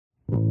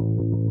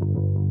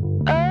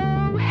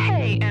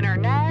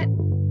internet.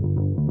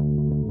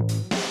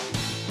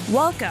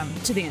 Welcome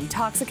to the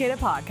Intoxicated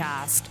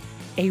Podcast,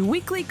 a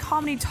weekly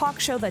comedy talk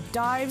show that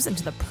dives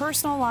into the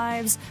personal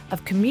lives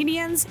of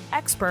comedians,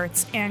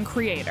 experts, and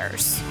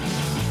creators.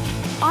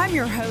 I'm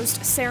your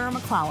host, Sarah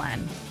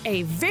McClellan,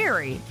 a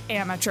very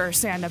amateur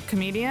stand-up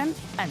comedian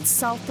and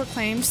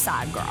self-proclaimed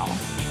sad girl.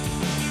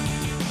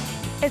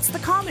 It's the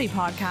comedy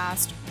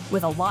podcast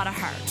with a lot of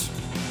heart.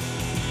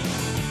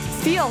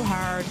 Feel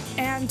hard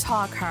and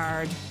talk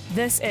hard.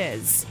 This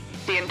is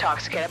the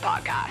Intoxicated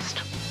Podcast.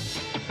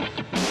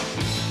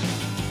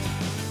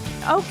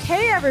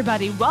 Okay,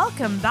 everybody,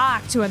 welcome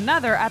back to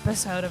another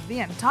episode of the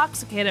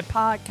Intoxicated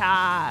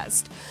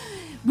Podcast.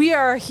 We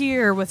are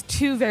here with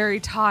two very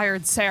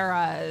tired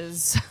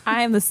Sarahs.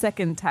 I am the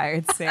second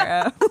tired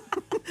Sarah.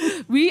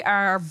 We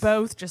are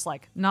both just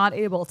like not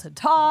able to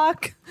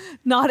talk,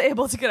 not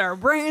able to get our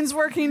brains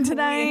working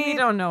tonight. We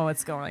don't know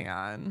what's going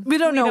on. We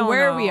don't know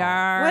where we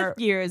are. What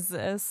year is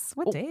this?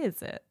 What day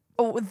is it?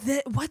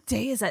 What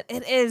day is it?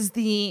 It is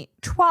the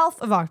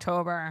 12th of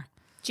October.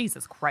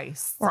 Jesus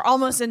Christ. We're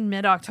almost in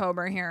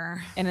mid-October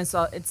here. And it's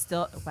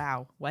still,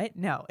 wow, what?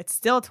 No, it's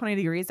still 20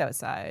 degrees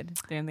outside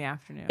during the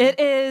afternoon. It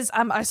is.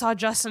 I saw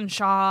Justin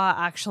Shaw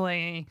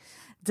actually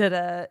did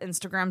a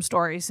Instagram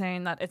story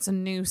saying that it's a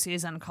new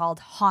season called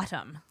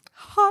Hottum.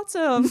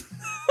 Hottum.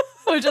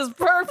 Which is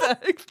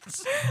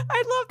perfect.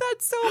 I love that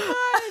so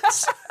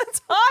much.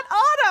 It's hot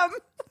autumn.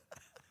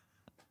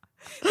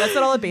 That's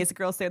what all the basic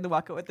girls say in the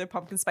walkout with their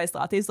pumpkin spice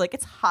lattes. Like,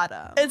 it's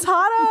hottum. It's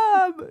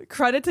hottum.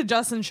 Credit to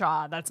Justin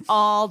Shaw. That's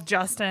all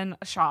Justin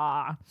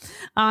Shaw.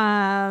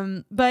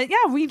 But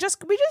yeah, we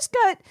just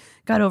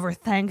got over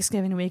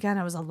Thanksgiving weekend.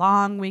 It was a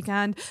long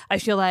weekend. I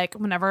feel like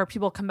whenever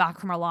people come back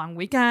from a long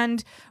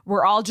weekend,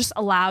 we're all just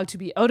allowed to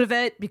be out of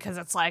it because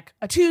it's like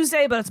a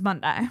Tuesday, but it's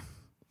Monday.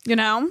 You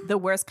know? The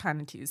worst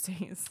kind of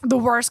Tuesdays. The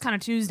worst kind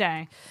of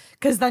Tuesday.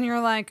 Because then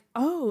you're like,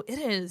 oh, it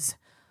is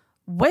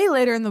way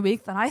later in the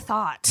week than I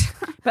thought.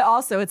 But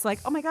also it's like,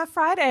 oh my God,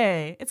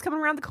 Friday. It's coming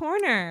around the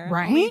corner.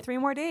 Right? Only 3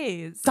 more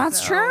days.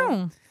 That's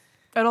true.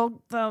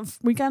 The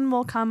weekend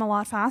will come a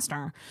lot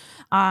faster.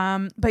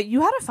 But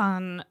you had a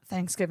fun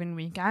Thanksgiving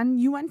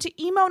weekend. You went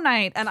to emo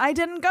night and I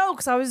didn't go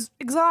because I was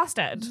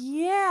exhausted.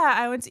 Yeah,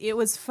 I went to, it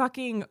was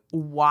fucking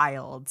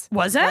wild.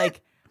 Was it?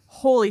 Like,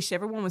 holy shit,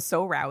 everyone was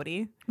so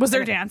rowdy. Was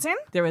there dancing?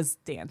 There was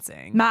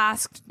dancing.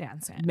 Masked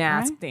dancing.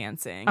 Masked right?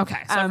 dancing.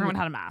 Okay, so everyone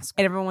had a mask.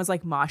 And everyone was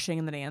like moshing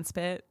in the dance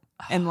pit.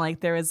 And like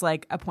there was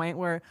like a point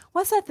where,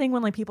 what's that thing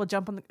when like people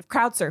jump on the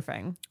crowd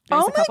surfing?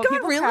 There's Oh my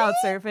God, really? Crowd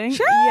surfing.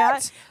 Shit. Yeah.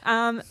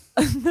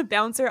 The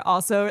bouncer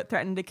also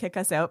threatened to kick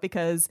us out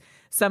because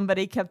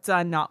somebody kept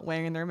on not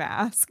wearing their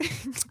mask.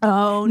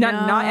 Oh no.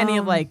 Not any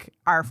of like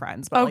our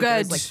friends, but like, good.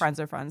 there's like friends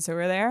of friends who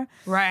were there.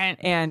 Right.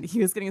 And he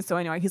was getting so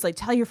annoyed. He's like,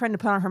 tell your friend to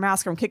put on her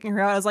mask or I'm kicking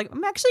her out. I was like,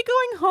 I'm actually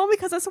going home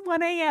because it's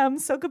 1 a.m.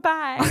 So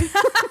goodbye.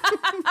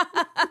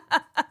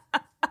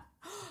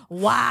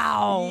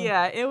 Wow.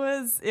 Yeah, it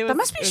was. That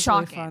must be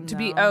shocking really fun, to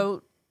be though.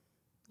 out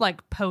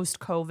like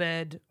post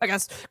COVID. I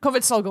guess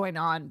COVID's still going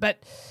on, but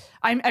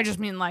I just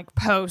mean like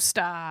post.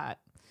 I'm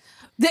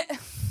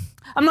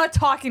not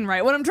talking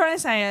right. What I'm trying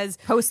to say is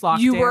Post lockdown.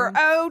 you were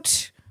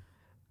out.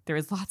 There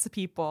was lots of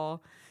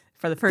people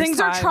for the first Things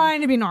time. are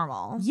trying to be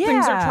normal. Yeah.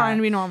 Things are trying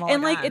to be normal.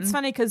 And like again. it's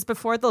funny because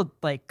before the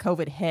like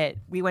COVID hit,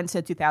 we went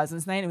to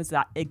 2000s night. It was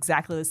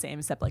exactly the same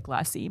except like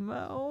less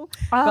emo.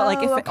 But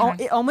like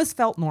okay. it almost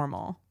felt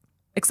normal,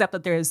 except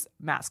that there's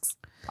masks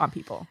on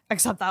people.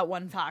 Except that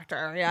one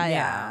factor. Yeah.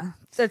 Yeah.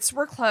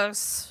 We're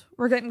close.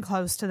 We're getting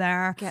close to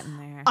there. Getting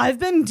there. I've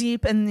been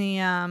deep in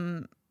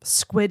the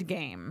Squid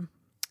Game.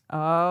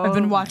 Oh, I've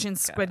been watching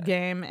Squid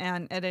Game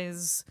and it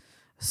is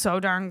so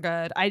darn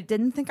good. I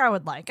didn't think I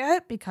would like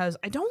it because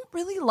I don't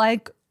really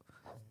like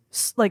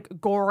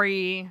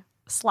gory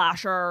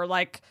slasher.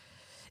 Like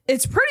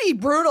it's pretty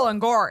brutal and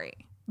gory.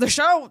 The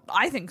show,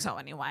 I think so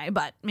anyway,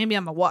 but maybe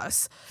I'm a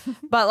wuss.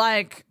 But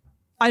like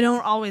I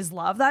don't always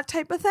love that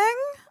type of thing.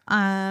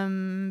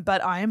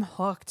 But I am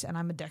hooked and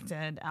I'm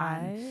addicted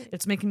and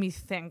it's making me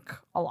think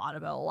a lot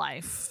about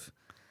life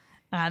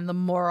and the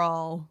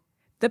moral.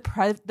 The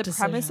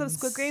premise of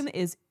Squid Game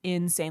is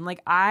insane.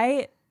 Like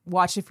I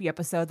watched a few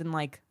episodes and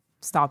like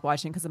stopped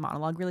watching because the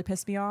monologue really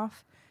pissed me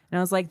off. And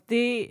I was like,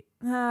 the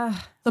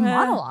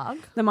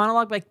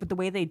monologue, like, but the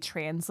way they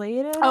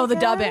translate it. Oh, the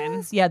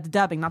dubbing. Yeah, the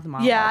dubbing, not the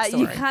monologue. Yeah,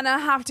 sorry. you kind of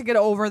have to get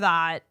over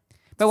that.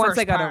 But once I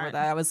first got part. over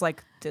that, I was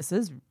like, this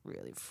is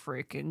really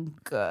freaking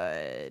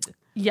good.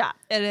 Yeah,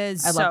 it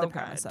is. I so love the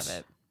premise good. of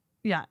it.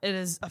 Yeah, it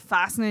is a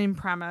fascinating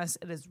premise.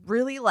 It is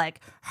really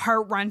like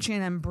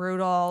heart-wrenching and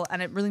brutal, and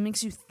it really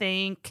makes you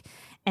think.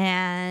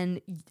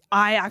 And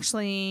I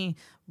actually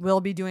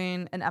we'll be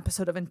doing an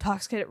episode of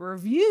Intoxicated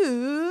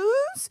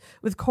Reviews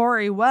with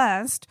Corey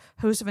West,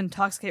 host of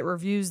Intoxicated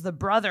Reviews, the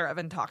brother of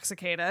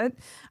Intoxicated,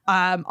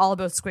 all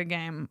about Squid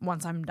Game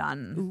once I'm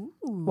done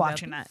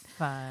watching it.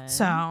 Fun.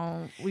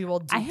 So we will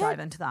deep dive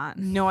into that.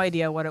 No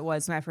idea what it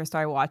was when I first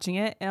started watching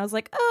it. And I was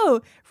like,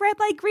 oh, red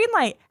light, green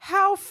light.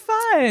 How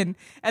fun.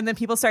 And then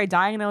people started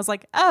dying and I was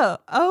like,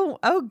 oh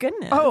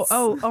goodness.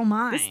 Oh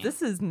my.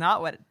 This is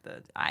not what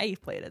I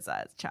played as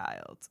a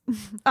child.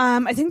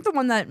 I think the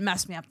one that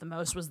messed me up the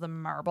most was the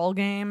marble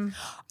game.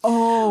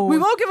 Oh. We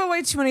won't give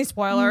away too many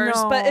spoilers,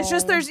 No. but it's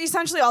just there's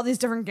essentially all these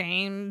different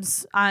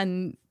games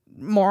and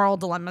moral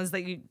dilemmas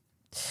that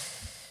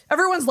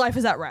everyone's life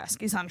is at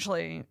risk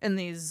essentially in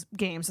these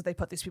games that they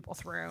put these people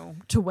through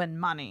to win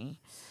money.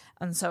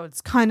 And so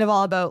it's kind of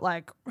all about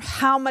like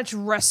how much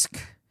risk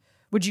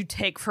would you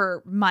take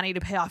for money to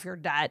pay off your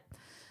debt?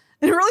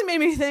 And it really made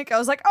me think. I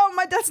was like, oh,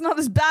 my debt's not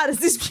as bad as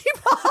these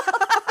people.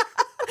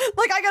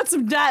 Like, I got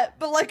some debt,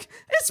 but like,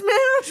 it's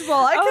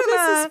manageable.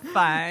 This is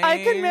fine.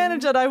 I can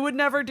manage it. I would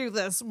never do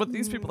this, what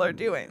these people are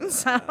doing.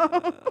 So.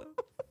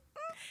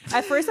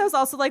 At first, I was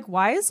also like,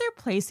 why is there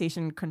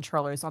PlayStation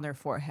controllers on their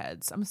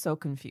foreheads? I'm so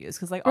confused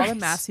because like all the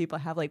masked people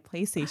have like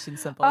PlayStation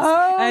symbols.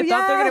 Oh, and I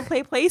thought they were going to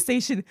play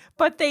PlayStation,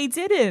 but they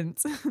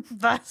didn't.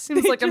 That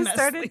seems like just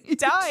started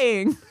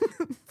dying.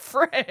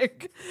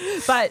 Frig.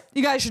 But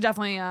you guys should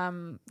definitely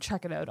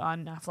check it out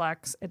on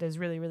Netflix. It is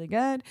really, really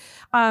good.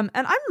 And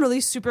I'm really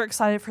super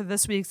excited for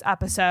this week's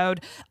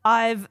episode.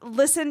 I've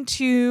listened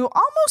to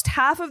almost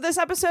half of this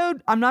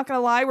episode. I'm not going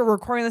to lie. We're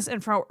recording this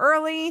intro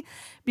early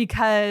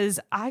because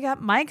I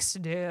got mics to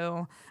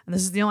do. And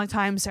this is the only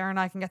time Sarah and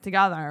I can get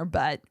together.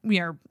 But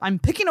I'm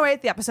picking away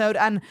at the episode.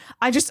 And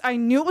I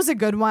knew it was a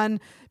good one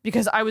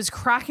because I was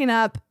cracking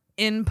up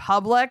in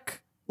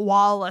public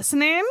while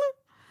listening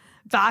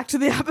back to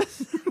the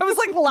episode. I was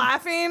like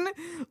laughing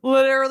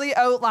literally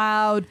out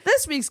loud.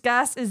 This week's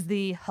guest is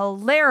the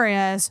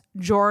hilarious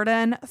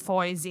Jordan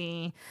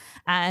Foisey.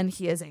 And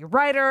he is a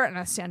writer and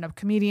a stand-up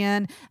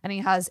comedian. And he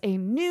has a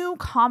new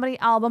comedy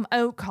album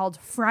out called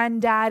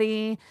Friend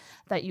Daddy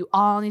that you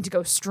all need to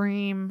go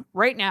stream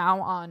right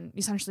now on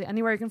essentially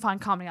anywhere you can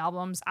find comedy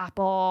albums,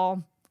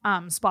 Apple,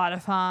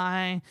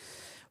 Spotify,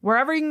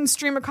 wherever you can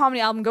stream a comedy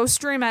album, go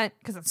stream it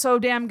because it's so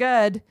damn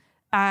good.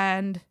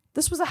 And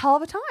this was a hell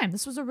of a time.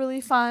 This was a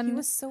really fun He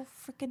was so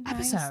freaking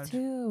nice episode.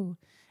 Too.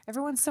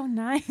 Everyone's so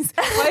nice.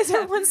 Why is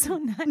everyone so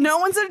nice? No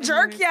one's a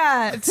jerk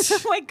yet. Oh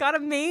my God,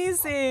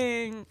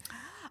 amazing.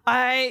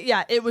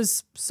 It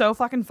was so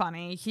fucking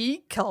funny.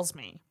 He kills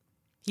me.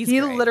 He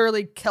great.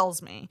 literally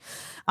kills me.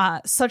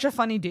 Such a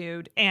funny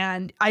dude.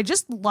 And I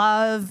just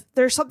love,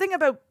 there's something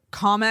about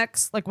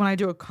comics, like when I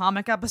do a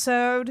comic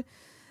episode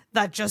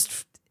that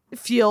just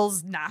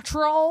feels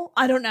natural.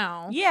 I don't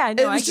know. Yeah,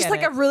 no, it was just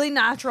like a really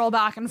natural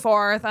back and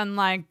forth. And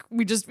like,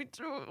 we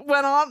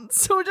went on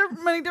so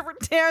many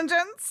different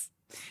tangents.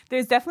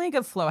 There's definitely a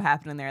good flow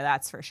happening there,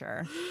 that's for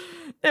sure.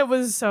 It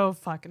was so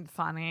fucking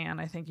funny, and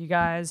I think you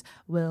guys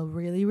will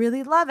really,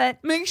 really love it.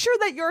 Make sure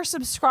that you're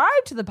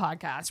subscribed to the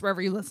podcast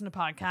wherever you listen to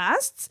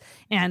podcasts,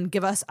 and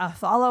give us a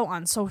follow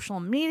on social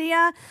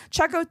media.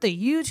 Check out the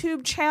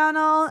YouTube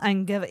channel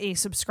and give a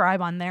subscribe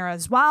on there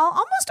as well.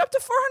 Almost up to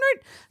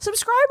 400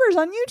 subscribers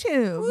on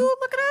YouTube. Ooh,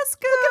 look at us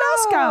go. Look at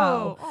us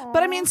go. Aww.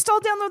 But I mean,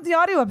 still download the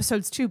audio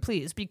episodes too,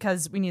 please,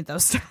 because we need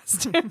those stats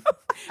too.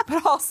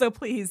 But also,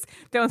 please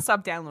don't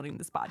stop downloading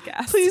this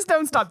podcast. Please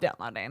don't stop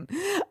downloading.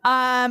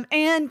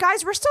 And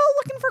guys, we're still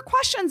looking for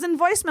questions and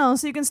voicemails,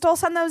 so you can still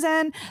send those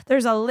in.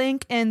 There's a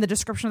link in the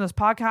description of this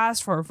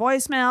podcast for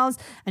voicemails,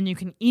 and you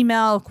can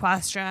email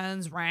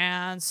questions,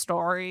 rants,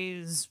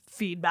 stories,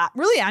 feedback,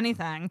 really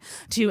anything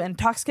to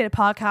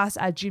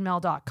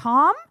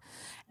intoxicatedpodcast@gmail.com.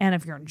 And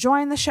if you're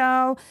enjoying the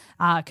show,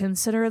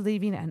 consider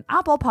leaving an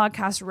Apple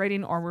Podcast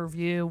rating or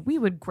review. We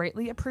would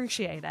greatly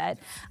appreciate it.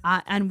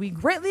 And we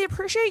greatly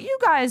appreciate you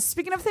guys.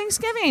 Speaking of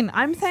Thanksgiving,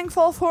 I'm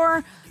thankful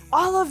for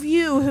all of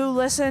you who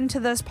listen to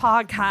this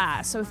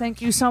podcast. So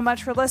thank you so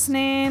much for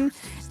listening.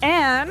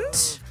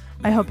 And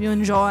I hope you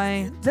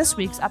enjoy this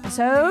week's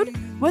episode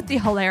with the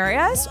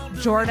hilarious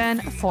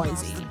Jordan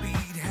Foisey.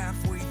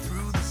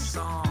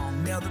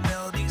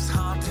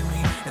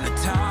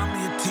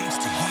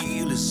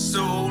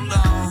 So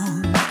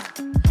long,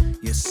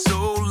 yeah,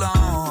 so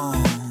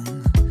long,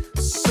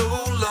 so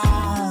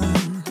long.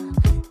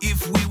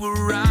 If we were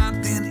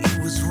right, then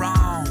it was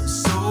wrong.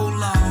 So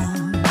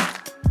long,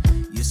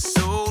 yeah,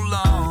 so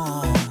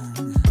long,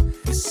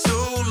 yeah,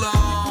 so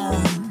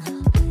long.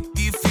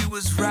 If it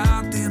was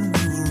right, then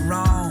we were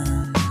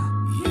wrong.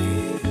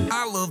 Yeah,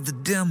 I love the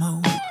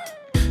demo.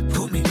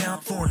 Put me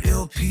down for an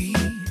LP.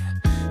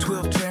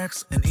 12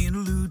 tracks, an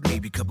interlude,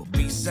 maybe a couple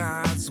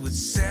B-sides would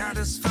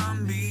satisfy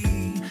me.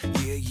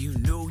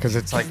 Because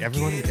it's like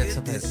everyone gets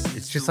up at,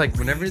 it's just like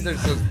whenever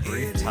there's those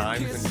brief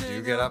times when you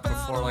do get up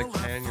before like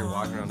 10, you're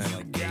walking around at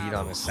like 8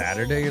 on a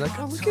Saturday, you're like,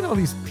 oh, look at all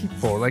these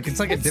people. Like, it's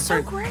like a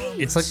different, so great.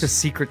 It's like the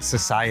secret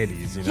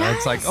societies, you know?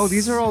 It's like, oh,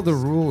 these are all the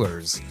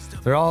rulers.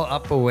 They're all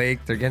up awake.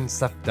 They're getting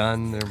stuff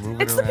done. They're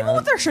moving It's around. the people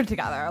with their shit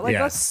together. Like,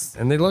 yes.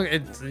 And they look,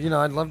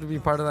 I'd love to be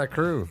part of that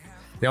crew.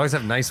 They always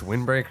have nice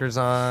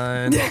windbreakers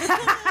on.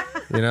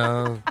 You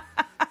know,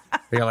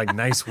 they got like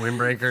nice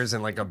windbreakers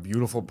and like a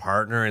beautiful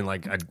partner and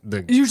like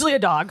Usually a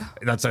dog.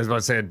 That's what I was about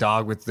to say. A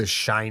dog with the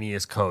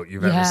shiniest coat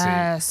you've Yes.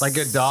 ever seen. Like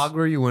a dog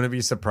where you wouldn't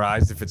be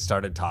surprised if it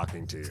started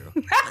talking to you.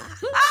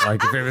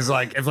 Like if it was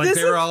like if like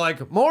they were all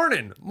like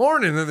morning,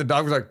 and then the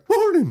dog was like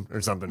morning or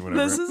something.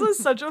 Whatever. This is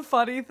such a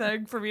funny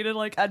thing for me to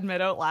like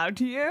admit out loud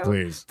to you.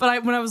 Please.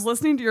 But when I was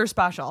listening to your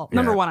special,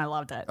 number one, I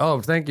loved it.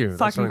 Oh, thank you. That's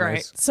Fucking really great.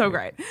 nice. So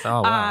great.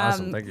 Oh, wow.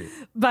 Awesome. Thank you.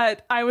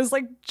 But I was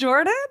like,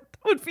 Jordan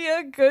would be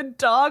a good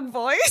dog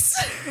voice.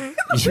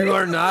 You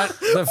are not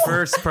the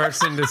first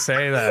person to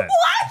say that.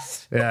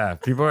 What? Yeah.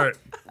 People are,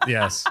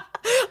 yes. I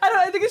don't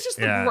know. I think it's just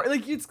Yeah.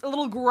 like it's a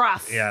little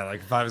gruff. Yeah.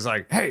 Like if I was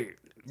like, hey,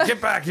 get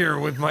back here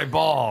with my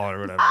ball or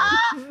whatever.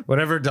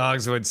 Whatever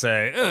dogs would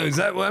say. Oh, is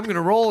that what I'm going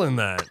to roll in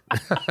that?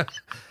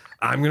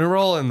 I'm going to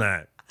roll in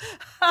that.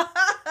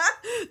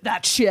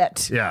 That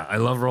shit. Yeah. I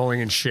love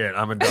rolling in shit.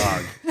 I'm a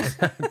dog.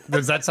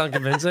 Does that sound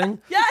convincing?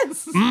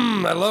 Yes.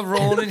 I love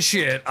rolling in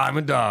shit. I'm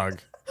a dog.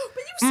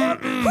 But you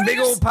sound Big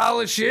old pile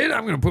of shit.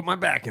 I'm going to put my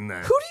back in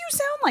that. Who do you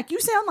sound like? You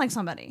sound like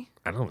somebody.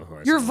 I don't know who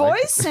I Your sound like.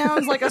 voice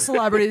sounds like a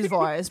celebrity's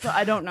voice, but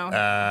I don't know.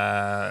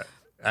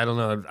 I don't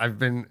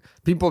know.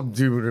 People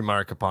do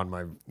remark upon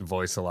my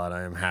voice a lot.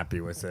 I am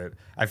happy with it.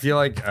 I feel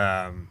like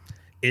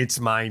it's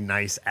my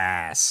nice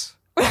ass.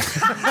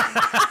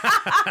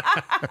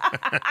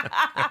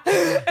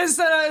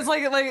 Instead of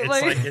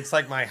It's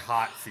like my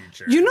hot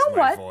feature. You know is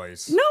my what?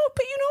 Voice. No,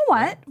 but you know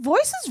what?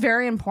 Voice is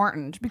very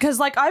important because,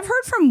 like, I've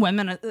heard from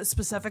women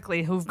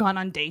specifically who've gone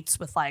on dates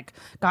with like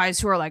guys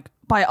who are like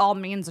by all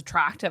means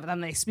attractive, and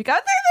then they speak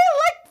out.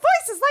 They like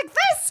voices like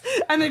this,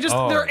 and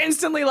they're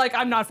instantly like,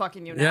 I'm not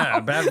fucking you now. Yeah,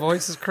 a bad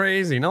voice is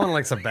crazy. No one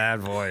likes a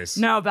bad voice.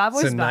 No, bad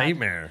voice It's is a bad.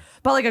 nightmare.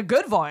 But like a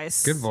good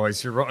voice. Good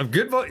voice. A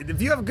good voice.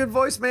 If you have a good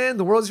voice, man,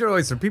 the world's your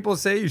oyster. People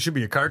say you should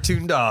be a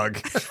cartoon dog.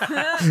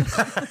 Wow,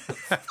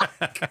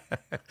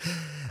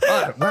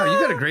 you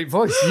got a great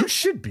voice. You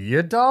should be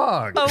a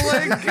dog. Oh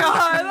my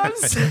god, I'm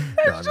so,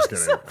 No, I'm just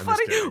kidding. so I'm just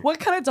funny. kidding. What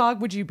kind of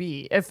dog would you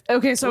be? If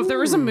there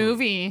was a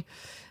movie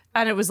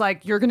and it was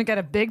like you're gonna get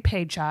a big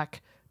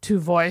paycheck to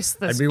voice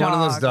this I'd be dog.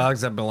 one of those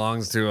dogs that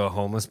belongs to a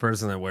homeless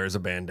person that wears a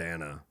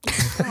bandana.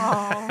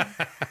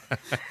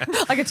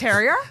 Like a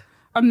terrier?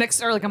 A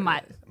mix or like a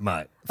mutt?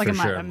 Mutt. Like for a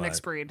mutt, sure, a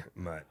mixed breed.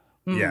 Mutt.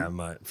 Yeah,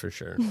 mutt for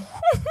sure.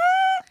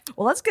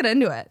 Well, let's get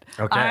into it.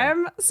 Okay.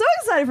 I'm so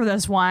excited for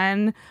this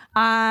one.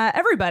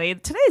 Everybody,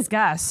 today's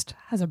guest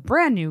has a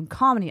brand new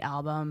comedy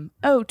album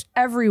out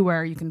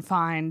everywhere you can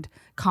find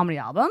comedy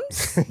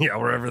albums. Yeah,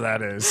 wherever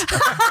that is.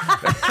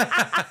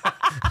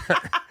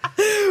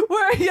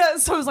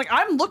 So I was like,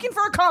 I'm looking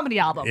for a comedy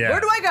album. Yeah. Where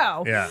do I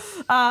go? Yeah.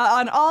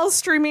 On all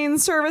streaming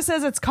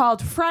services, it's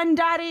called Friend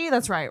Daddy.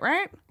 That's right?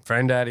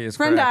 Friend Daddy is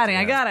Friend correct, Daddy,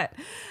 I yeah. got it.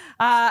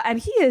 And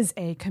he is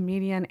a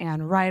comedian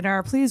and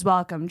writer. Please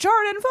welcome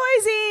Jordan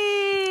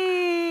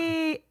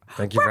Foisey.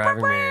 Thank you for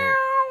having me.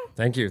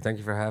 Thank you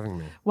for having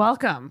me.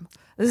 Welcome.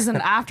 This is an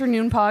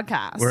afternoon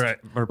podcast.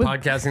 We're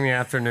podcasting in the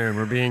afternoon.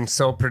 We're being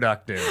so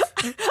productive.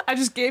 I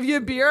just gave you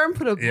a beer and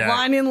put a Yeah.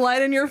 blinding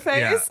light in your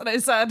face, Yeah. and I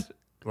said,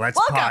 Let's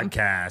Welcome.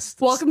 podcast.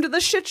 welcome to the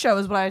shit show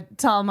is what I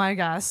tell my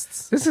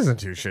guests. This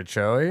isn't too shit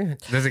showy.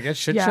 Does it get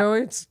shit Yeah. showy?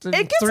 It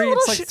gets a little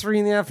It's like shit- 3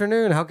 in the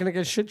afternoon. How can it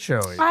get shit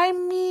showy? I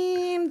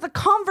mean, the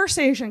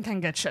conversation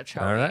can get shit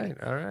showy. All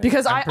right.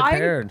 Because I'm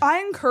prepared. I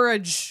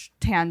encourage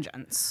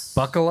tangents.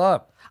 Buckle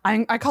up.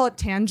 I call it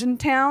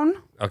Tangent Town.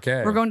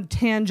 Okay. We're going to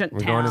Tangent We're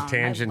Town. going to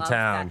Tangent Love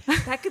Town.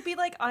 That could be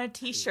like on a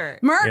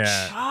t-shirt. Merch.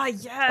 Yeah. Ah,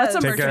 yes. That's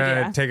a merch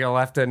idea. Take a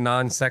left at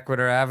Non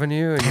Sequitur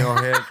Avenue and you'll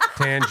hit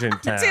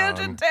Tangent Town.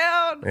 Tangent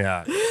Town.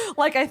 Yeah.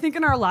 Like, I think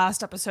in our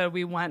last episode,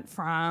 we went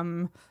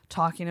from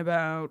talking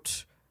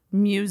about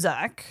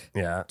music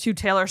Yeah. to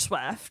Taylor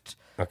Swift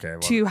Okay. Well,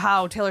 to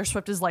how Taylor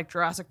Swift is like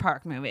Jurassic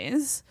Park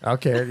movies.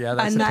 okay. Yeah,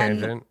 that's and a then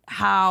tangent.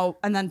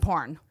 and then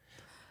porn.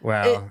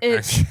 Well,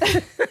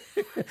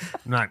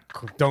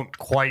 don't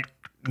quite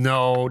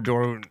know,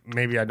 or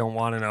maybe I don't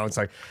want to know. It's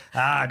like,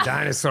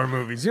 dinosaur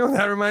movies. You know what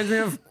that reminds me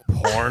of?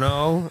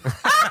 Porno.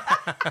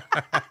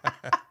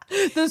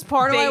 This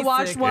porno I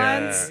watched Basic.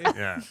 once.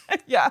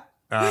 Yeah.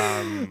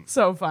 Yeah.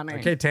 So funny.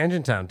 Okay,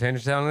 Tangent Town.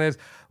 Tangent Town it is.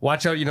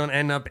 Watch out you don't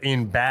end up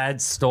in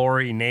bad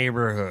story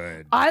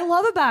neighborhood. I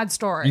love a bad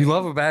story. You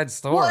love a bad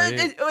story. Well,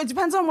 it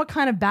depends on what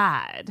kind of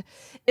bad.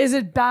 Is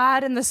it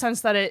bad in the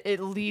sense that it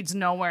leads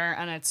nowhere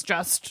and it's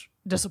just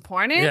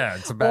disappointing? Yeah,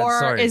 it's a bad or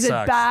story. It is it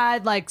sucks.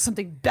 bad like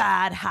something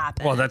bad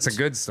happened? Well, that's a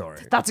good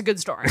story. That's a good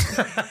story.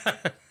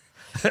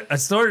 A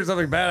story where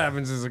something bad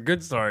happens is a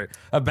good story.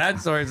 A bad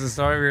story is a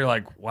story where you're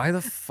like, why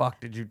the fuck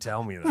did you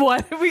tell me that?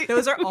 What?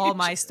 Those are all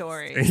my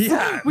stories.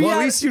 Yeah, well, had-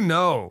 at least you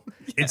know.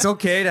 It's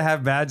okay to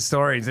have bad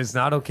stories. It's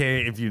not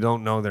okay if you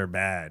don't know they're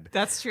bad.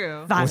 That's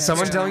true. That When is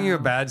someone's true. telling you a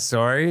bad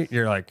story,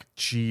 you're like,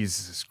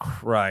 Jesus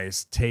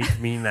Christ, take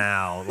me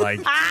now. Like,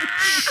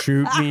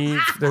 shoot me.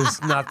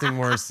 There's nothing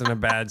worse than a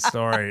bad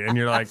story. And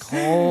you're like,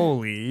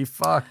 holy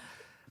fuck.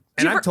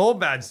 And I've told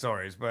bad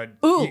stories, but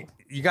Ooh.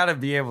 you got to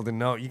be able to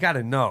know. You got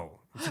to know.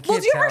 Well,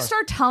 do you ever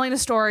start telling a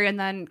story and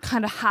then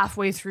kind of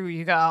halfway through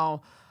you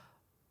go,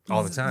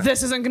 all the time?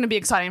 This isn't going to be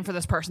exciting for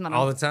this person that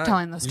all I'm the time.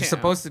 telling this You're to.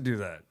 supposed to do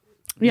that.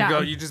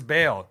 Yeah. You just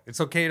bail.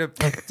 It's okay to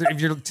if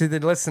you're to the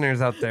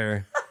listeners out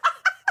there.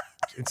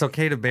 It's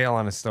okay to bail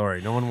on a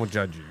story. No one will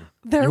judge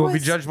you. You will be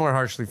judged more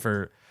harshly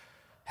for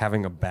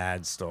having a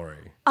bad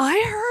story.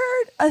 I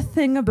heard a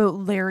thing about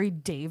Larry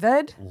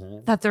David,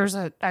 that there's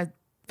a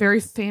very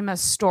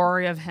famous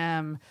story of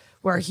him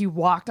where he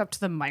walked up to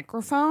the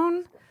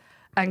microphone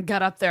and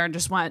got up there and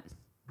just went,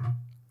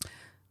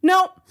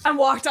 nope, and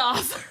walked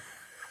off.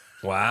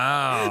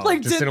 Wow.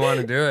 Didn't want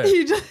to do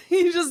it.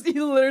 He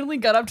literally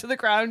got up to the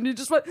crowd and he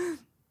just went, no.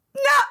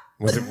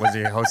 Was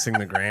he hosting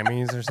the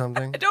Grammys or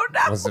something? I don't know.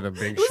 Was it a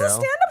big show? It was a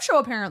stand-up show,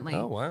 apparently.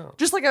 Oh, wow.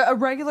 Just like a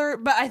regular,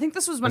 but I think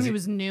this was when he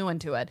was new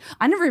into it.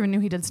 I never even knew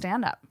he did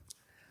stand-up.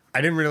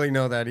 I didn't really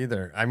know that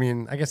either. I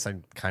mean, I guess I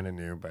kind of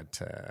knew, but,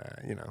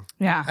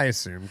 Yeah. I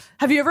assumed.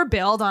 Have you ever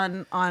bailed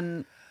on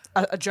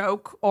a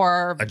joke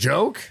or... A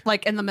joke?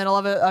 Like in the middle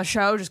of a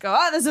show, just go,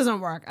 this doesn't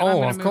work. And I'm Oh,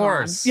 gonna of move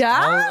course. on.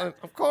 Yeah?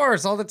 Of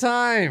course, all the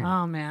time.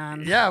 Oh,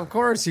 man. Yeah, of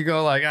course. You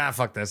go like,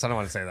 fuck this. I don't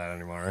want to say that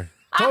anymore.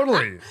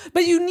 Totally.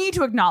 But you need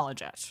to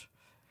acknowledge it.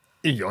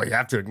 You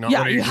have to acknowledge. Yeah,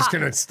 What, are you you just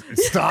have- going to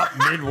stop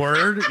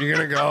mid-word? You're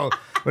going to go,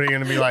 what are you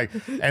going to be like?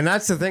 And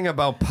that's the thing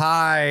about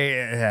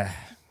pie.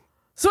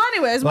 So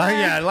anyways, Well,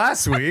 yeah,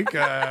 last week,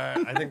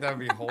 I think that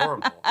would be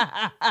horrible. You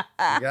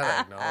got to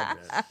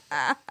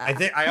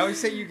acknowledge it. I always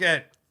say you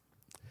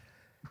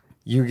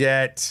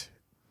get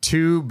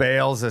 2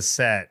 bails a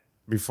set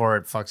before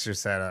it fucks your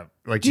setup.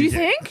 Like, do you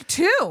think?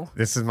 2?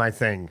 This is my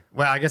thing.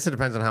 Well, I guess it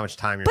depends on how much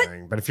time you're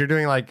doing. But if you're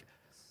doing like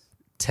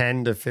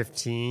 10 to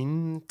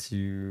 15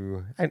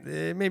 to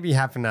maybe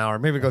half an hour,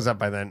 maybe it goes up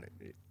by then.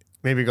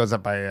 Maybe it goes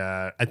up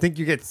by, I think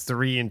you get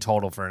 3 in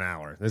total for an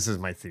hour. This is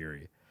my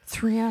theory.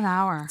 3 an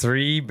hour.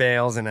 3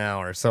 bails an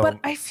hour. So, But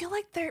I feel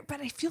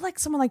like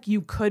someone like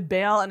you could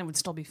bail and it would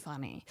still be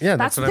funny. Yeah,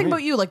 that's the what I thing mean.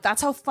 about you. Like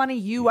that's how funny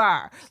you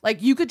are.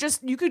 Like you could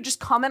just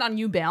comment on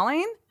you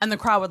bailing and the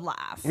crowd would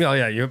laugh.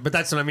 yeah, but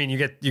that's what I mean. You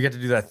get to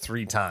do that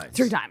 3 times.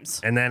 3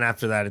 times. And then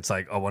after that, it's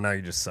like, oh, well, now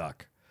you just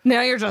suck.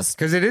 Now you're just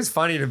Because it is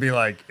funny to be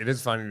like, fuck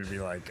it, I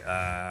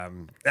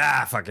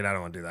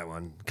don't want to do that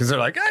one. Because they're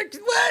like,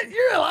 what?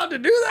 You're allowed to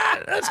do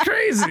that? That's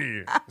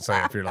crazy. So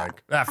if you're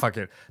like, fuck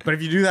it. But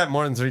if you do that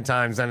more than 3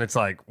 times, then it's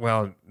like,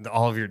 well,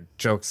 all of your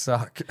jokes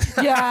suck.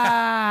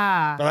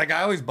 yeah. But like,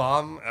 I always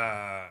bomb.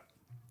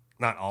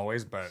 Not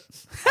always, but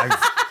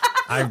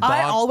I've bombed.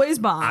 I always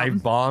bomb.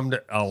 I've bombed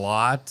a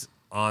lot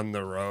on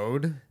the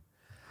road.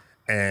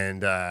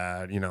 And,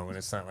 when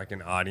it's not like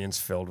an audience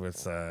filled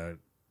with... like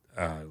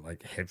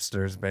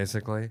hipsters,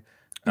 basically.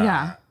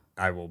 Yeah.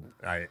 I will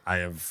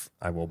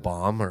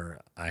bomb, or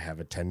I have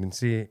a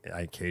tendency.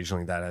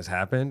 Occasionally that has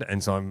happened,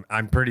 and so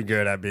I'm pretty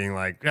good at being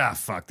like,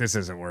 fuck, this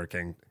isn't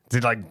working. To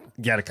like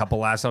get a couple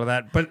laughs out of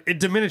that, but it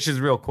diminishes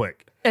real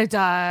quick. It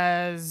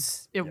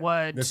does. It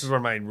would. This is where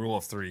my rule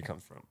of 3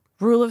 comes from.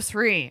 Rule of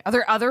 3. Are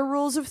there other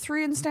rules of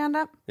 3 in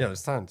stand-up? Yeah,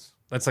 there's tons.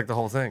 That's like the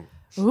whole thing.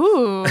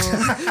 Ooh.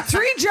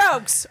 3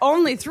 jokes.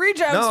 Only 3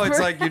 jokes. No, it's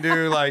per- like you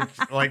do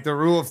like the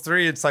rule of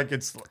 3. It's like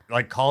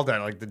called that,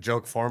 like the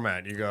joke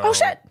format. You go, Oh,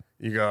 shit.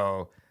 You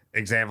go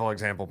example,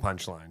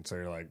 punchline. So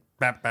you're like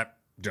bap,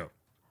 joke.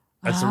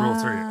 That's the rule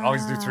of 3.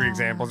 Always do 3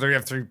 examples. Or you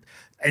have 3.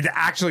 It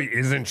actually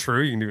isn't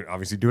true. You can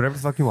obviously do whatever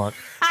the fuck you want.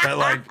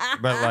 But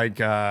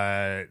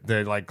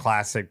the like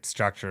classic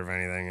structure of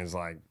anything is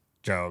like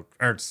joke,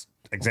 or it's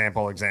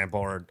example, or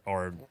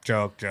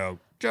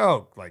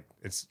joke. Like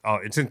it's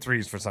in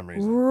 3s for some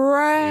reason.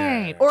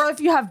 Right. Yeah. Or if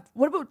you have,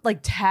 what about like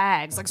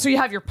tags? Like, so you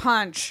have your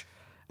punch,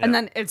 and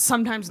then it's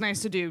sometimes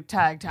nice to do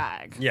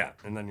tag. Yeah,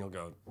 and then you'll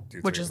go do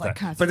 3 Which is of like that.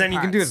 kind of But then 3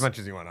 you can do parts. as much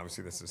as you want.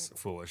 Obviously, this is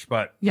foolish,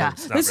 but Yeah.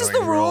 it's not This is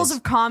really the rules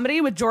of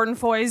comedy with Jordan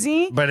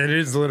Foisey. But it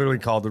is literally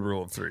called the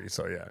rule of 3.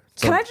 So yeah.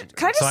 So, Can I just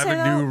so I say,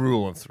 have a new though-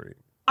 rule of 3.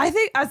 I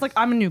think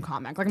I'm a new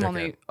comic. Like I'm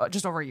Okay. only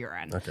just over a year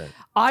in. Okay.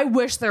 I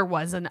wish there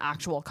was an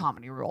actual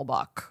comedy rule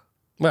book.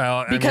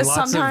 Well, Because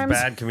lots sometimes- of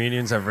bad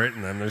comedians have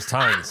written them. There's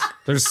tons.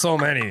 There's so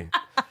many.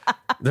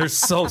 There's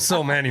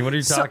so many. What are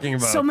you talking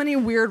about? So many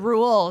weird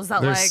rules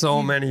that There's like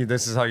so many.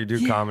 This is how you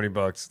do comedy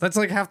books. That's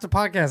like half the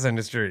podcast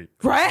industry.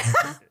 right.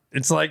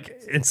 It's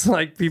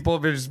like people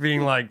just being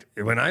like,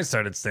 when I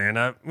started stand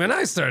up.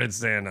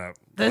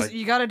 This Like,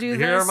 you got to do this.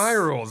 here are my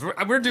rules.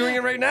 We're doing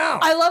it right now.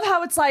 I love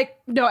how it's like,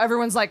 no,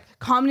 everyone's like,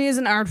 comedy is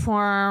an art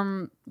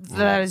form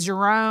that is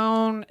your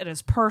own. It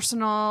is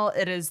personal.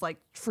 It is like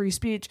free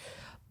speech,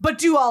 but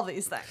do all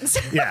these things.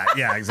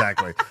 yeah,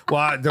 exactly.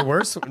 Well, the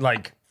worst,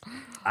 like,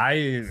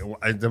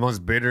 the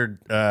most bitter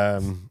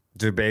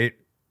debate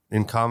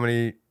in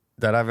comedy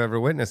that I've ever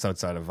witnessed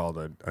outside of all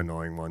the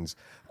annoying ones.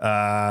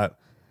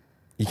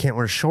 You can't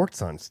wear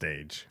shorts on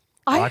stage.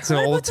 Lots of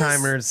heard about old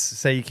timers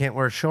say you can't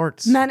wear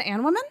shorts. Men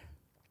and women?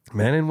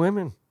 Men and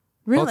women.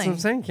 Really? Both of them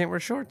saying you can't wear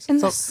shorts. In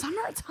So- the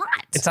summer, it's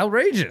hot. it's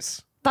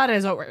outrageous. That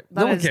is over.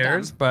 No one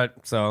cares,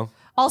 but so.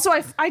 Also,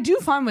 I do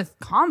find with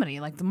comedy,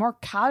 like the more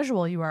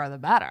casual you are, the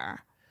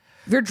better.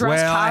 If you're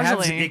dressed Well,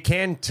 casually. it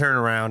can turn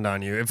around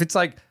on you. If it's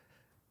like,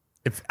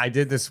 if I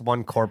did this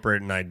one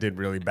corporate and I did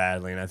really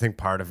badly, and I think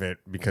part of it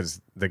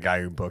because the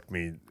guy who booked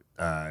me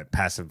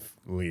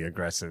passively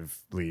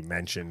aggressively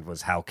mentioned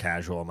was how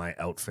casual my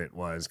outfit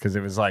was, because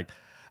it was like,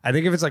 I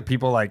think if it's like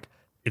people like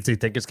if they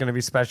think it's going to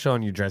be special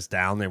and you dress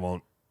down, they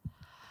won't.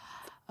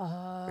 You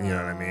know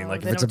what I mean?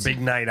 Like if it's a big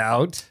night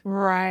out,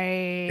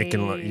 Right. it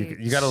can look.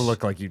 You got to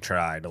look like you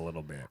tried a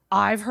little bit.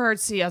 I've heard,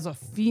 as a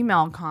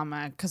female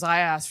comic, because I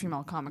asked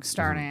female comics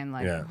starting,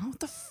 like, Yeah.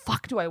 what the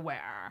fuck do I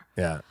wear?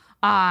 Yeah.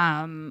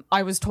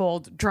 I was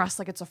told dress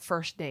like it's a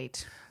first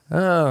date.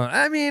 Oh,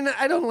 I mean,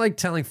 I don't like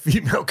telling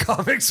female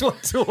comics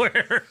what to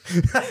wear.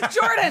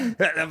 Jordan,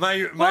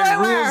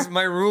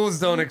 my rules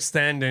don't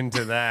extend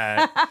into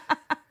that.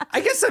 I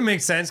guess that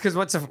makes sense because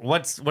what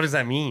does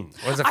that mean?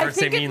 What does the first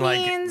date mean?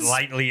 Means,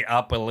 like lightly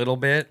up a little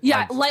bit? Yeah,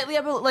 Like, lightly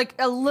up, like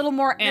a little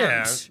more amped.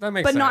 Yeah, that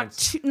makes but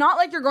sense. not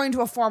like you're going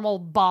to a formal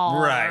ball.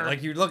 right.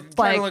 Like you look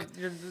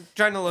you're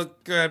trying to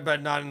look good,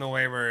 but not in a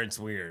way where it's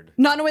weird.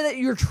 Not in a way that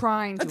you're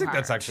trying to. I think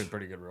that's actually a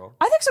pretty good rule.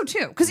 I think so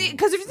too. Because if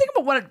you think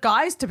about what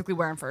guys typically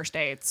wear on first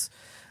dates,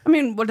 I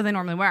mean, what do they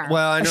normally wear?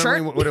 Well, a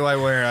shirt? what do I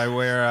wear? I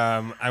wear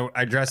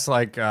I dress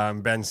like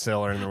Ben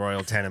Stiller in the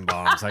Royal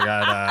Tenenbaums. I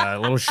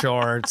got little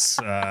shorts,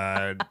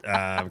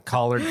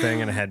 collared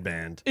thing, and a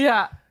headband.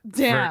 Yeah.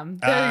 Damn.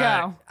 There you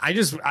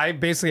go. I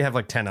basically have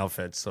like 10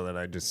 outfits so that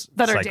I just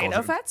That are cycle date through.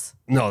 outfits?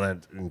 No,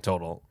 that in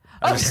total.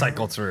 I just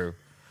cycle through.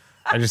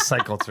 I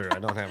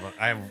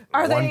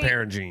have one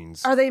pair of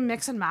jeans. Are they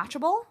mix and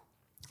matchable?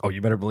 Oh, you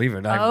better believe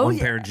it. I have one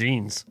pair of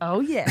jeans.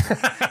 Oh yeah.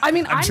 I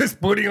mean, I'm just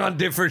putting on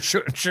different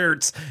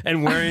shirts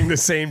and wearing the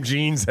same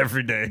jeans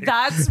every day.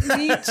 That's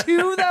me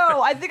too,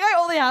 though. I think I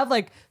only have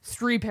like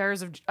 3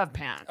 pairs of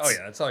pants. Oh yeah,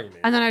 that's all you need.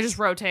 And then I just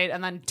rotate,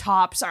 and then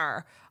tops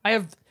I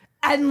have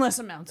endless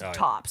amounts of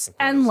tops. Of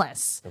course.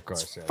 Endless. Of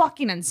course, it's yeah.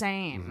 fucking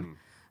insane.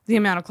 The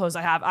amount of clothes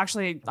I have.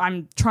 Actually,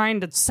 I'm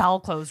trying to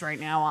sell clothes right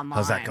now online.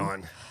 How's that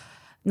going?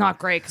 Not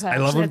great because I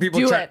love when people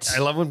do try. it. I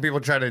love when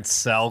people try to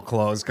sell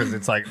clothes because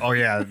it's like, oh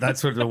yeah,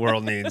 that's what the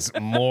world needs: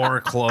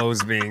 more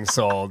clothes being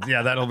sold.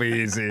 Yeah, that'll be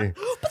easy.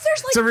 But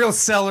there's It's a real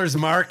seller's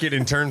market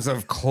in terms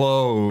of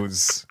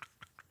clothes.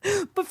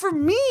 But for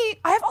me,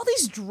 I have all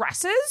these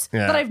dresses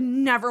that I've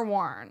never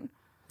worn.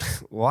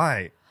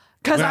 Why?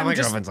 Because my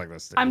girlfriend's like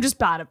this too. I'm just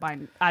bad at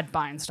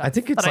buying stuff. I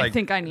think it's that like I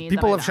think I need.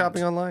 People that I love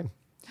shopping online.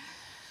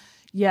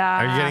 Yeah.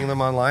 Are you getting them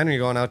online or are you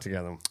going out to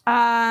get them?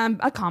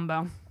 A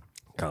combo.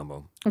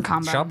 A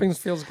combo. Shopping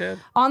feels good.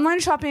 Online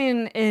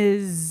shopping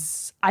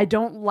is, I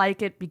don't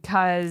like it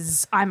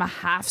because I'm a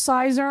half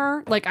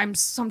sizer. Like I'm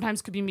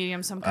sometimes could be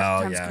medium,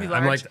 sometimes could be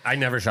large. I'm like, I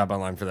never shop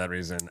online for that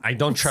reason. I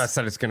don't trust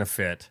that it's gonna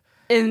fit.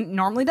 It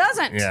normally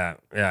doesn't. Yeah.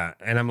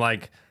 And I'm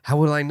like, how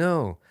will I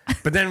know?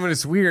 But then when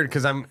it's weird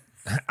because I'm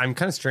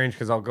kind of strange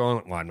because I'll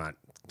go. Well, I'm not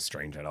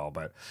strange at all,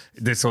 but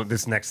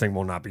this next thing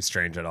will not be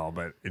strange at all.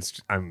 But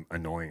I'm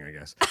annoying, I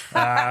guess.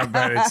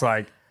 But it's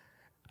like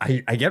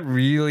I get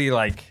really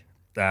like.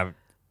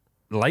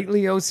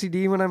 Lightly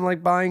OCD when I'm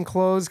like buying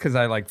clothes because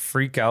I like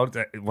freak out.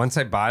 Once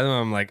I buy them,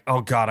 I'm like, oh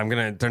god,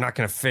 they're not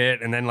gonna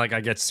fit, and then like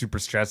I get super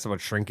stressed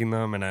about shrinking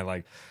them, and I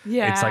like,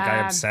 it's like I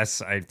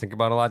obsess, I think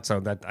about a lot. So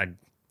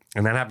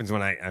and that happens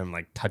when I'm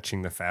like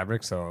touching the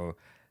fabric. So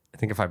I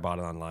think if I bought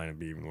it online, it'd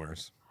be even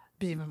worse.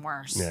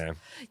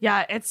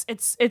 Yeah,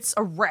 it's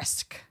a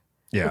risk.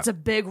 Yeah, it's a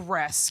big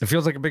risk. It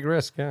feels like a big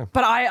risk. Yeah,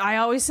 but I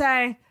always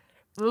say,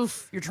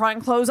 oof, you're trying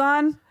clothes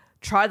on.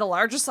 Try the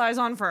largest size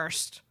on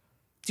first.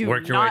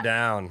 Work your way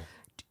down.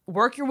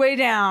 Work your way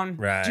down.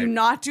 Right. Do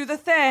not do the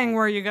thing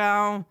where you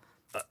go,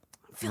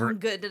 feeling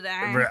good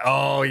today.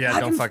 Oh, yeah.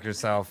 Don't fuck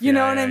yourself. You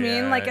know what I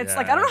mean? Like, it's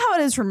like, I don't know how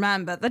it is for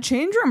men, but the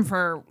change room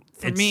for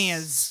me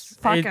is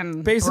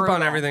fucking based brutal.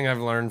 upon everything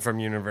I've learned from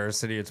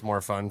university, it's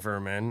more fun for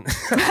men.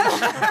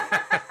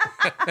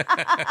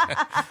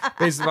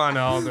 Based upon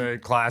all the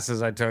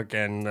classes I took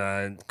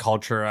and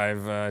culture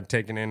I've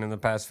taken in the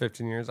past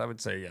 15 years, I would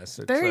say yes.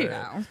 There you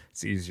go.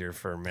 It's easier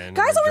for men.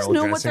 Guys always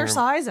know what their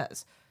size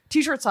is.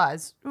 T-shirt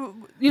size.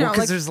 You know,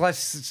 because there's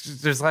less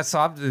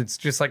it's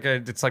just like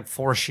it's like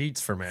 4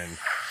 sheets for men.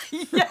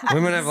 Yes.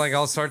 Women have like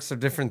all sorts of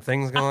different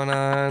things going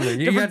on.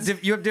 You have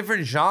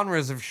different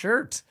genres of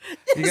shirt.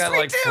 Yes, you got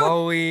like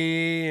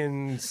flowy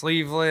and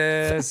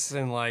sleeveless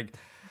and like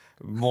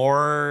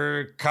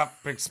more cup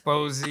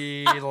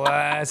exposy,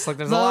 less. Like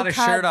there's a lot of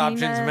shirt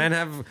options.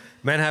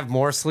 Men have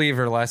more sleeve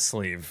or less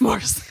sleeve.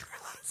 More sleeve or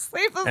less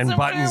sleeve. And so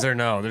buttons or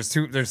no.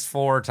 There's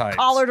 4 types.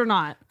 Collared or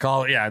not.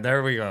 Yeah,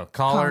 there we go.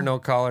 Collar, no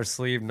collar,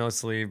 sleeve, no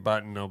sleeve,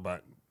 button, no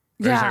button.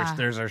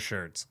 There's our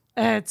shirts.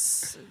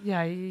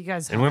 You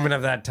guys. And women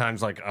have that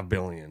times like a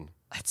billion.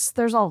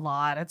 There's a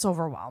lot. It's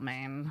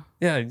overwhelming.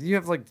 Yeah, you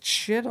have like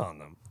shit on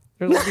them.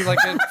 There's like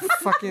a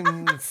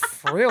fucking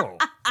frill.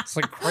 It's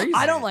like crazy.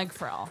 I don't like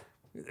frill.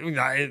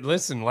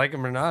 Listen, like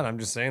them or not, I'm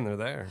just saying they're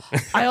there.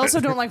 I also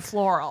don't like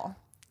floral.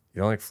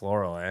 You don't like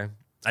floral, eh?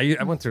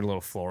 I went through a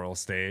little floral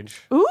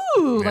stage.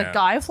 Ooh, like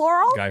Guy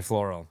Floral? Guy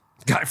Floral,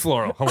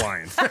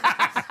 Hawaiian.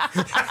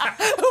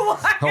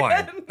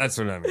 Hawaiian. That's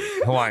what I mean.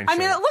 Hawaiian. I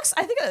mean,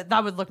 I think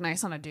that would look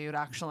nice on a dude,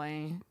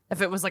 actually,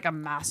 if it was like a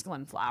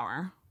masculine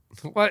flower.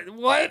 What?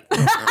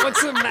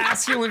 What's a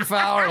masculine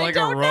flower? Like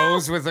a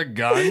rose with a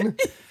gun?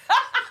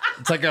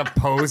 It's like a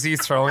posy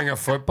throwing a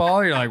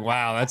football. You're like,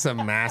 wow, that's a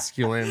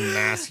masculine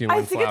I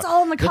think flower. it's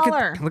all in the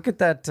color. Look at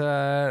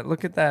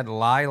that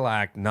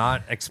lilac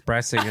not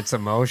expressing its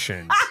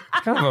emotions.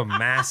 Kind of a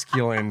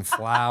masculine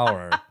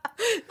flower.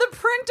 The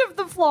print of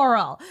the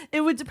floral.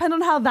 It would depend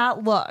on how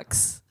that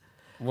looks.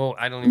 Well,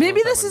 I don't even Maybe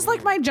know what this that is would like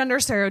mean. my gender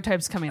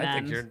stereotypes coming I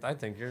in.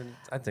 think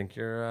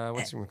you're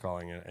what's you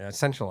calling it?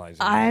 Essentializing.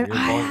 I You're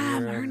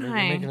am, you're aren't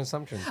I? making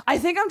assumptions. I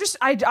think I'm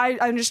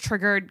just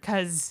triggered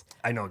because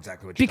I know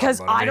exactly what you're because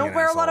talking about. I'm I being don't an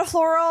wear a lot of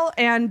asshole. floral,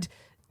 and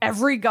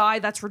every guy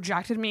that's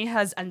rejected me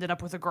has ended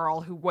up with a girl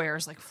who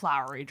wears like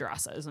flowery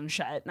dresses and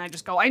shit. And I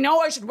just go, I know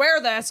I should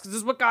wear this because this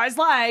is what guys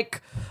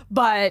like,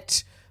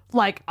 but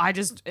like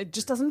it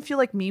just doesn't feel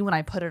like me when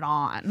I put it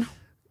on.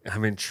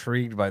 I'm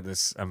intrigued by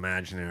this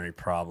imaginary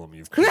problem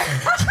you've created.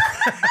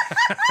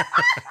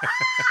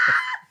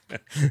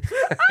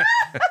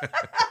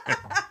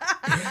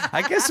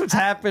 I guess what's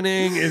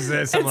happening is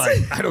this. I'm like,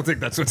 I don't think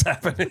that's what's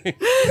happening.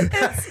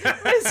 It's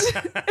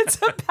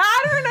a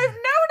pattern I've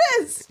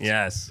noticed.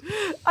 Yes.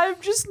 I've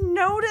just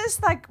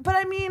noticed that, but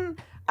I mean,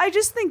 I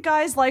just think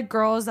guys like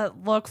girls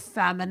that look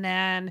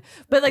feminine,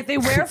 but like they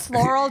wear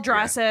floral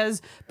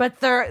dresses, but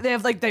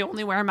they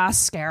only wear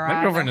mascara.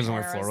 My girlfriend Their doesn't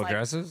wear hair is, floral like,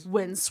 dresses.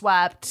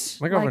 Windswept.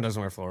 My girlfriend doesn't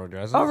wear floral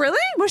dresses. Oh, really?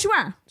 What's she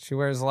wear?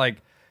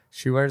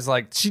 She wears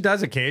she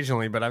does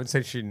occasionally, but I would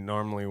say she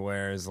normally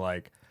wears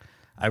like,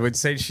 I would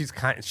say she's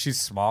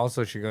small,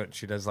 so she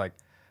does like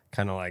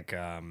kind of like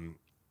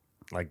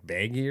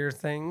baggier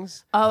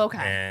things. Oh, okay.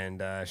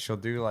 And she'll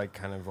do like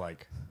kind of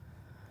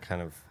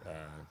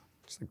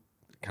just like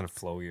kind of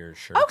flowier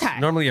shirts. Okay.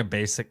 Normally a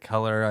basic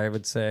color, I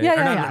would say. Yeah, Or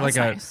yeah, not, yeah, like that's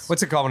a nice.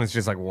 what's it called when it's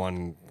just like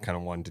one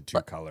to two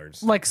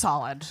colors. Like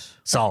solid.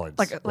 Solids.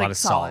 like a lot like of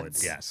solids.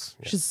 solids. Yes.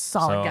 She's a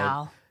solid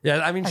gal. Yeah,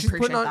 I mean, she's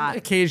putting appreciate on that.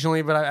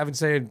 occasionally, but I would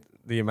say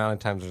the amount of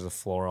times there's a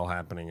floral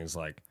happening is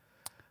like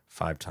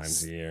 5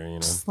 times a year, you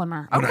know?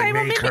 Slimmer. When I Okay,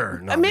 well make maybe her.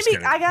 No, I'm just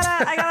maybe kidding.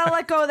 I gotta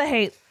let go of the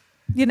hate.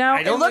 You know,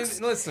 I don't it looks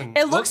think, listen,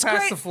 it look looks past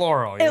great. the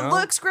floral, you It know?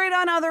 looks great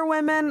on other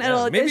women.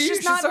 Yeah, maybe It's you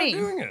just should not start me.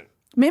 doing it.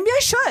 Maybe I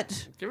should.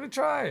 Give it a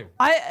try.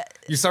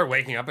 You start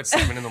waking up at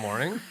 7 in the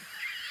morning.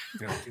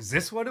 You're like, is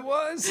this what it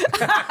was?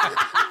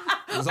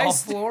 It was all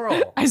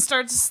floral. I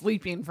start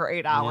sleeping for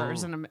 8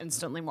 hours and I'm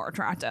instantly more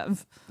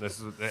attractive.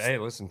 Hey,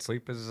 listen,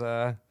 sleep is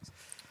Are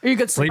you a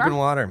good sleep sleeper? and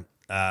water.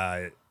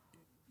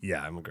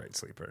 Yeah, I'm a great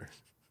sleeper.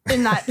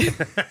 In that,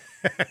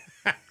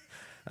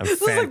 I'm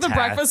this is like the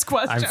breakfast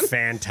question. I'm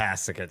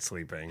fantastic at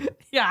sleeping.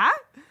 yeah.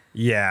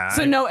 Yeah.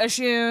 So no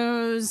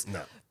issues.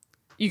 No.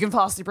 You can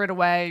fall asleep right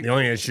away. The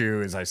only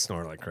issue is I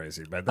snore like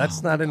crazy, but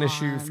that's not an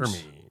issue for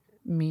me.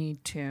 Me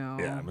too.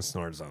 Yeah, I'm a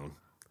snore zone.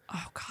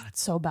 Oh God,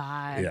 it's so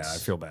bad. Yeah, I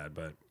feel bad,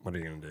 but what are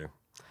you gonna do?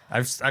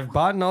 I've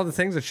bought all the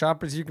things at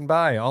Shoppers you can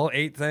buy, all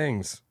 8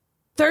 things.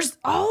 There's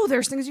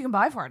things you can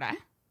buy for it, eh?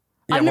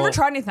 Yeah, I've never well-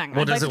 tried anything.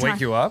 Well, I'd does like it to wake try.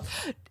 you up?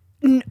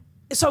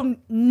 So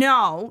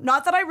no,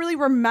 not that I really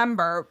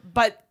remember,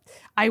 but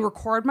I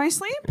record my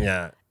sleep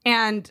Yeah.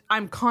 and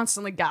I'm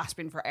constantly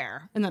gasping for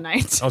air in the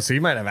night. Oh, so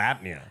you might have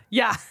apnea.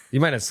 Yeah.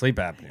 You might have sleep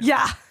apnea.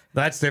 Yeah.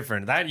 That's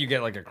different. That you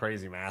get like a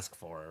crazy mask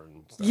for.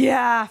 And stuff.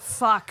 Yeah.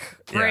 Fuck.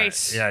 Yeah,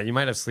 Great. Yeah, you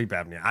might have sleep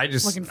apnea. I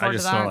just Looking forward to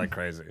snore that. like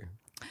crazy.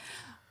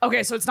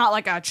 Okay, so it's not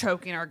like a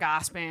choking or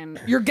gasping.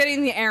 You're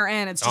getting the air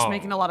in. It's just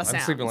making a lot of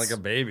sounds. I'm sleeping like a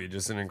baby,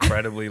 just an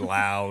incredibly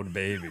loud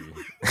baby.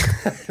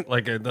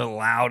 Like the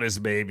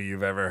loudest baby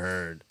you've ever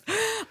heard.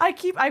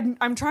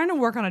 I'm trying to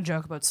work on a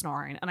joke about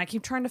snoring, and I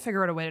keep trying to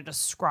figure out a way to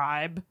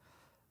describe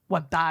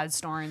what bad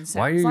snoring sounds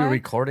Why are you like.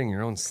 recording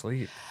your own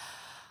sleep?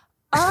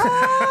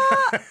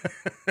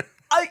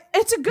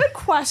 It's a good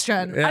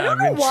question. Yeah, I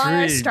don't I'm know why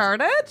I intrigued.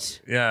 started.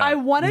 Yeah. I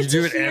wanted You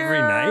do to it every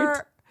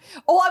night?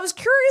 Oh, I was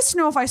curious to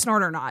know if I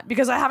snort or not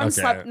because I haven't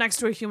Okay. slept next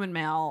to a human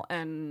male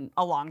in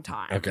a long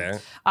time. Okay.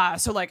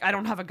 So like I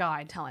don't have a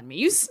guy telling me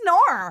you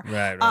snore.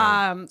 Right.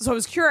 So I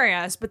was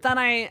curious, but then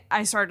I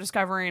started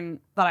discovering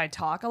that I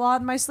talk a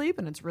lot in my sleep,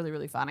 and it's really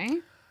really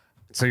funny.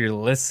 So you're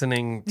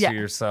listening to Yeah.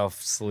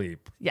 yourself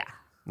sleep. Yeah.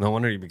 No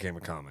wonder you became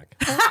a comic.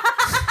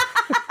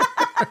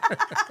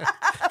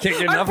 Can't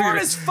get I'm enough bored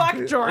of as fuck,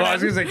 Jordan. Well, I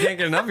was gonna say, can't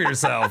get enough of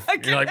yourself.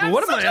 You're like, I'm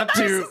what am such I a up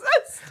to?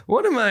 narcissist.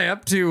 What am I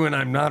up to when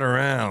I'm not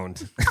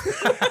around?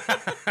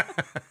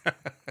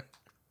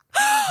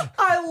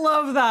 I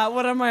love that.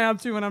 What am I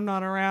up to when I'm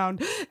not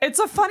around? It's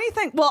a funny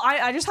thing. Well,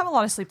 I just have a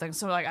lot of sleep things.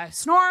 So like I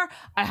snore,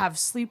 I have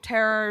sleep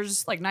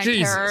terrors, like night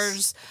Jesus.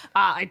 terrors.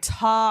 I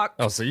talk.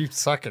 Oh, so you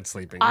suck at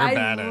sleeping. You're I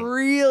bad at it.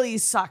 really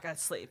suck at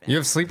sleeping. You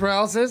have sleep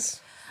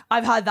paralysis?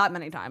 I've had that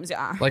many times,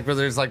 yeah. Like where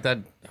there's like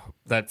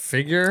that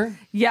figure?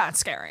 Yeah, it's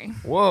scary.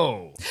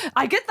 Whoa.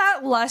 I get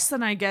that less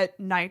than I get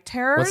night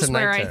terrors, What's a night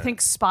where I terror?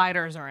 think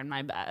spiders are in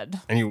my bed.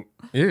 And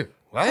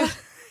what?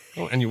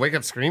 Oh, and you wake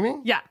up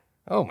screaming? Yeah.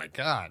 Oh my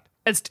God.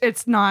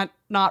 It's not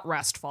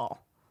restful.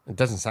 It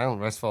doesn't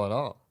sound restful at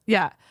all.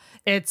 Yeah.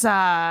 It's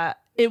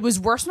It was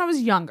worse when I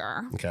was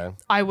younger. Okay.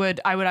 I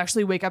would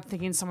actually wake up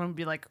thinking someone would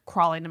be like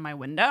crawling in my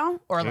window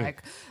or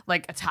like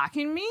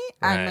attacking me.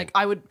 And Right.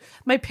 like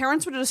my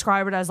parents would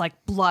describe it as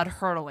like blood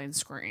hurtling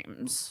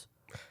screams.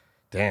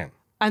 Damn.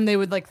 And they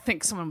would like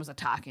think someone was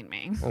attacking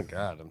me. Oh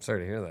God, I'm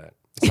sorry to hear that.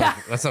 Yeah.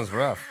 That sounds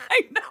rough.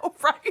 I know,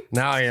 right?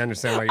 Now I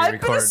understand why you I've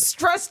been record. a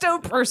stressed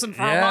out person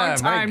for a Yeah, long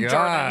time, my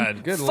God.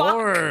 Jordan. Good Fuck.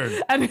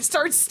 Lord. And I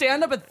started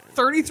stand up at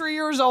 33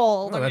 years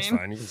old. Oh, I that's mean,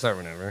 fine. You can start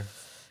whenever.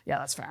 yeah,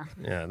 that's fair.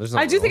 Yeah, there's no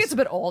I do think rules. it's a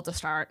bit old to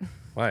start.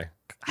 Why?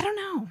 I don't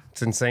know.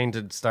 It's insane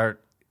to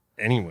start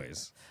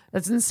anyways.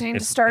 It's insane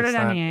to start at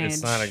any age.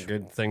 It's not a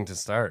good thing to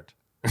start.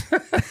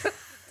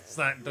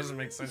 It doesn't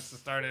make sense to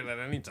start it at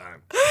any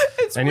time.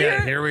 It's And weird.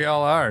 yet here we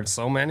all are.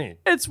 So many.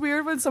 It's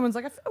weird when someone's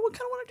like, I kind of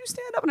want to do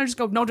stand up. And I just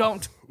go, no,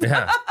 don't.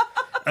 Yeah.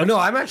 Oh no,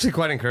 I'm actually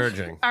quite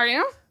encouraging. Are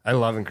you? I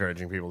love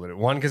encouraging people to do it.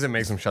 One, because it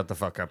makes them shut the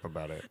fuck up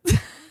about it.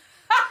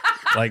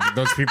 Like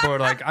those people are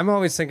like, I'm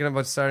always thinking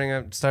about starting.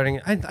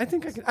 I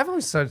think I can. I've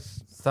always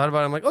thought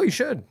about it. I'm like, oh, you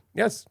should.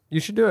 Yes, you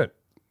should do it.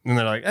 And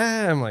they're like,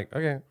 I'm like,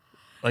 okay.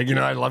 Like, you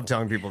know, I love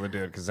telling people to do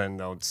it because then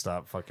they'll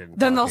stop fucking.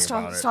 Then they'll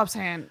talking about it. stop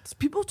saying,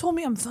 people told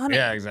me I'm funny.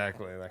 Yeah,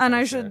 exactly. that And kind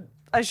I of should,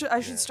 shit. I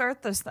should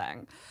start this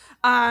thing.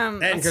 And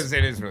because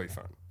it is really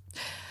fun.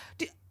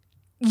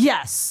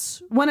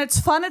 Yes. When it's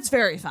fun, it's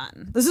very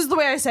fun. This is the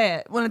way I say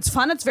it. When it's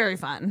fun, it's very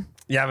fun.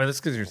 Yeah, but that's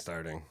because you're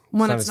starting.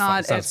 When as it's fun- not,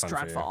 as fun it's for you.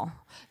 dreadful.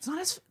 It's not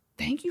as.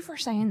 Thank you for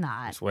saying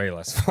that. It's way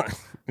less fun.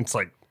 It's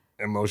like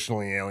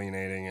emotionally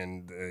alienating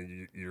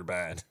and you're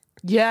bad.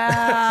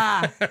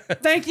 Yeah.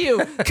 Thank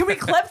you. Can we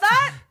clip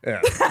that?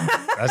 Yeah.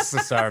 That's the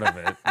start of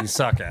it. You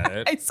suck at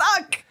it. I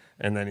suck.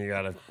 And then you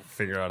got to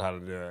figure out how to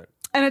do it.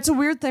 And it's a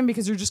weird thing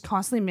because you're just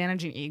constantly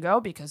managing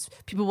ego because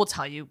people will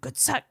tell you, good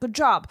set, good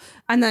job.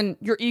 And then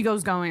your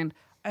ego's going,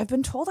 I've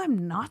been told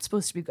I'm not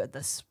supposed to be good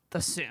this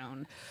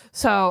soon.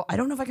 So I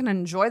don't know if I can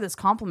enjoy this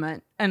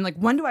compliment. And like,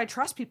 when do I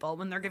trust people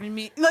when they're giving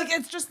me, like,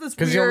 it's just this weird.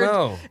 Because you'll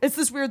know. It's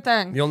this weird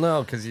thing. You'll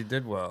know because you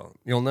did well.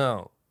 You'll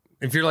know.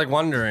 If you're like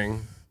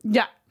wondering,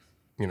 Yeah.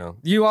 you know,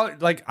 you all,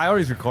 like, I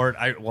always record.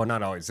 Well,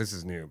 not always. This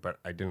is new, but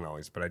I didn't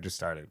always. But I just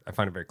started. I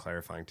find it very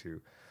clarifying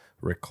to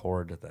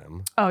record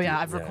them. Oh, yeah.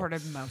 I've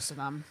recorded most of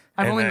them.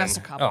 I've only missed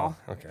a couple.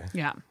 Oh, okay.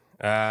 Yeah.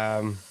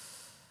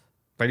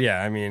 But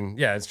yeah, I mean,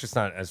 yeah, it's just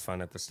not as fun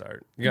at the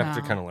start. You have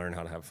to No. kind of learn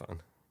how to have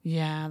fun,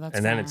 Yeah. That's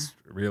and then fair. it's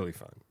really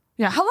fun.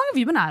 Yeah. How long have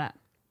you been at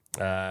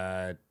it?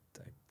 I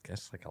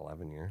guess like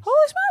 11 years.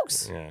 Holy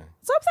smokes. Yeah,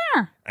 It's up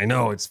there. I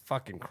know, it's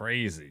fucking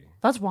crazy.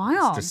 That's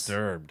wild. It's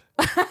disturbed.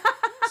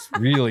 It's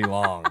really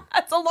long.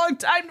 That's a long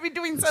time to be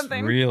doing It's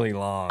something. really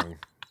long.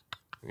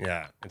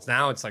 Yeah,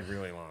 it's like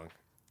really long.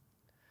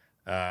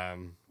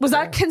 Was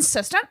that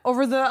consistent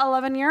over the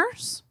 11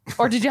 years?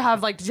 Or did you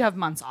have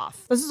months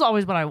off? This is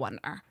always what I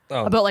wonder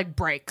about like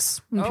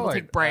breaks. When people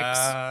take breaks.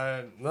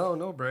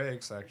 No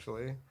breaks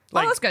actually.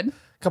 Oh, that's good. A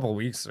couple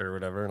weeks or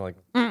whatever. Like,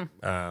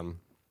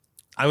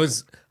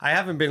 I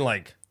haven't been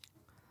like,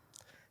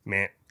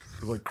 man,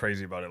 like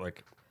crazy about it.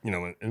 Like, you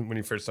know, when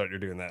you first start, you're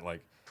doing that.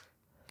 Like,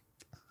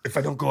 if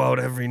I don't go out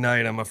every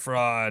night, I'm a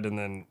fraud. And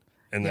then,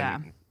 Yeah.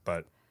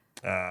 but,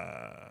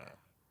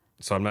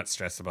 so I'm not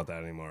stressed about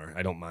that anymore.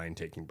 I don't mind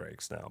taking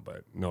breaks now,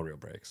 but no real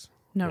breaks.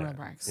 No Yeah, real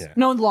breaks. yeah.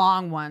 No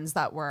long ones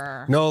that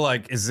were. No,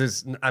 like,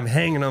 I'm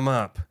hanging them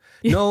up.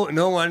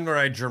 No one where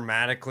I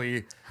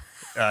dramatically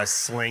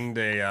slinged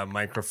a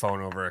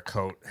microphone over a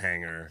coat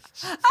hanger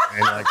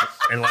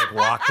and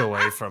walked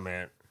away from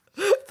it.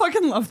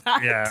 Fucking love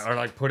that. Yeah, or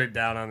like put it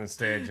down on the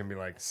stage and be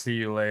like, "See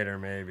you later,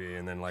 maybe,"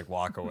 and then like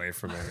walk away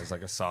from it as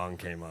like a song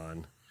came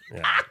on.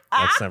 Yeah,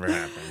 that's never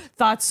happened.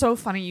 That's so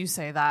funny you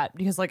say that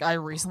because like I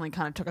recently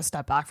kind of took a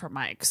step back from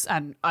mics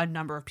and a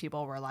number of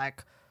people were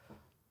like,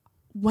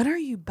 when are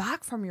you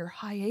back from your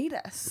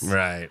hiatus?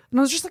 Right. And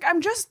I was just like,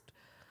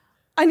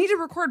 I need to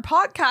record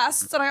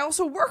podcasts and I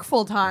also work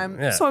full time.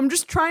 Yeah. So I'm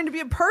just trying to be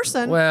a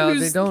person. Well,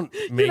 who's, they don't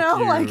make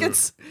like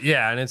it's.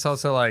 Yeah, and it's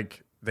also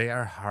like they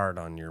are hard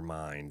on your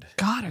mind.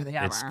 God, are they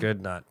ever? It's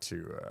good not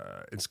to.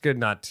 It's good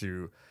not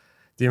to.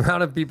 The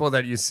amount of people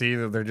that you see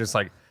that they're just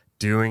like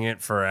doing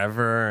it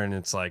forever, and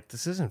it's like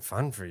this isn't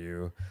fun for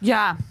you.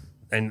 Yeah.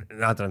 And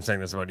not that I'm saying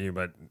this about you,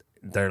 but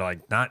they're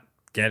like not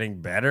getting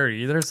better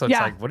either. So it's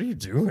Yeah. like, what are you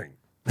doing?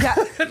 Yeah.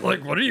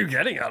 Like, what are you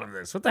getting out of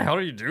this? What the hell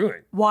are you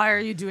doing? Why are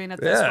you doing it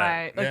this Yeah,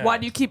 way? Like, yeah. why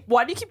do you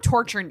keep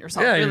torturing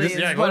yourself? Yeah, really, you're just,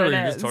 is what literally it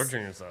you're is. just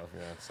torturing yourself.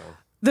 Yeah, so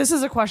This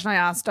is a question I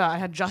asked. I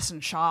had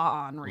Justin Shaw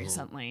on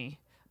recently.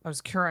 I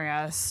was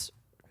curious.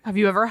 Have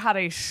you ever had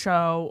a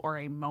show or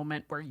a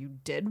moment where you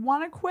did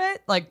want to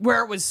quit? Like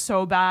where it was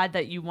so bad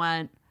that you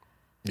went,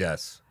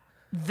 yes,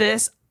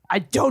 I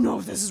don't know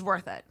if this is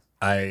worth it.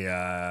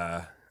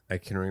 I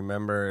can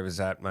remember it was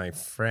at my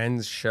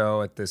friend's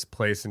show at this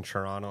place in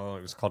Toronto.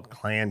 It was called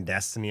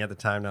Clandestiny at the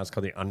time. Now it's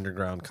called the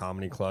Underground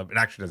Comedy Club. It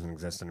actually doesn't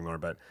exist anymore,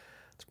 but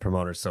it's a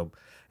promoter. So,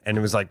 and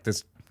it was like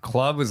this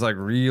club was like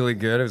really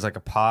good. It was like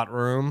a pot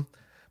room,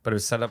 but it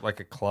was set up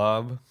like a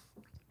club.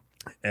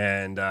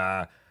 And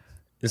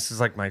this is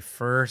like my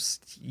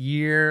first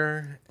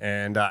year,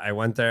 and I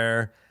went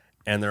there,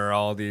 and there are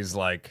all these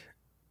like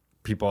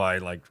people I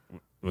like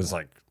was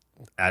like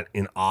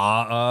in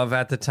awe of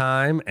at the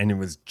time, and it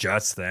was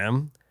just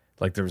them.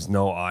 Like there was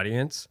no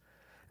audience.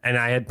 And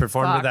I had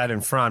performed with that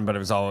in front, but it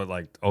was all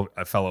like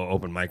a fellow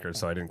open micer,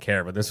 so I didn't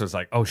care. But this was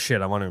like, oh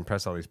shit, I want to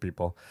impress all these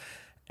people.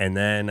 And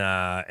then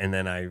I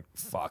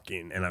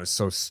was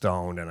so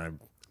stoned, and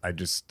I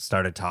just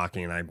started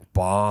talking, and I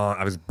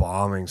was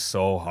bombing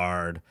so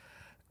hard.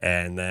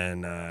 And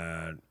then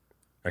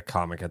a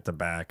comic at the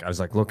back, I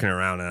was like looking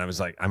around, and I was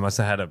like, I must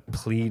have had a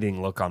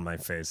pleading look on my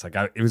face. Like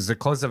it was the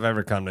closest I've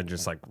ever come to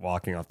just like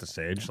walking off the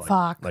stage,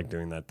 like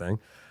doing that thing.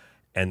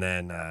 And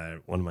then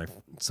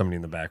somebody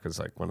in the back was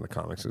like, one of the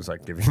comics was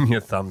like giving me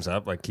a thumbs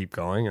up, like keep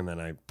going. And then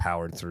I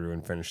powered through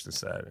and finished the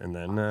set. And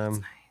then, that's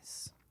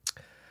nice.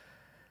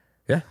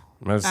 Yeah,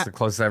 that was the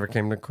closest I ever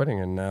came to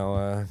quitting. And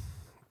now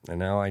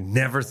I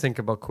never think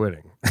about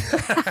quitting.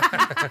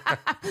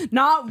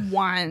 Not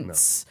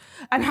once.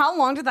 No. And how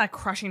long did that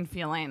crushing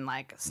feeling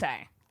like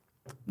stay?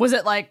 Was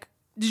it like,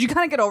 did you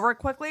kind of get over it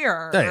quickly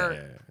or?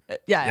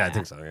 Yeah, I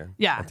think so. Yeah.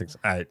 Yeah. I think so.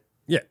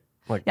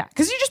 Like, yeah,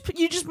 because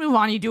you just move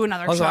on. You do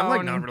another show. I'm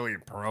like not really a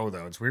pro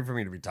though. It's weird for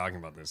me to be talking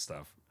about this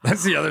stuff.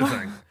 That's the other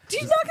thing. Do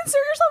you not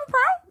consider yourself a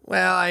pro?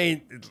 Well,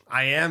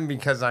 I am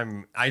because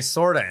I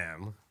sort of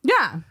am.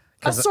 Yeah,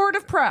 a sort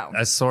of pro.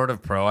 A sort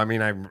of pro. I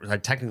mean, I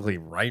technically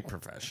write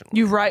professionally.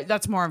 You write.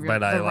 That's more of your.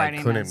 But I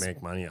couldn't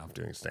make money off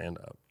doing stand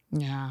up.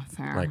 Yeah,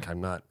 fair. Like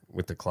I'm not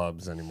with the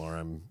clubs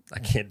anymore. I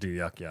can't do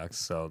yuck yucks,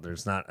 so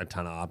there's not a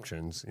ton of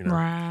options. You know.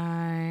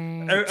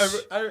 Right.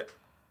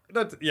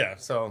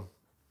 So.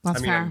 That's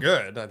fair. I'm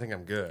good. I think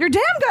I'm good. You're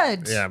damn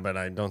good. Yeah, but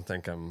I don't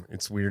think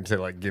it's weird to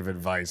like give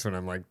advice when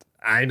I'm like,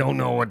 I don't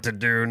know what to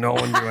do. No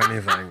one do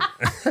anything.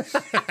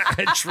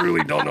 I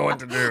truly don't know what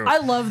to do. I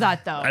love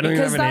that though. I don't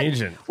even have an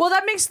agent. Well,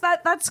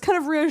 that's kind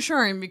of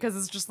reassuring because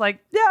it's just like,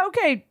 yeah,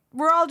 okay,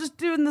 we're all just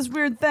doing this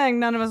weird thing.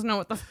 None of us know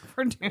what the fuck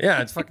we're doing.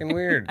 Yeah, it's fucking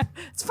weird.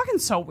 It's fucking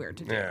so weird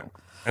to do. Yeah.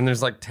 And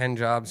there's like 10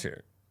 jobs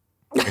here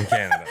in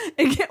Canada.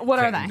 What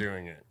are they?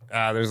 Doing it.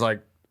 There's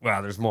like,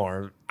 well, there's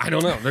more. I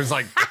don't know. There's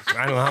like,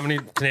 I don't know how many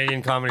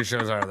Canadian comedy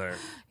shows are there.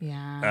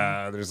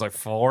 Yeah. There's like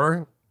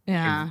 4.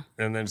 Yeah.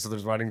 And then so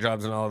there's writing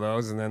jobs and all of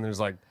those. And then there's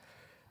like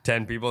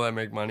 10 people that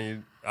make money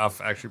off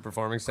actually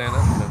performing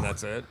stand-up. And then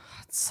that's it.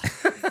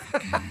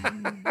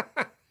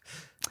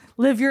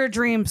 Live your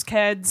dreams,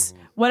 kids.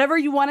 Mm-hmm. Whatever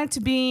you want it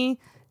to be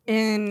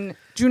in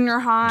junior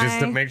high. Just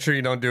to make sure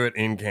you don't do it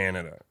in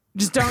Canada.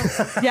 Just don't.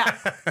 Yeah.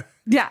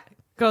 Yeah.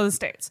 Go to the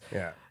States.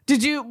 Yeah.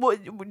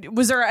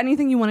 Was there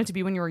anything you wanted to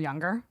be when you were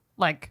younger?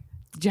 Like,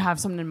 did you have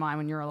something in mind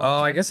when you were a little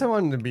kid? I guess I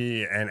wanted to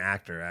be an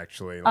actor,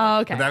 actually.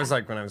 Okay. But that was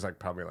like when I was like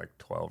probably like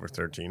 12 or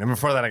 13. And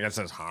before that, I guess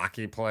I was a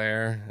hockey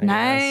player.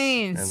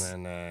 Nice.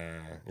 And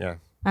then, yeah.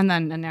 And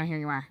now here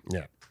you are.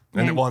 Yeah.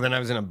 And then I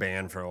was in a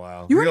band for a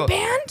while. You were in a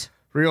band?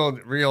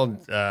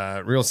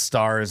 Real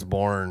Star is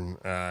Born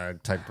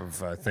type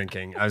of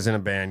thinking. I was in a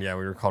band. Yeah,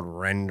 we were called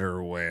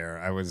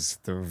Renderwear. I was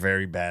the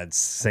very bad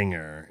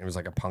singer. It was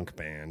like a punk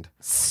band.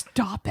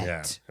 Stop it.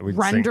 Yeah,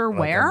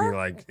 Renderwear?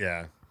 Like,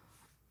 yeah.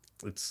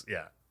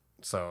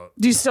 So.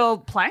 Do you still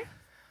play?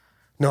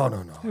 No.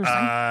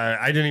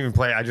 I didn't even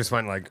play. I just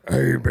went like,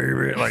 "Hey,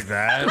 baby," like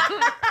that.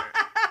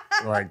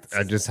 Like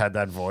I just had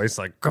that voice,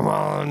 like, "Come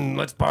on,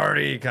 let's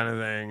party," kind of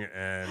thing,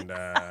 and.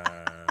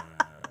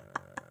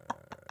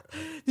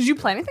 Did you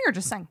play anything or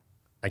just sing?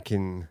 I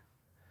can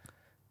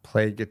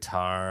play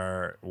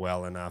guitar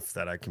well enough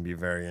that I can be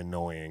very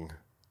annoying.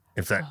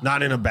 If that,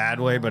 not in a bad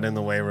way, but in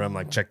the way where I'm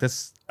like, check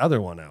this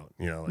other one out.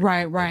 You know, like,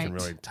 right. I can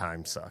really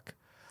time suck.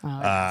 So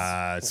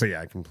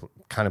yeah, I can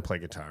kind of play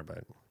guitar,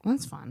 but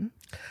that's fun.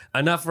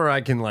 Enough where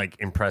I can like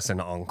impress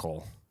an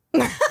uncle.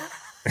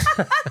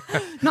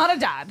 Not a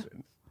dad.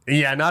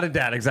 Yeah, not a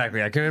dad,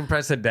 exactly. I can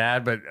impress a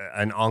dad, but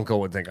an uncle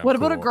would think I'm What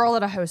cool. about a girl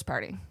at a house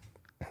party?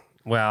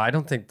 Well, I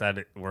don't think that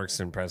it works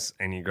to impress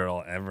any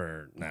girl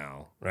ever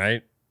now,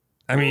 right?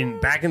 I mean,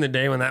 back in the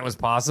day when that was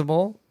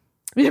possible.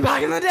 Yeah,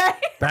 back in the day?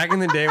 Back in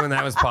the day when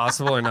that was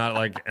possible and not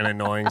like an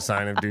annoying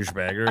sign of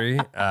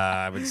douchebaggery,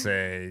 I would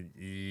say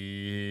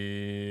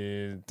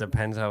it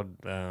depends how...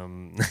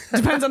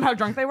 Depends on how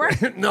drunk they were?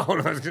 No, I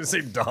was going to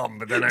say dumb,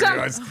 but then I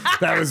realized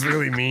that was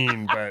really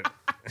mean, but...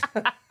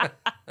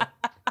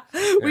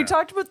 We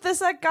talked about this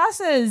at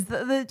Gus's,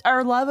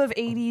 our love of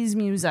 80s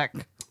music.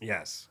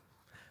 Yes.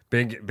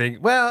 Big.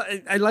 Well,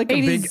 I like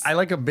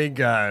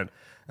 80s.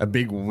 A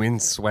big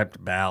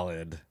windswept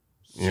ballad.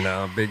 You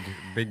know,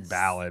 big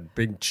ballad,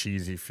 big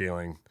cheesy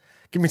feeling.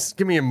 Give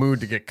me a mood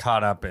to get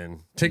caught up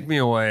in. Take me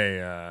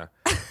away,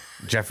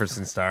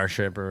 Jefferson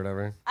Starship or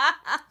whatever.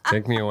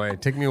 Take me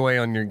away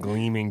on your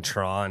gleaming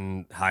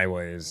Tron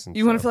highways.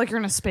 You want to feel like you're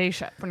in a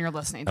spaceship when you're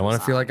listening to I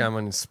want to feel like I'm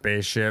in a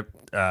spaceship,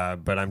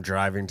 but I'm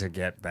driving to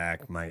get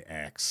back my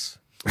ex.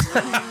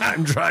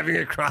 I'm driving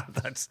across.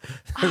 That's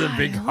the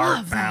big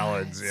heart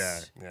ballads.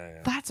 Yeah.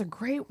 That's a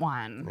great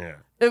one.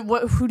 Yeah.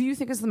 Who do you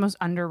think is the most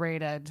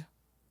underrated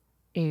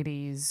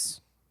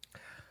 80s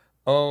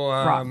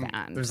rock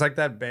band? There's like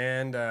that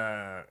band,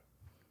 I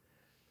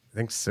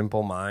think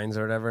Simple Minds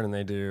or whatever, and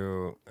they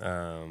do,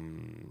 I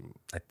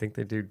think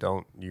they do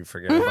Don't You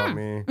Forget About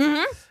Me.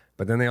 Mm-hmm.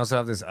 But then they also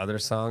have this other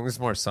song. This is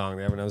more song.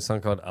 They have another song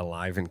called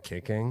Alive and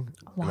Kicking.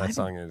 And that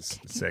song is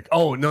sick.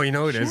 Oh, no, you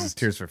know what it is? It's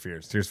Tears for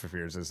Fears. Tears for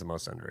Fears is the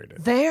most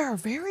underrated. They are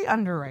very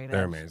underrated.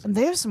 They're amazing. And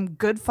they have some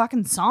good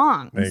fucking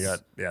songs. They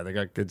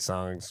got good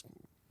songs,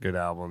 good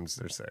albums.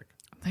 They're sick.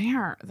 They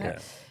are.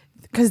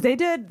 Because they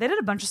did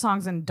a bunch of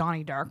songs in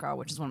Donnie Darko,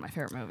 which is one of my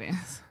favorite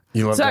movies.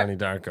 You love Donnie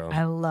Darko.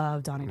 I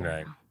love Donnie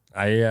Darko. Right.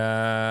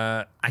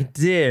 I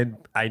did.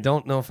 I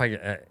don't know if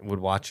I would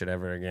watch it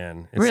ever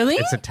again. Really?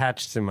 It's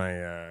attached to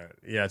my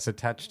it's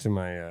attached to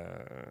my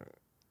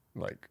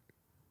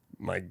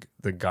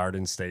the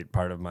Garden State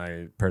part of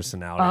my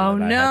personality. Oh,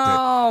 that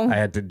no. I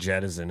had to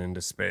jettison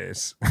into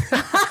space.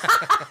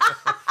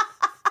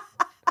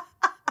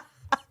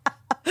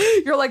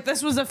 You're like,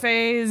 this was a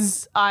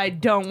phase I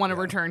don't want to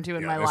return to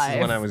in my life. This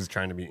is when I was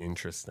trying to be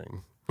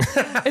interesting.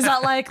 Is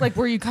that like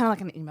were you kind of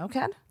like an emo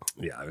kid?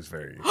 Yeah, I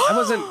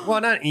wasn't,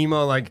 not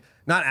emo, like,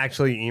 not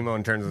actually emo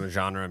in terms of the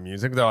genre of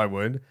music, though I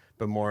would,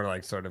 but more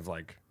like sort of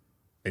like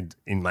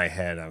in my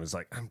head, I was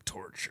like, I'm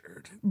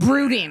tortured.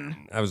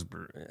 Brooding. I was,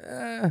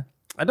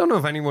 I don't know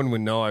if anyone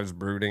would know I was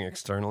brooding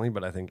externally,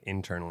 but I think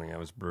internally I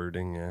was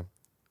brooding, yeah.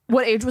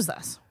 What age was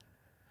this?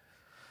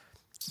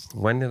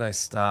 When did I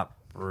stop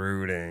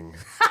brooding?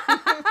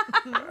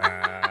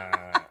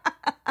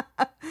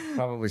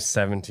 Probably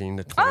 17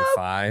 to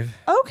 25.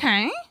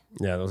 Okay.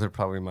 Yeah, those are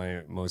probably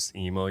my most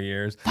emo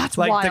years. That's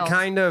like wild.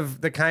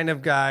 the kind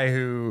of guy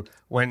who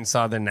went and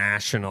saw The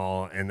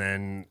National, and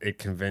then it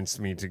convinced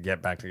me to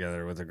get back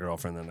together with a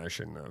girlfriend that I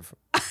shouldn't have.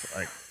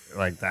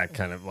 like that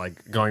kind of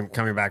like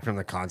coming back from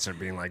the concert,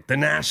 being like, The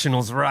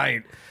National's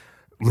right.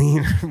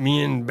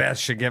 Me and Beth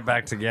should get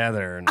back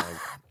together. And like,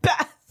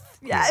 Beth.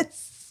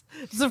 Yes.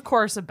 It's of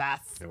course a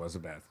Beth. it was a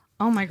Beth.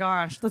 Oh my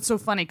gosh, that's so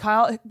funny.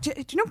 Kyle, do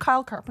you know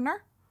Kyle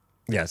Carpenter?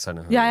 Yes, I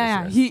know. Who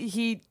Yeah. it is,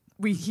 yes.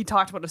 He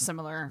talked about a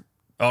similar.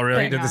 Oh, really?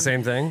 He thing did the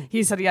same thing?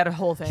 He said he had a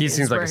whole thing. He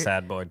seems like a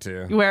sad boy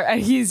too. Where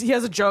he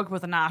has a joke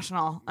with the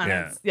National.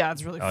 And Yeah.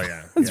 it's really. Oh fun.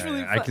 yeah, It's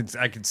really I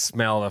fun. could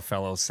smell a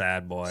fellow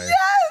sad boy.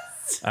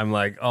 Yes. I'm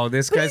like, oh,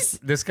 this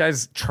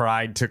guy's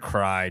tried to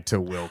cry to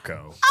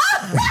Wilco.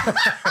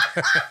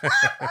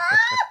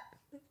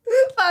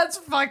 That's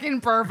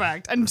fucking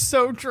perfect and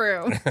so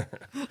true.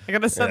 I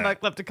gotta send that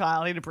clip to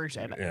Kyle. He'd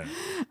appreciate it.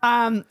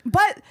 Yeah.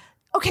 But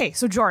okay,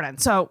 so Jordan.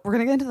 So we're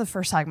gonna get into the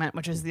first segment,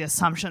 which is the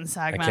assumption I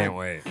segment. can't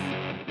wait.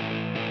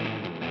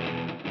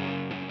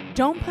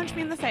 Don't punch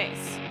me in the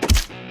face.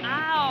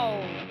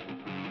 Ow.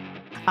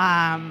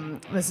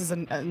 This is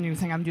a new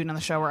thing I'm doing on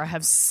the show where I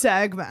have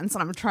segments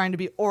and I'm trying to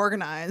be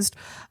organized.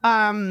 So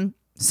I'm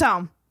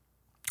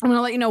going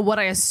to let you know what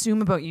I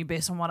assume about you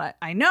based on what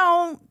I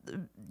know,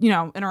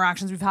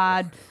 interactions we've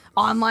had,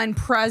 online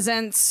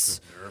presence,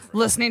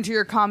 listening to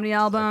your comedy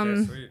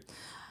album. Okay, sweet.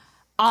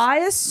 I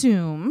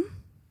assume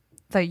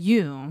that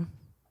you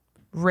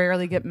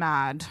rarely get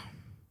mad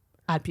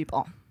at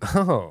people.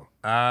 Oh,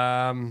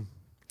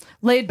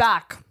 Laid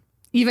back,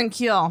 even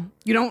keel.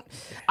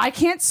 I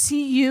can't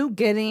see you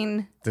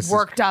getting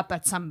worked up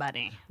at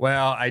somebody.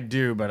 well, I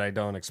do, but I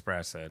don't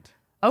express it.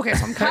 Okay,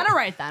 so I'm kind of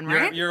right then,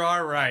 right? You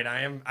are right.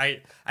 I am.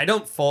 I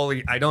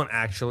don't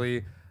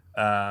actually.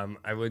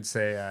 I would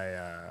say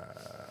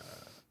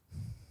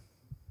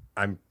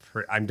I'm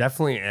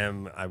definitely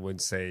am. I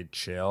would say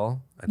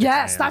chill. I think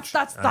Yes, I am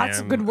that's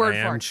a good word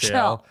I for am it.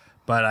 Chill.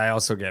 But I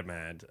also get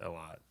mad a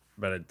lot.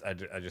 But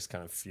I just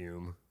kind of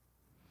fume,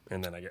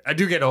 and then I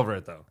do get over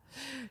it though.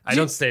 I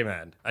don't stay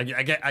mad.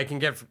 I can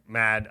get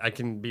mad. I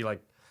can be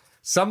like,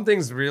 some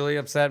things really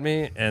upset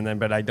me,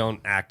 but I don't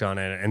act on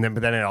it,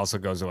 but then it also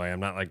goes away. I'm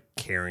not like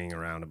carrying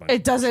around a bunch.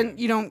 It doesn't.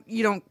 You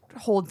don't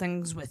hold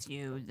things with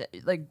you.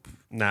 Like,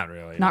 Not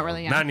really. Not no.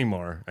 really, yeah. Not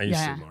anymore. I used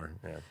Yeah. to more.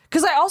 Yeah.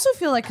 because I also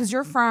feel like because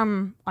you're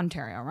from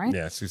Ontario, right?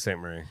 Yeah. Sault Ste.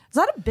 Marie. Is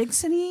that a big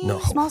city? No.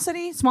 Small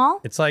city? Small?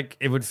 It's like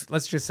it would.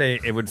 Let's just say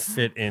it would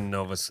fit in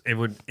Nova.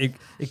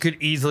 It could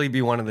easily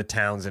be one of the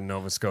towns in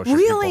Nova Scotia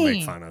Really? people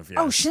make fun of. Yes.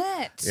 Oh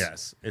shit.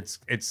 Yes.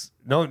 It's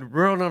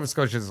rural Nova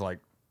Scotia is like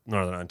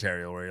Northern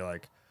Ontario, where you're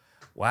like,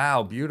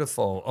 wow,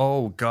 beautiful.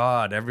 Oh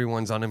God,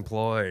 everyone's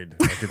unemployed.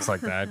 Like it's like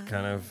that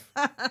kind of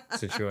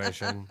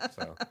situation.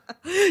 So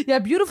Yeah,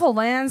 beautiful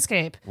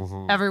landscape.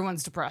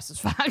 Everyone's depressed as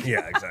fuck.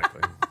 yeah,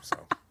 exactly. So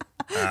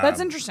That's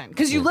interesting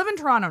because you live in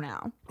Toronto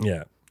now.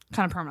 yeah.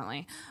 Kind of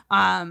permanently.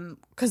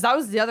 Because that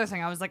was the other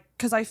thing. I was like,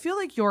 because I feel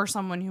like you're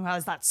someone who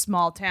has that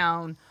small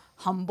town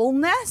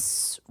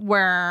humbleness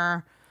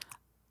where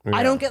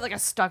I don't get like a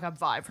stuck up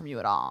vibe from you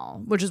at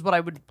all, which is what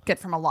I would get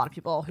from a lot of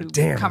people who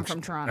come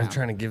from Toronto. I'm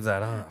trying to give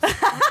that off.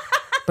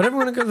 But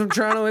everyone who comes from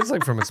Toronto is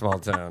like from a small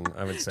town,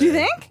 I would say. Do you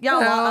think? Yeah,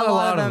 Yeah, a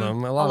lot of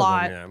them. A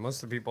lot of them, yeah.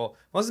 Most of the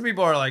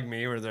people are like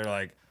me, where they're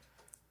like,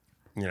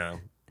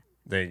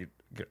 they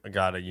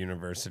got a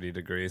university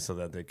degree so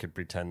that they could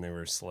pretend they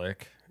were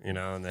slick, and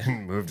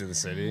then move to the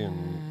city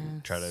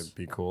and try to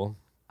be cool.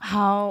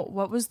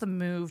 What was the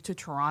move to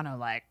Toronto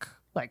like?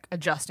 Like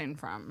adjusting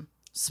from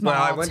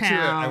small Well,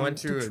 town I went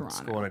to Toronto.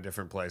 school in a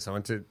different place. I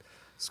went to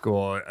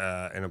school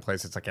in a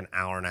place that's like an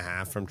hour and a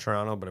half from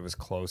Toronto, but it was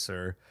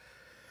closer.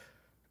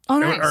 Oh,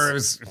 nice. Or it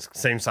was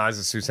same size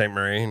as Sault Ste.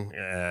 Marie,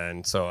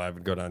 and so I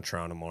would go down to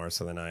Toronto more.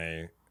 So then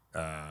I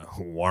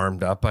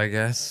warmed up, I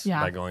guess,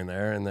 by going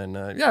there, and then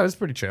it was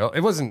pretty chill.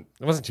 It wasn't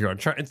too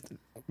hard.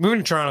 Moving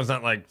to Toronto is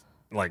not like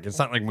it's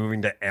not like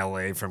moving to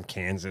LA from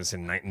Kansas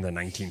in the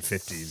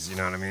 1950s. You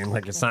know what I mean?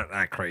 Like, it's not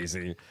that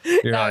crazy.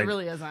 It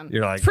really isn't.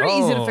 You're like, it's pretty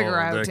easy to figure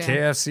out. The too.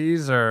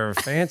 KFCs are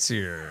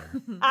fancier.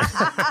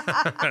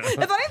 If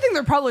anything,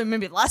 they're probably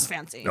maybe less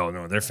fancy.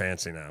 No, they're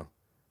fancy now.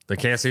 The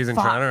KFCs in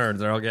Toronto,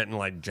 they're all getting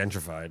like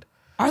gentrified.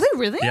 Are they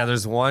really? Yeah,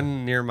 there's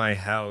one near my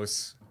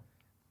house,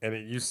 and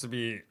it used to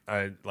be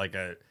it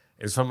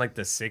was from like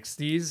the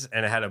 60s,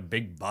 and it had a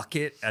big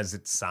bucket as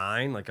its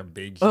sign, like a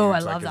big, huge, I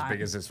love that. as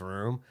big as this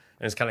room.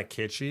 And it's kind of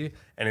kitschy,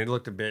 and it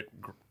looked a bit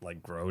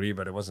like grody,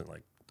 but it wasn't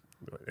like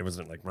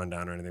run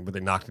down or anything. But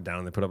they knocked it down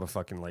and they put up a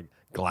fucking like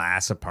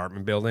glass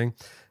apartment building.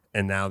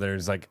 And now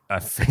there's like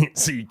a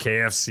fancy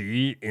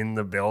KFC in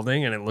the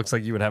building, and it looks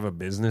like you would have a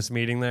business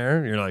meeting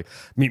there. You're like,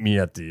 meet me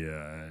at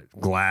the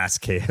glass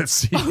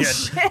KFC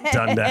at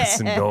Dundas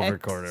and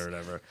Dovercourt or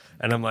whatever.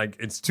 And I'm like,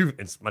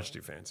 it's much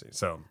too fancy.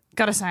 So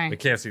gotta say, the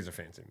KFCs are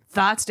fancy.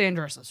 That's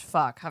dangerous as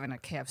fuck, having a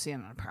KFC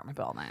in an apartment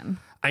building.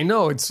 I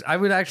know. I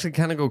would actually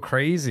kind of go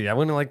crazy. I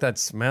wouldn't like that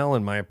smell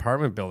in my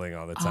apartment building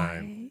all the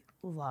time.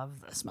 I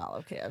love the smell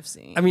of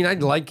KFC. I mean,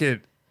 I'd like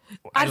it.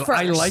 I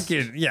first. like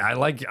it. Yeah, I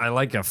like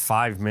a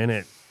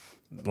 5-minute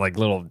like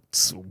little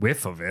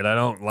whiff of it. I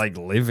don't like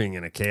living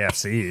in a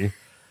KFC.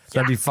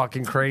 That'd be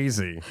fucking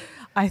crazy.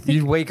 I think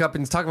You'd wake up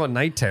and talk about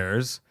night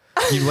terrors.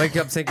 You'd wake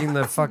up thinking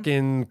the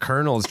fucking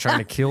colonel's trying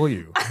to kill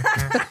you.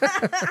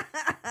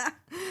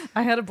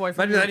 I had a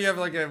boyfriend. Imagine that you have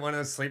like one of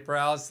those sleep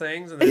paralysis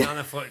things, and then on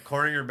the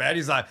corner of your bed,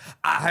 he's like,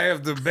 "I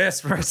have the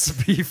best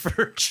recipe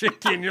for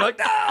chicken." You're like,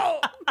 "No,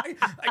 I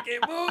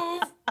can't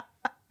move."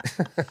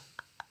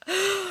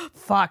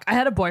 Fuck. I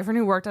had a boyfriend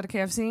who worked at a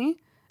KFC.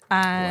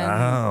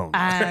 Wow.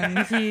 And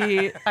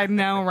I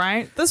know,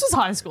 right? This was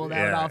high school, though,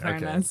 in all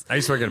fairness. I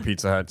used to work at a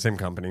Pizza Hut, same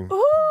company. Ooh,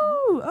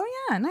 oh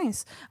yeah,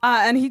 nice.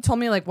 And he told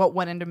me like what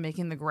went into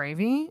making the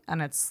gravy,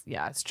 and it's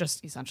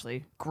just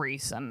essentially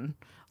grease and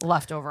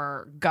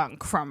leftover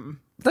gunk from.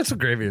 That's what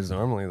gravy is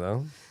normally,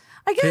 though.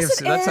 I guess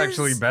KFC, that's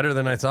actually better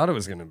than I thought it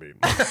was going to be.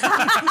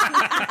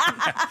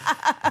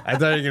 I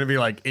thought you were going to be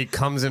like, it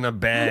comes in a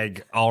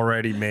bag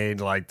already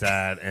made like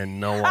that, and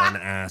no one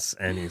asks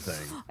anything.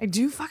 I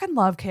do fucking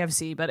love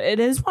KFC, but it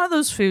is one of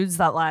those foods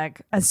that,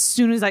 like, as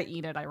soon as I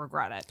eat it, I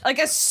regret it. Like,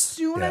 as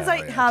soon as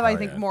I have, I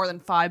think, more than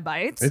 5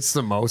 bites. It's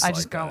the most. I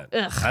just go,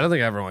 ugh. I don't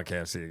think I ever want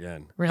KFC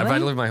again. Really? If I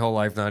live my whole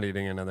life not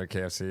eating another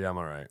KFC, I'm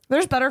all right.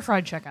 There's better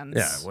fried chickens.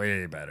 Yeah,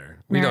 way better.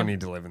 We don't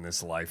need to live in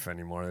this life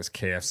anymore, this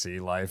KFC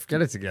life.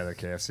 Get it together,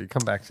 KFC.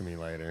 Come back to me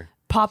later.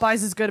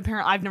 Popeyes is good,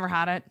 apparently. I've never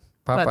had it.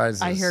 Popeyes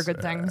but I hear good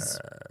things.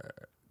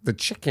 The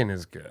chicken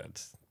is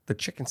good. The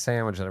chicken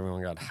sandwich that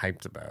everyone got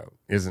hyped about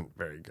isn't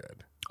very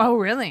good. Oh,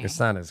 really? It's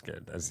not as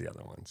good as the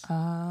other ones.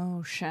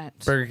 Oh, shit.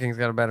 Burger King's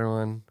got a better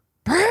one.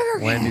 Burger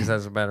King. Wendy's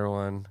has a better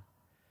one.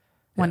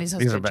 Wendy's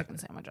has good chicken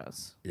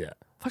sandwiches. Yeah.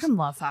 Fucking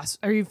love fast.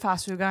 Are you a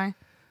fast food guy?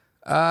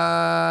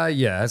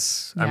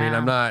 Yes. I mean,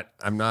 I'm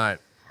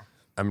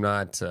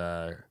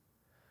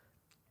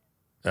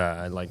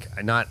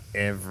not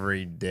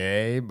every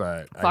day,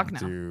 but I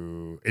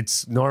do.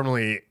 It's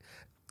normally,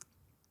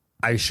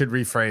 I should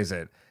rephrase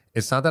it.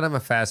 It's not that I'm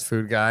a fast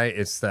food guy.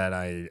 It's that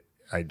I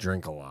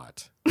drink a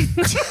lot.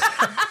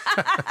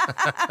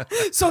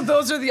 So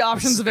those are the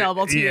options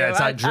available to you. Yes,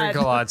 I drink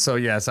a lot. So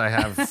yes, I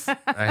have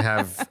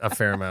a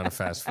fair amount of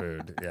fast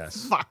food.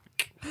 Yes. Fuck.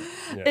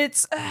 Yeah.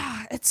 It's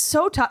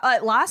so tough.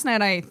 Last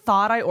night I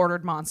thought I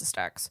ordered Monster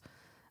Sticks,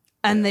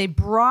 and they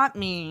brought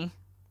me.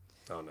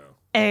 Oh no.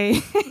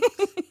 A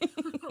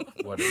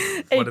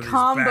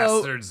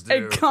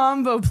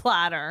combo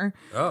platter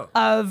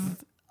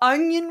of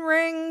onion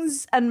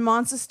rings and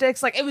Monster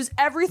Sticks. Like, it was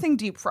everything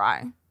deep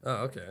fry.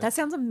 Oh, okay. That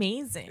sounds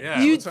amazing.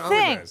 Yeah, You'd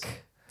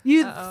think.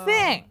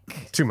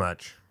 Too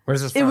much.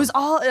 Where's this from? It was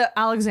all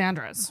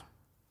Alexandra's,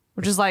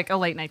 which is like a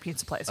late night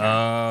pizza place.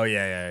 Right? Oh,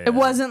 yeah. It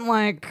wasn't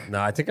like.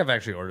 No, I think I've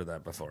actually ordered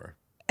that before.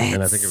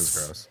 And I think it was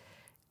gross.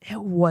 It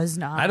was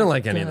not. I don't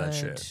like any of that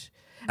shit.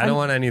 I don't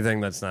want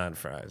anything that's not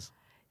fries.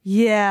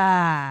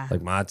 Yeah.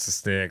 Like matzo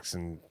sticks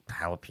and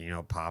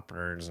jalapeno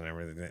poppers and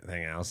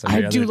everything else.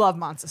 I do love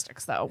matzo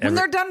sticks, though, when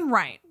they're done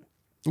right.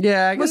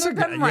 Yeah, I guess they're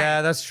done right.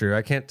 Yeah, that's true.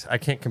 I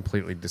can't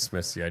completely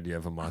dismiss the idea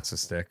of a matzo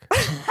stick.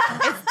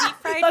 It's deep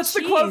fried That's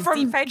cheese. the quote from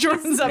Deep fried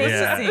Jordan's cheese is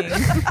episode.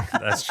 amazing.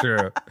 That's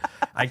true.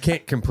 I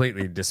can't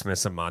completely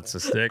dismiss a matzo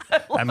stick.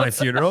 At my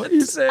funeral,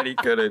 he said he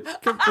couldn't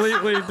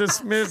completely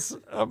dismiss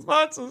a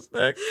matzo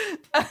stick.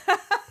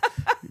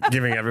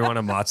 Giving everyone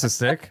a matzo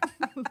stick.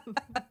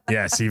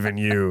 Yes, even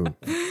you,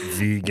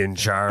 vegan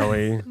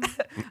Charlie.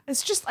 I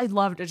just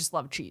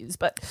love cheese,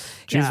 but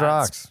Cheese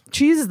rocks.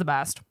 Cheese is the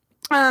best.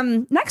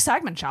 Next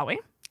segment, shall we?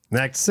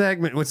 Next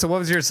segment. So what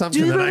was your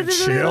assumption, that I'm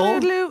chill?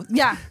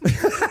 Yeah.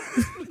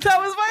 That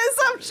was my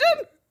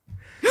assumption.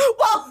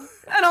 Well,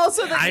 and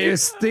also that I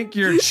just think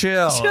you're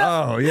chill.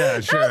 Oh, yeah,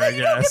 sure, I guess.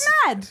 You don't get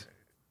mad.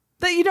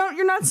 That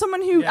you're not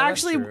someone who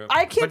actually.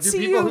 I can't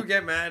see you. But do people who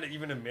get mad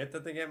even admit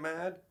that they get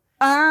mad?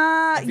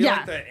 I feel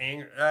like the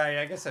anger.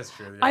 I guess that's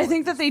true. I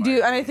think that they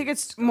do, and I think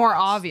it's more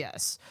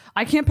obvious.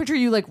 I can't picture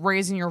you like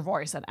raising your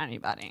voice at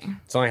anybody.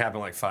 It's only happened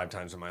like 5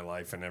 times in my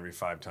life, and every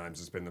 5 times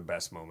it's been the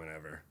best moment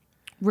ever.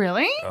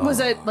 Really? Was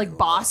it like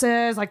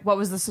bosses? Like, what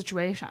was the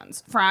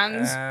situations?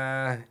 Friends?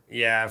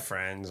 Yeah,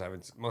 friends. I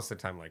would most of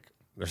the time like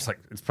there's like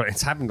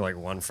it's happened to like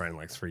one friend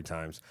like 3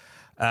 times.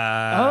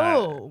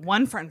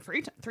 One friend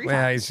three times.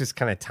 Yeah, he's just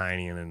kind of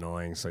tiny and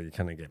annoying, so you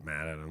kind of get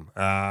mad at him.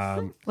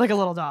 Like a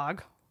little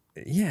dog.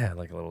 Yeah,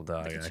 like a a little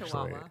dog, actually.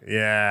 Chihuahua.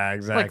 Yeah,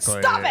 exactly.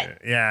 Like, stop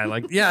it!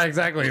 Yeah,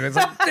 exactly. And it's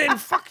like, then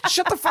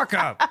shut the fuck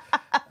up.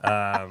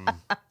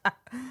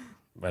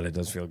 But it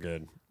does feel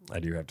good, I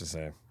do have to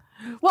say.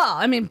 Well,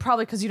 I mean,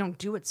 probably because you don't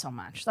do it so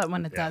much that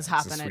when it does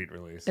happen, it's a sweet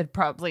release. It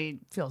probably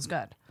feels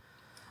good.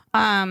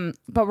 But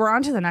we're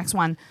on to the next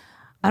one.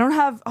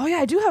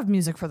 I do have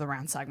music for the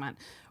rant segment.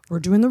 We're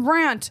doing the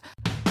rant.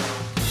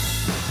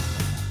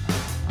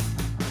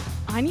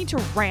 I need to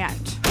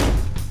rant.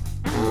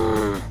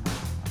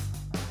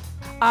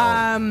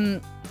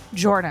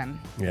 Jordan.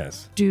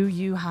 Yes. Do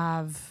you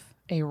have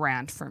a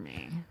rant for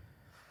me?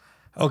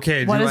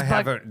 Okay,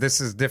 this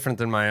is different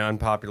than my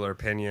unpopular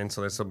opinion,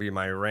 so this will be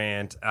my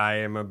rant. I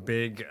am a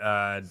big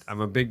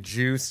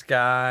juice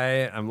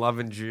guy. I'm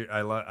loving juice.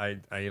 I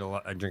eat a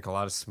lot. I drink a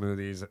lot of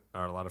smoothies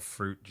or a lot of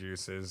fruit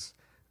juices.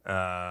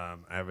 I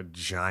have a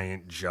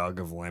giant jug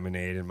of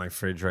lemonade in my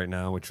fridge right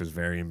now, which was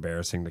very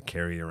embarrassing to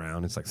carry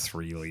around. It's like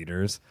 3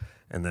 liters.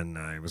 And then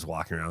I was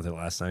walking around with it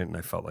last night, and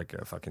I felt like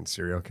a fucking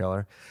serial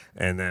killer.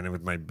 And then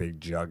with my big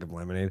jug of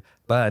lemonade.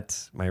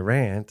 But my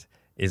rant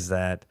is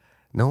that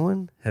no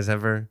one has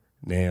ever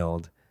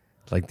nailed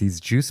like these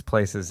juice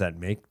places that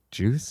make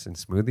juice and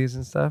smoothies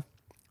and stuff.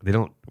 They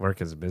don't work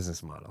as a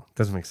business model. It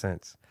doesn't make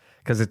sense.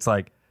 Because it's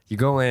like you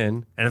go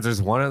in, and if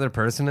there's one other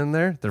person in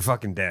there, they're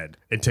fucking dead.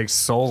 It takes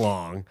so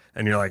long,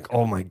 and you're like,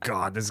 oh my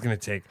God, this is going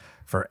to take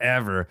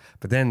forever.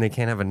 But then they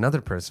can't have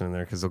another person in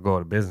there because they'll go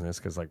out of business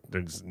because like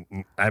there's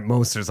at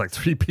most there's like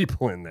 3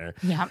 people in there.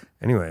 Yeah.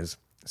 Anyways,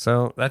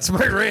 so that's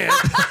my rant.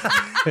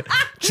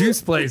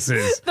 Juice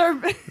places.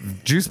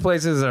 Juice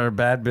places are a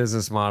bad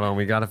business model, and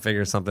we got to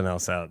figure something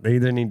else out. They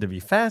either need to be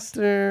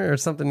faster or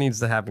something needs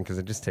to happen because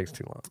it just takes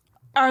too long.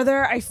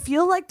 I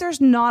feel like there's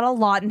not a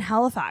lot in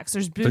Halifax.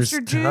 There's Booster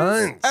Juice.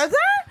 Tons. Are there?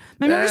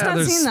 Maybe I'm just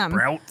not seeing them.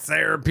 Sprout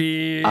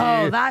Therapy.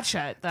 Oh, that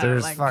shit.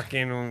 There's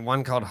fucking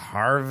one called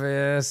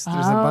Harvest.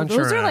 There's a bunch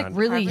those around. Are like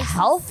really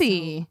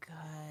healthy.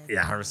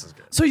 Yeah, Harvest is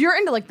good. So you're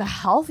into like the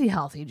healthy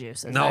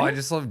juices? No, right? I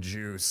just love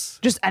juice.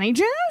 Just any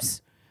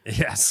juice?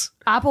 Yes.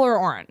 Apple or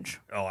orange?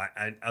 Oh,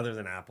 I other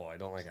than apple, I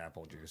don't like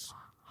apple juice.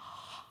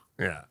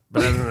 Yeah,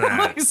 but other than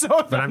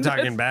that, but I'm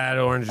talking bad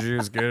orange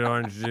juice, good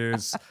orange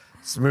juice,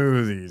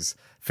 smoothies,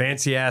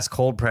 fancy ass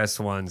cold pressed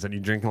ones that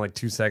you drink in like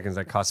 2 seconds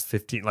that cost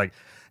 15. Like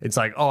it's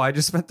like, oh, I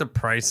just spent the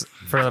price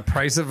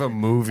of a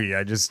movie.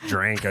 I just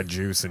drank a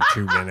juice in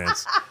 2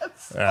 minutes.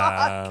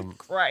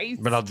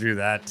 Christ. But I'll do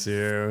that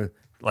too.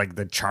 Like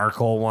the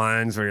charcoal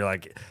ones where you're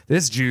like,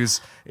 this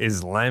juice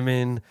is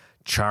lemon,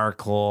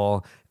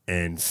 charcoal,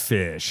 and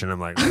fish. And I'm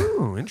like,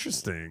 ooh,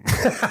 interesting.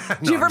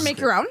 Do you ever make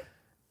your own?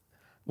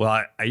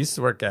 Well, I used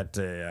to work at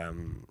a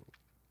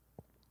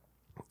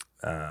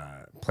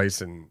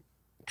place in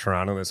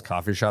Toronto, this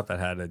coffee shop that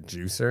had a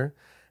juicer.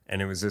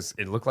 And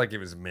it looked like it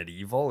was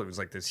medieval. It was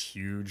like this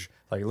huge,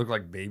 like it looked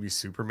like baby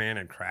Superman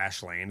had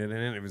crash landed in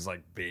it. It was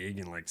like big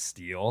and like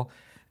steel.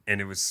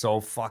 And it was so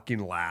fucking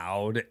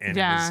loud.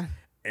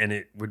 And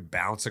it would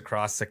bounce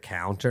across the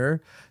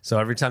counter. So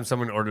every time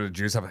someone ordered a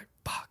juice, I'm like,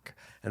 fuck.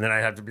 And then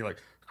I'd have to be like,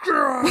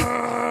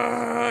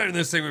 and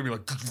this thing would be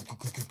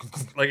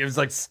like it was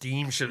like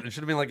steam. It should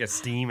have been like a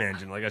steam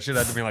engine. Like I should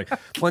have to be like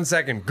 1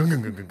 second,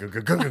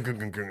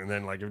 and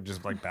then like it would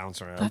just like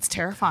bounce around. That's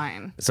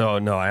terrifying. So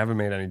no, I haven't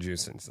made any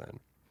juice since then.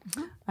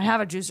 I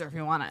have a juicer if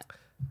you want it.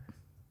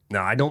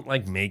 No, I don't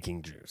like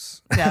making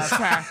juice. Yeah, that's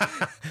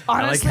fair. Honestly,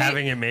 I like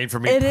having it made for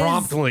me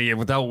promptly and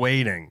without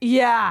waiting.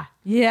 Yeah.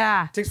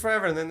 It takes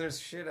forever, and then there's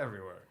shit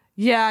everywhere.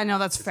 Yeah, no,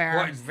 that's fair.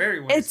 Well, it's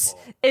very wasteful.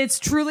 It's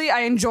truly.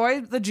 I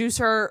enjoyed the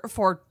juicer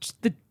for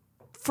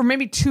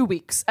maybe 2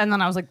 weeks, and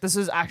then I was like, this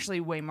is actually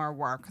way more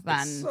work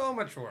than so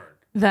much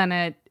work than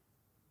I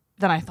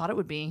thought it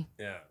would be.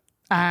 Yeah,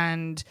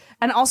 and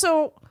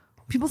also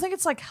people think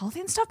it's like healthy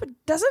and stuff, but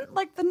doesn't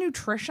like the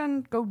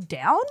nutrition go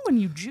down when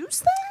you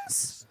juice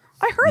things?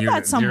 I heard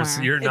that somewhere.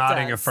 You're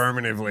nodding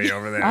affirmatively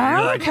over there. Oh,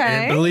 you're like,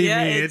 okay. Believe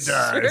me, it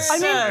does. I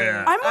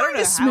mean, I'm more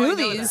into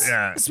smoothies.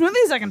 Yeah.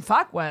 Smoothies I can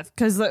fuck with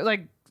because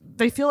like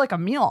they feel like a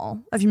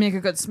meal if you make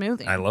a good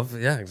smoothie. I love,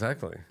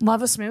 exactly.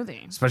 Love a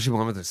smoothie, especially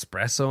one with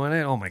espresso in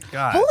it. Oh my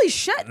god! Holy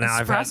shit! Now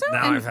espresso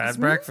I've had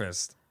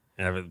breakfast.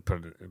 I've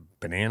put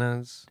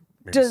bananas,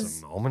 maybe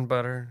some almond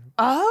butter.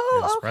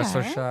 Oh, an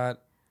espresso okay.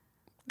 shot.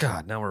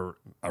 God, now we're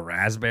a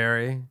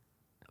raspberry.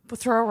 But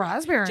throw a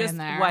raspberry just in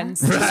there. One.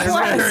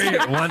 Raspberry.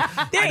 One.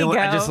 There you go.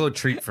 I just a little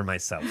treat for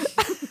myself.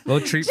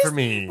 Little treat for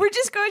me. We're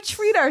just going to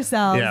treat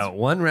ourselves. Yeah,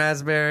 one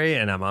raspberry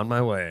and I'm on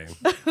my way.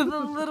 The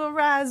little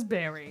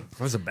raspberry. It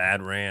was a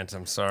bad rant.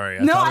 I'm sorry.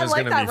 No, thought it I was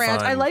like gonna that be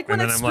rant. fun. I like when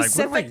And it's then I'm like,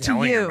 what am I specific to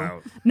yelling you.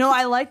 about? No,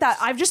 I like that.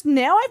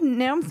 Now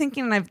I'm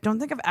thinking, and I don't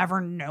think I've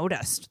ever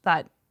noticed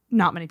that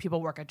not many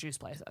people work at juice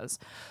places,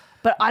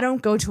 but I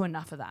don't go to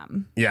enough of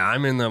them. Yeah,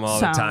 I'm in them all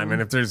the time.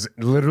 And if there's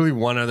literally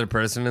one other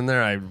person in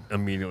there, I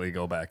immediately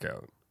go back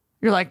out.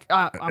 You're like,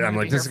 I'm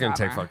like, this is going to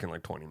take fucking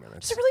like 20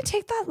 minutes. Does it really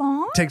take that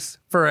long? Takes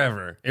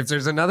forever. If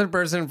there's another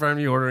person in front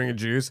of you ordering a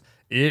juice,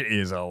 it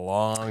is a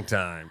long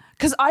time.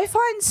 Because I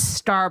find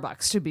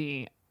Starbucks to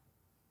be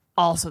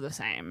also the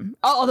same,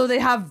 although they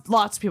have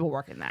lots of people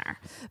working there.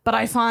 But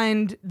I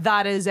find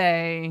that is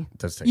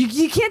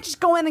you can't just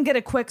go in and get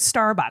a quick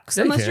Starbucks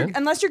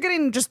unless you're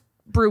getting just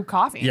brewed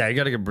coffee. Yeah, you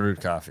got to get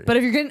brewed coffee. But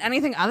if you're getting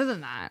anything other than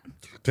that,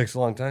 it takes a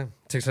long time.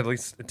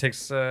 It takes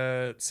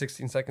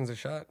 16 seconds a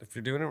shot if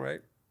you're doing it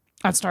right.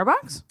 at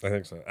Starbucks. I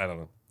think so. I don't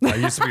know. I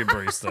used to be a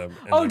barista.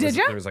 And Did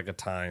you? There was like a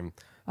time.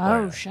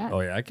 Shit.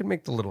 Oh yeah, I can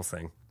make the little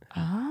thing.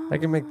 I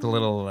can make the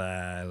little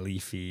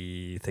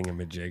leafy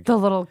thingamajig. The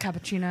little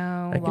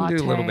cappuccino. I can latte.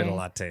 do a little bit of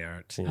latte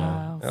art, you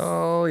know.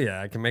 Oh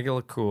yeah, I can make it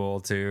look cool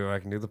too. I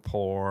can do the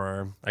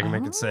pour. I can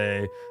make it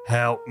say,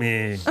 "Help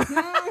me."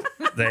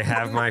 They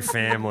have my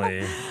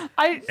family,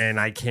 and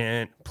I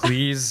can't.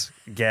 Please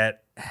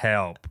get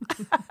help.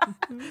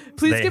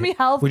 Please give me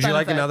health. Would you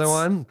like benefits. another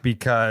one?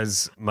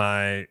 Because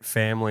my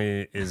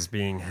family is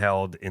being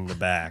held in the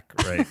back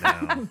right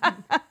now.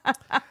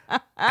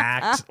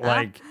 Act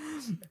like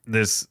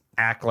this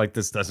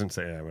doesn't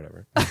say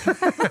whatever.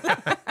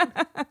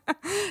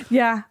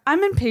 Yeah,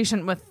 I'm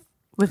impatient with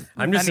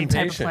I'm just any type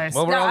of impatient. place.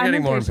 Well, we're all I'm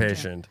getting more too.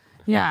 impatient.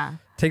 Yeah.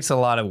 Takes a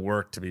lot of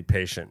work to be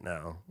patient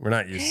now. We're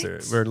not used to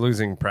it. We're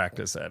losing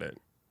practice at it.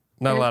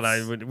 Not a lot.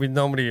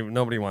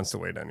 Nobody wants to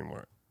wait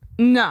anymore.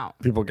 No.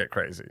 People get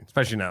crazy,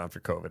 especially now after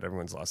COVID.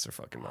 Everyone's lost their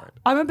fucking mind.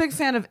 I'm a big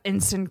fan of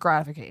instant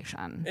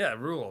gratification. Yeah,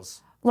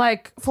 rules.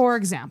 Like, for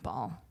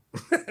example,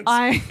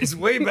 It's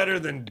way better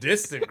than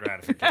distant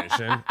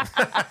gratification.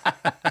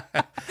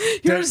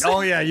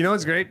 Oh yeah, you know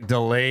what's great?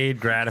 Delayed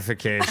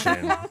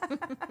gratification.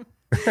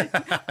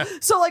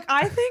 So, like,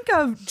 I think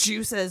of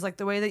juices, like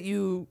the way that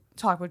you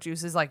talk about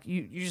juices, like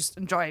you just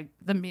enjoy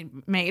them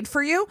being made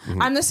for you.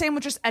 Mm-hmm. I'm the same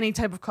with just any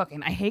type of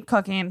cooking. I hate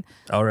cooking.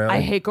 Oh really?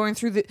 I hate going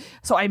through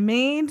so I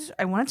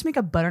wanted to make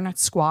a butternut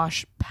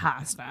squash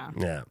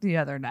pasta the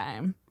other day.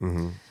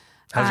 Mm-hmm.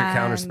 How's your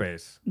counter And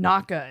space?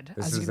 Not good.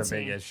 This as you is can a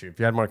big see. issue. If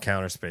you had more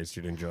counter space,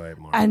 you'd enjoy it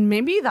more. And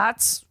maybe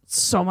that's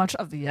so much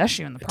of the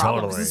issue and the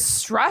problem. Totally. It's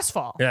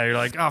stressful. Yeah, you're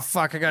like, oh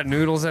fuck, I got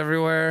noodles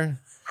everywhere.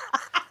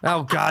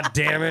 Oh god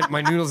damn it,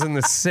 my noodles in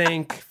the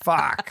sink.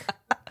 Fuck.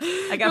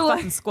 I got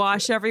fucking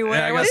squash everywhere.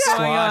 Yeah, I got What's going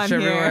squash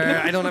on everywhere.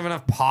 here? I don't have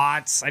enough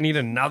pots. I need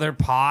another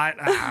pot.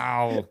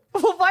 Ow.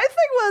 Well, my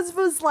thing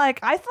was like,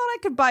 I thought I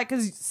could buy,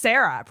 because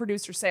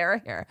producer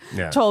Sarah here,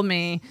 told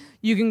me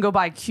you can go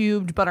buy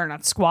cubed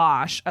butternut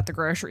squash at the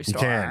grocery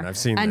store. You can. I've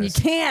seen and this.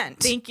 you can't.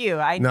 Thank you.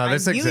 I No,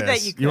 this knew exists.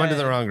 that you could. You went to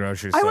the wrong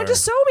grocery store. I went to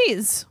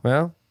Sobeys.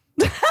 Well,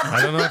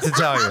 I don't know what to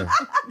tell you.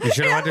 You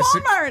should have went to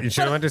Walmart. You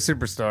should have went to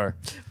Superstore.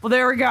 Well,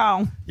 there we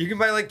go. You can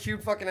buy like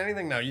cubed fucking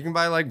anything now. You can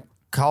buy like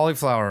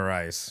cauliflower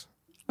rice,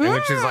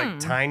 which is like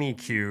tiny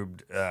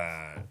cubed,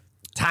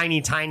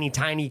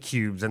 tiny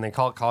cubes, and they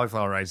call it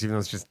cauliflower rice, even though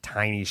it's just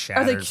tiny Are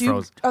shattered. they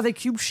cube? Are they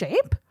cube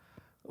shape?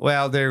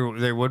 Well,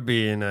 there would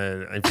be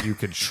if you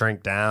could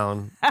shrink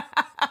down,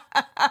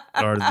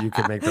 or you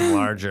could make them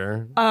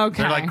larger.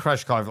 Okay. They're like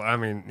crushed cauliflower. I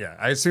mean, yeah.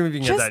 I assume if you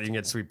can get that, you can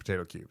get sweet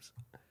potato cubes.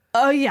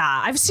 Oh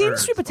yeah, I've seen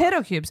sweet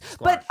potato cubes,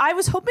 but I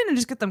was hoping to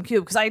just get them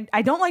cubed because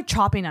I don't like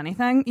chopping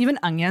anything, even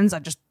onions. I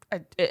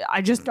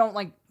just don't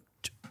like.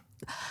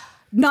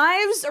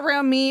 Knives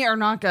around me are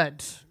not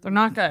good. They're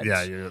not good.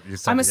 Yeah, you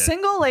I'm a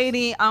single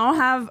lady. I don't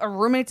have a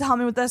roommate to help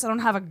me with this. I don't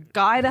have a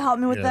guy to help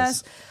me with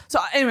Yes. this. So,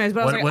 anyways,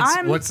 but I was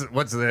like,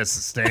 what's this?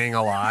 Staying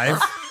alive?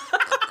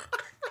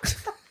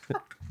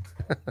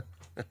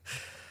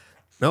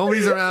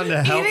 Nobody's around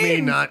to help me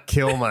Eating. not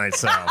kill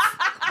myself.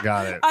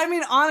 Got it. I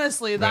mean,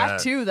 honestly, that Yeah.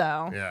 too,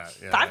 though. Yeah,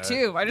 That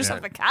too. I just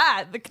have the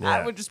cat. The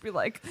cat Yeah. would just be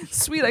like,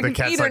 sweet, I The can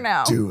cat's eat her like,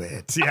 now. do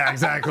it. Yeah,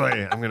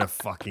 exactly. I'm gonna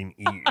fucking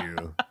eat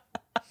you.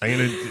 I'm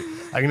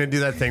gonna do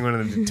that thing when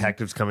the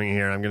detective's coming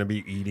here. And I'm gonna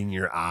be eating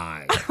your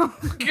eye.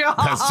 God.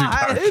 That's too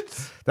dark.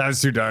 That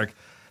was too dark.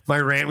 My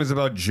rant was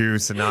about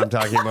juice, and now I'm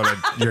talking about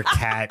your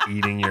cat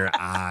eating your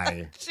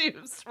eye.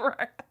 Juice,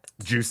 right.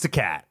 Juice to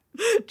cat.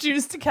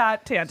 Juice to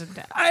cat, tangent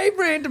cat. I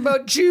rant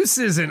about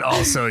juices, and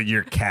also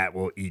your cat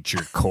will eat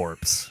your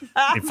corpse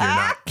if you're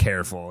not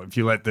careful, if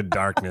you let the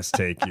darkness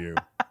take you.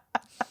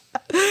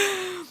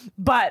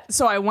 But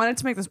so I wanted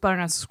to make this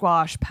butternut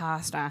squash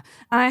pasta,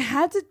 and I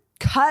had to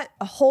cut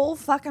a whole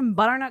fucking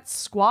butternut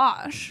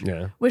squash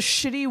with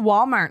shitty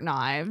Walmart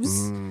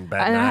knives.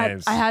 Bad and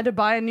knives. I had to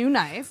buy a new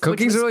knife.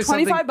 Cooking's which really was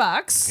something-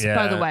 $25, Yeah.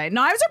 by the way.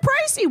 Knives are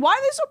pricey. Why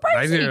are they so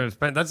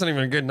pricey? That's not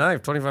even a good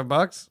knife.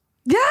 $25?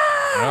 Yeah.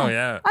 Oh,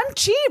 yeah. I'm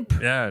cheap.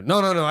 Yeah. No,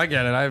 I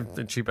get it. I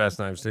have cheap ass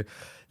knives too.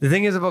 The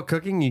thing is about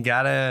cooking, you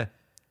gotta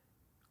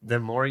the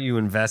more you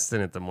invest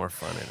in it, the more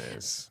fun it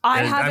is.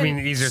 I mean,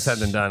 easier said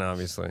than done,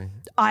 obviously.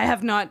 I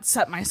have not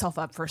set myself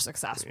up for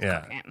success with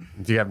cooking.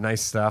 Do you have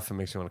nice stuff? It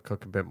makes you want to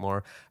cook a bit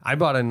more. I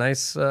bought a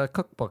nice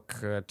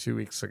cookbook 2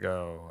 weeks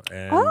ago.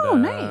 And,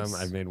 nice.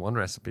 I made one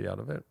recipe out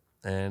of it.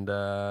 And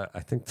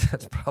I think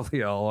that's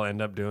probably all I'll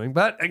end up doing.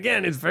 But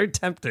again, it's very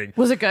tempting.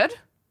 Was it good?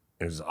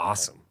 It was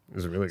awesome. It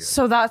was really good.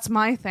 So that's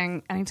my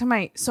thing. Anytime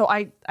I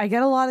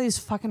get a lot of these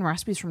fucking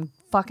recipes from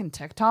fucking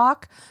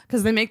TikTok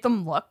because they make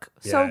them look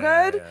so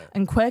good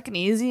and quick and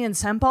easy and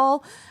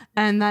simple.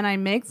 And then I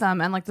make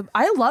them and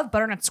I love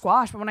butternut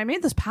squash, but when I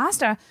made this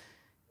pasta,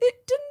 it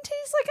didn't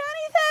taste like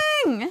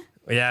anything.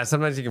 Yeah,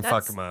 sometimes you can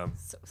fuck them up.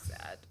 So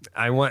sad.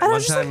 One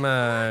time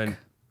my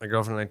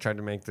girlfriend and I tried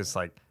to make this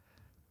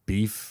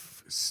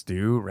beef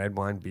stew, red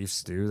wine beef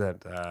stew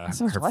that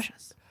sounds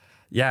delicious.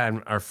 Yeah,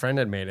 and our friend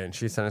had made it, and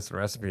she sent us the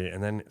recipe.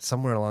 And then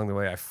somewhere along the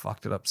way, I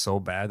fucked it up so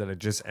bad that it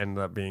just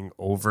ended up being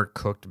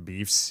overcooked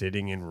beef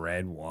sitting in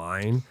red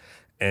wine.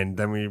 And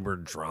then we were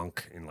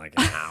drunk in an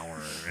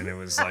hour, and it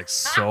was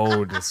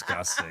so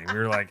disgusting. We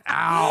were like,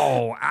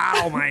 "Ow,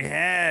 my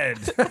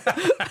head!"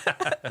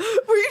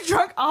 Were you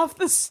drunk off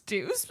the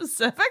stew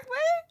specifically?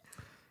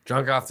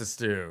 Drunk off the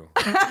stew.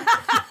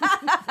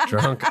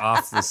 Drunk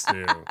off the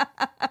stew.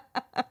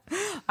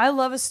 I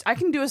love I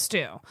can do a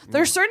stew.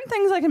 There's certain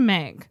things I can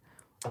make.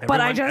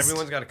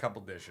 Everyone's got a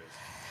couple dishes.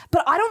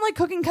 But I don't like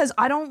cooking because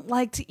I don't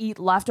like to eat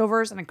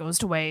leftovers and it goes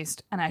to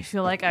waste. And I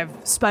feel like I've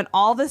spent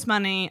all this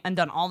money and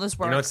done all this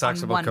work. You know what sucks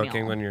on about one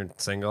cooking meal. when you're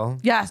single?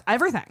 Yes,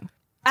 everything.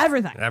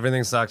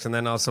 Everything sucks. And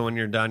then also when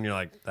you're done, you're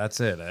like, that's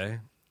it, eh?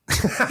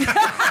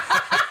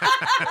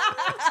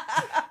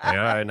 All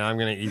right, now I'm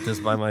going to eat this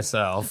by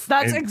myself.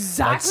 That's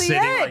exactly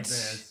sitting it. Like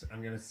this.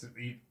 I'm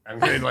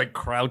going to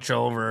crouch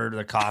over to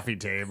the coffee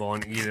table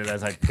and eat it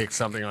as I pick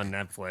something on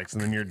Netflix.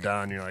 And then you're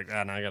done. You're like,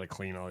 now I got to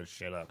clean all this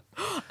shit up.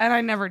 And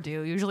I never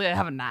do. Usually I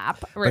have a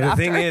nap right But the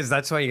after. thing is,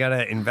 that's why you got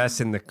to invest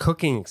in the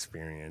cooking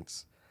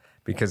experience.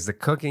 Because the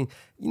cooking,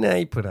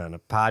 you put on a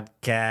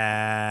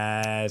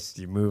podcast,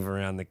 you move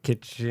around the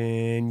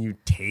kitchen, you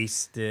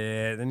taste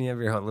it, then you have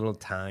your little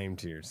time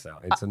to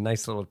yourself. It's a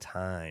nice little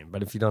time.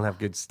 But if you don't have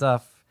good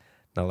stuff,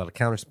 not a lot of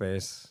counter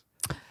space,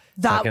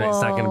 it's not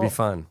going to be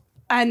fun.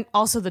 And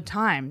also the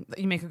time.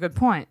 You make a good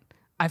point.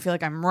 I feel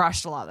like I'm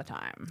rushed a lot of the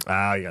time.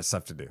 Oh, you got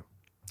stuff to do.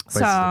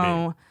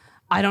 So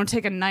I don't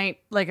take a night.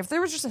 If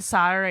there was just a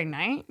Saturday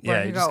night,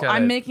 where you go,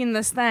 I'm making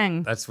this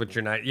thing. That's what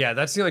your night. Yeah,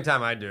 that's the only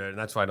time I do it, and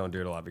that's why I don't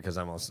do it a lot because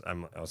I'm also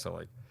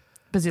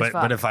busy as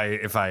fuck. But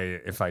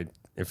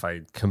if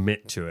I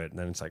commit to it,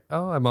 then it's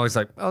I'm always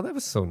that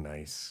was so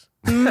nice.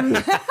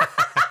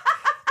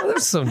 Oh, that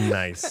was so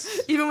nice.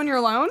 Even when you're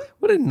alone?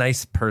 What a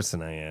nice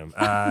person I am.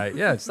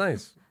 Yeah, it's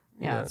nice.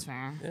 Yeah, that's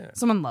fair. Yeah.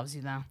 Someone loves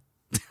you though.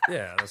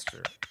 Yeah, that's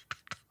true.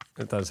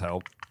 It does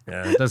help.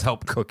 Yeah, it does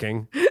help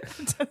cooking.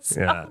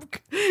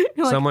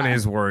 Someone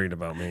is worried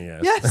about me,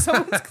 yes. Yeah,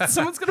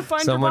 someone's going to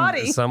find your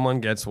body.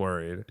 Someone gets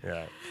worried,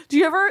 yeah. Do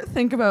you ever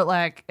think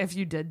about, if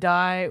you did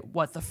die,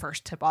 what the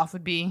first tip-off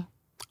would be?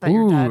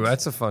 Ooh,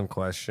 that's a fun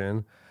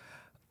question.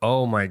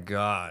 Oh, my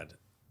God.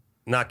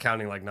 Not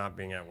counting, not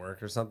being at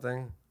work or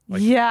something?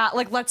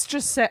 Let's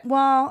just say,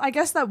 well, I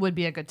guess that would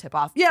be a good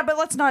tip-off. Yeah, but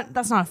that's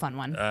not a fun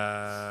one.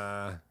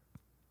 Yeah,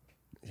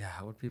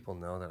 how would people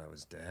know that I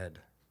was dead?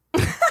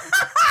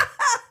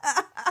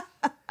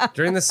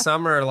 During the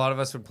summer, a lot of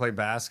us would play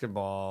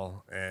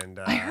basketball, and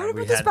I heard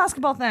about this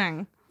basketball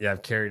thing. Yeah,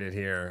 I've carried it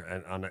here,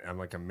 and I'm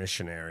like a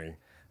missionary.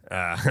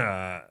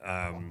 But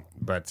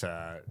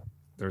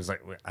there's I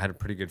had a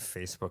pretty good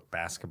Facebook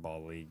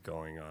basketball league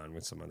going on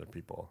with some other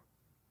people,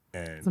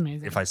 and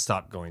amazing. If I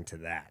stopped going to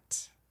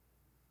that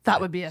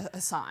would be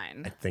a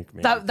sign. I think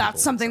maybe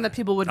that's something that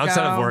people would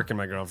outside go. of work and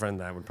my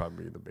girlfriend. That would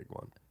probably be the big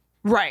one.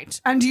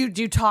 Right. And do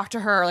you talk to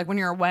her when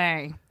you're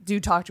away? Do you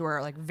talk to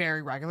her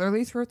very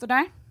regularly throughout the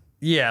day?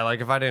 Yeah,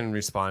 if I didn't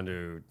respond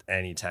to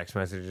any text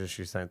messages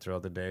she sent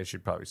throughout the day,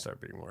 she'd probably start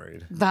being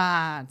worried.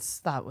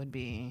 That would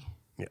be.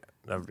 Yeah,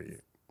 that would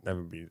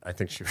be. I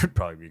think she would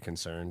probably be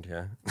concerned.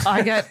 Yeah.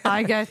 I get.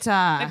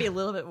 I'd be a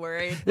little bit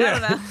worried. Yeah. I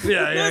don't know.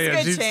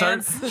 Yeah. She'd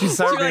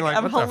start being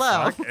like, what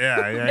hello. the fuck?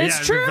 Yeah.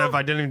 It's true. If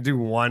I didn't even do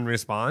one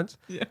response.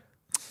 Yeah.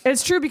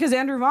 It's true because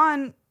Andrew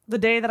Vaughn, the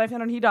day that I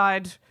found out he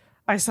died,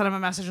 I sent him a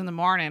message in the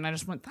morning and I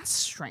just went, that's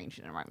strange.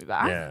 He didn't write me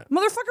back. Yeah.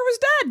 Motherfucker was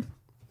dead.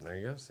 There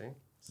you go. See?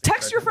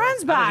 Text your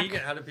friends back.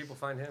 How did people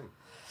find him?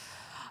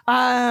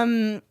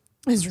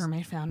 His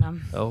roommate found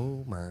him.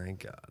 Oh my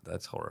God.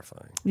 That's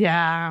horrifying.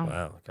 Yeah.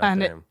 Wow.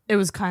 And it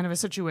was kind of a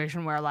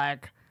situation where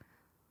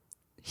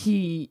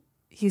he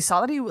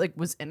saw that he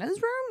was in his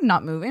room,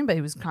 not moving, but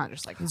he was kind of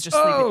just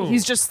sleeping.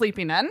 He's just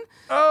sleeping in.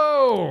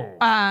 Oh.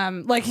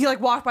 He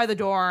walked by the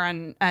door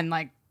and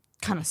kind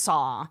of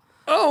saw.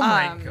 Oh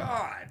my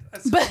God.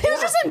 But he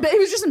was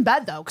just in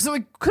bed though, because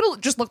it could have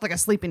just looked like a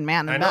sleeping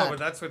man in bed. I know, but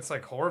that's what's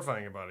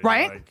horrifying about it.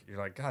 Right? You're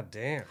like, God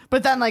damn.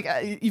 But then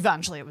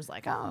eventually it was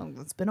oh,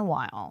 it's been a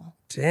while.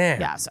 Damn.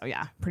 Yeah, so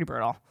yeah, pretty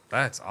brutal.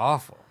 That's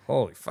awful.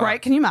 Holy fuck.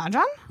 Right? Can you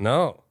imagine?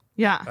 No.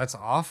 Yeah. That's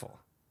awful.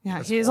 Yeah,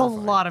 That's he has a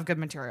horrifying. lot of good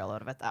material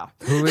out of it, though.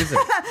 Who is it?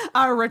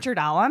 Richard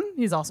Allen.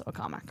 He's also a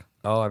comic.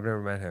 Oh, I've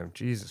never met him.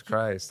 Jesus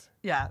Christ.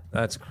 Yeah.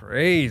 That's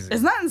crazy.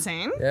 Isn't that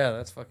insane? Yeah,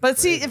 that's fucking But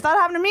crazy. see, if that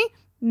happened to me,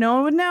 no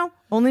one would know.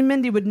 Only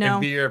Mindy would know.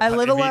 I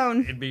live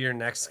alone. It'd be your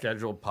next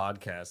scheduled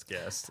podcast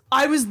guest.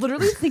 I was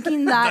literally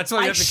thinking that. That's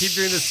why you have to keep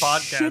doing this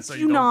podcast shit so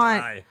you don't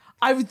die.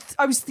 I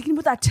was thinking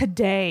about that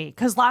today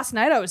because last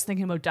night I was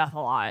thinking about death a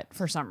lot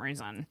for some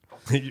reason.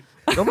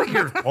 Don't make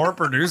your poor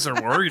producer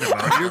worried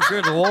about you.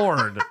 Good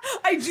Lord.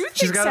 I do think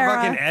She's got to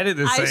Sarah, fucking edit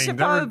this I thing. should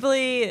Never-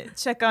 probably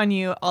check on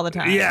you all the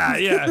time.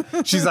 Yeah.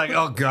 She's like,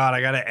 oh God,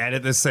 I got to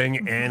edit this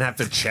thing and have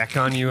to check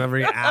on you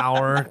every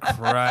hour.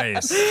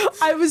 Christ.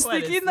 I was What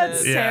thinking is that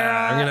this? Sarah.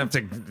 Yeah, I'm going to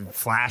have to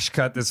flash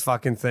cut this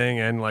fucking thing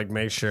and like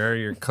make sure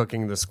you're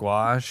cooking the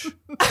squash.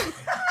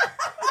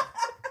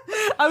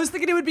 I was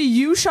thinking it would be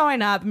you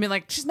showing up and be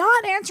like, she's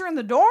not answering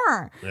the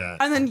door. Yeah.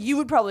 And then you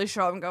would probably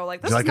show up and go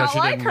like, this Do is not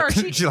like her.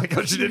 Do you like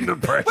how she did an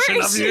impression Where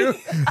of is you?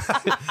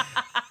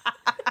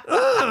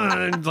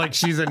 And like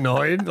she's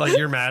annoyed, like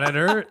you're mad at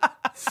her.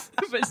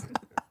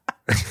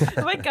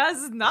 Oh my God,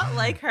 this is not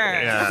like her.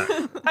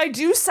 Yeah. I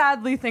do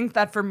sadly think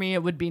that for me,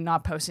 it would be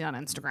not posting on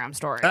Instagram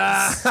stories.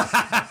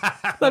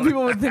 That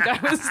people would think I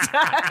was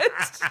dead.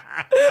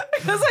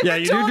 Because Yeah,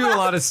 you do a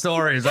lot of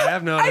stories. I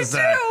have noticed I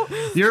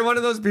that. You're one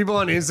of those people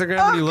on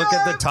Instagram when you look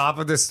at the top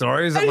of the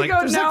stories. I'm And you like, go,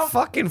 there's no. like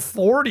fucking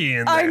 40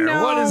 in there. I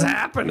know. What is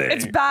happening?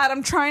 It's bad.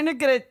 I'm trying to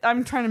get it.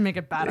 I'm trying to make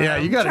it better. Yeah,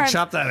 you I'm got to trying-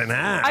 chop that in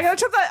half.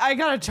 I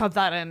gotta chop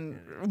that in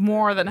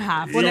more than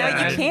half. Well, no,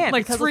 No, you can't.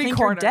 Like because they'll think 3/4.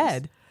 you're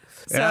dead.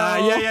 So, yeah.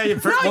 No,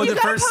 Well, you the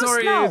gotta first post,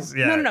 story no. is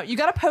No. You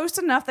gotta post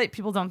enough that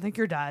people don't think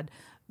you're dead,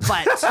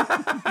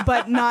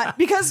 but not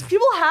because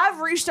people have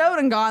reached out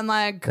and gone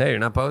like, Hey, you're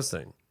not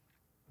posting.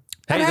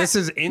 Hey, this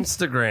is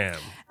Instagram.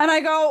 and I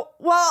go,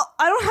 well,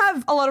 I don't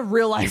have a lot of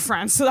real life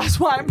friends, so that's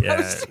why I'm Yeah,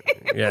 posting.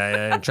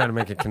 yeah. I'm trying to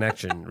make a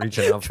connection,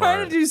 reaching out for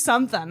Trying it. to do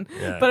something,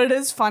 Yeah. but it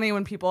is funny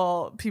when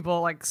people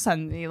like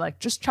send me like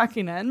just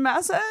checking in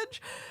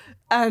message,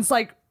 and it's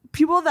like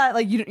people that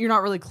like you're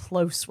not really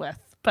close with,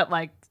 but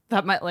like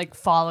that might like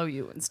follow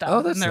you and stuff.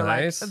 Oh, that's and they're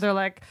nice. Like, they're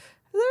like,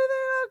 is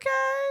everything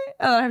okay?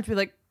 And then I have to be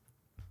like,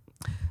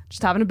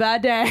 just having a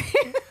bad day.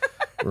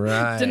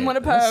 Right. Didn't want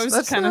to post,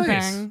 That's kind of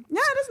nice. thing. Yeah,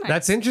 it is nice.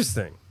 That's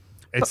interesting.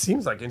 It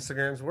seems like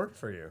Instagram's worked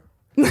for you.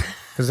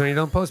 Because when you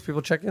don't post,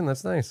 people check in.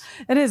 That's nice.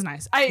 It is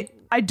nice. I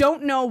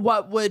don't know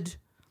what would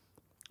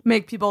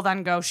make people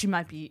then go, she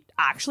might be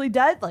actually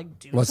dead. Like,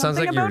 do Well, it sounds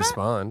something like you about it.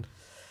 respond.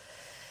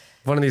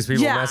 If one of these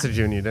people Yeah. messaged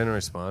you and you didn't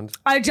respond.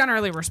 I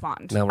generally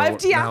respond. Now we're- I've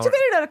deactivated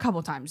it a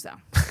couple times though.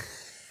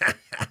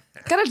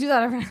 Gotta do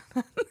that every now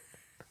and then.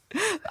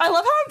 I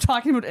love how I'm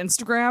talking about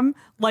Instagram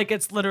like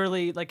it's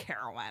literally like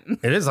heroin.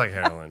 It is like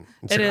heroin.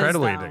 It's It is,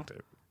 incredibly though. addictive.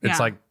 It's Yeah.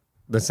 like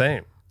the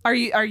same. Are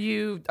you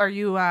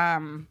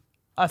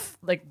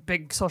like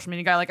big social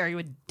media guy? Like, are you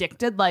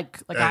addicted like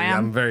I am?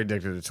 I'm very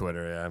addicted to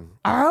Twitter. Yeah.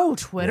 Oh,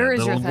 Twitter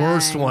is the your thing.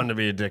 worst one to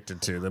be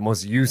addicted to. The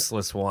most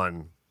useless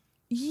one.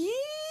 Yeah.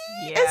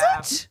 Yeah.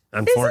 Is it?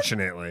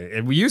 Unfortunately,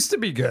 it used to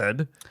be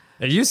good.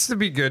 It used to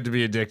be good to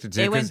be addicted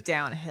to. It 'cause went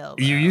downhill.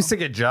 You though. used to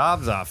get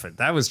jobs off it.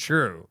 That was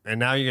true. And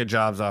now you get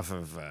jobs off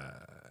of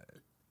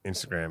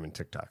Instagram and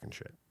TikTok and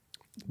shit.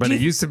 But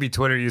it used to be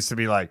Twitter used to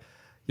be like,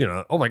 you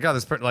know, oh my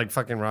God, like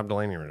fucking Rob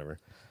Delaney or whatever.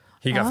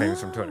 He got famous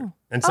from Twitter.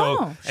 And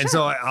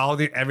so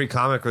every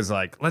comic was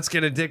like, let's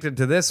get addicted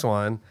to this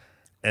one.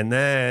 And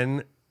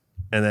then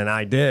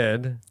I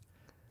did.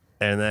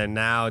 And then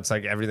now it's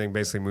like everything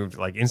basically moved.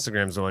 Like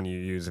Instagram's the one you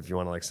use if you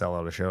want to like sell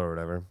out a show or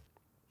whatever.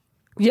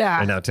 Yeah.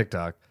 And now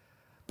TikTok.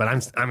 But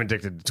I'm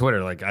addicted to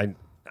Twitter. Like I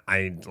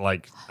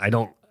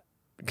don't,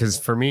 because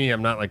for me,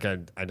 I'm not like I've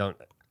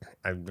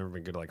never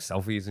been good at like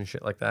selfies and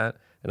shit like that.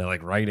 And I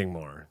like writing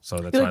more. So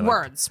that's You why like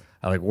words.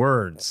 I like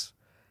words.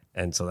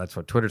 And so that's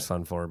what Twitter's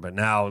fun for. But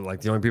now, like,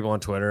 the only people on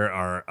Twitter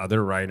are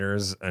other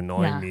writers,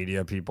 annoying Yeah.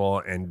 media people,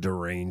 and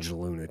deranged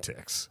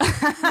lunatics.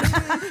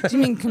 Do you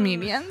mean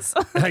comedians?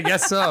 I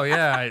guess so,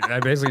 yeah.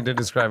 I basically did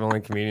describe only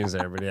comedians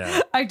there, but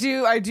yeah. I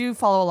do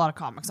follow a lot of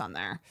comics on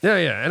there.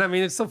 Yeah. And I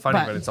mean, it's so funny,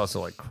 But- but it's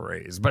also like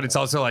craze. But it's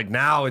also like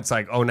now it's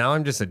like, oh, now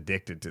I'm just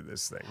addicted to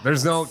this thing.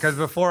 There's no, because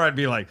before I'd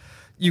be like,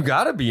 you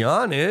got to be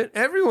on it.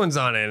 Everyone's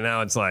on it. And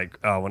now it's like,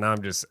 oh, well, now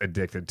I'm just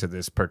addicted to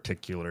this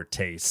particular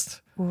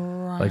taste.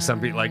 Like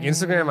some people, like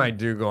Instagram, I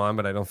do go on,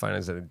 but I don't find it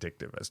as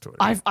addictive as Twitter.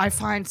 I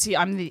find,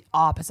 I'm the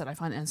opposite. I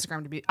find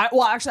Instagram to be,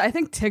 actually, I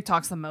think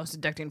TikTok's the most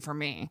addicting for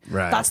me.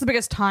 Right. That's the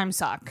biggest time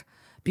suck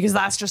because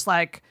that's just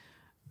like,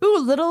 ooh,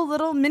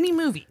 little mini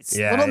movies.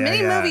 Little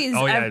mini movies.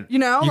 Oh, yeah. You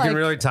know, you like, can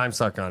really time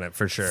suck on it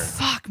for sure.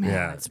 fuck, man.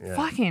 Yeah, It's yeah.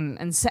 fucking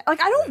insane.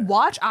 Like, I don't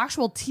watch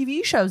actual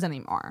TV shows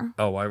anymore.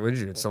 Oh, why would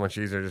you? It's so much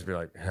easier to just be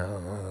like,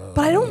 But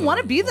I don't want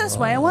to be this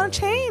way. I want to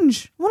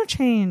change.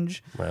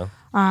 well,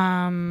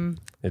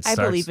 it I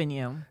starts- believe in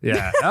you.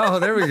 Yeah. Oh,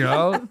 there we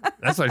go.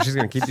 That's why she's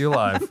going to keep you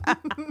alive.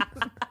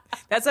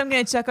 That's why I'm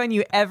going to check on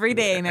you every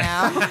day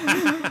now.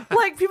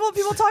 Like people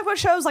talk about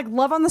shows like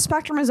Love on the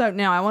Spectrum is out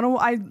now.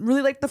 I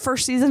really like the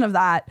first season of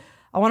that.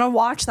 I want to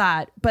watch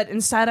that, but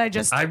instead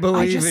I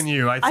believe in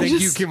you. I think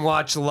you can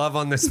watch Love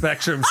on the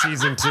Spectrum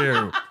season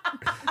 2.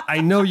 I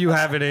know you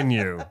have it in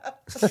you.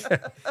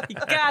 You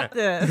got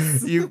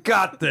this. You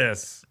got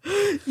this.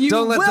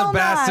 Don't let the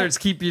bastards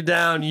keep you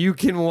down. You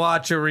can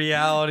watch a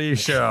reality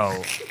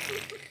show.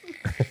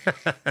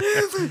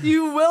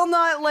 You will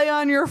not lay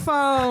on your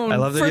phone I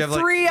love that for you have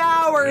 3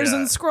 hours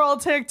and scroll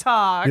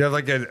TikTok. You have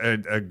like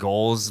a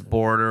goals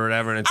board or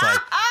whatever, and it's like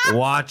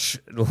watch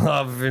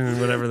Love and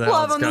whatever that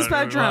Love on the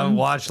Spectrum.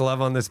 Watch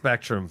Love on the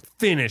Spectrum.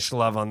 Finish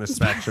Love on the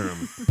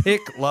Spectrum.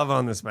 Pick Love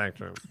on the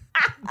Spectrum.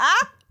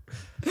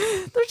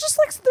 There's just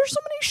like there's so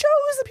many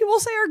shows that people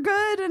say are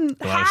good and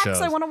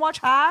Hacks. I want to watch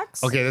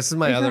Hacks. Okay, this is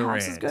my other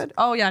Hacks rant. is good.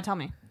 Oh yeah, tell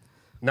me.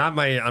 Not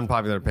my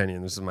unpopular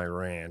opinion. This is my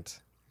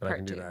rant, but I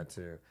can do that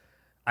too.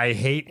 I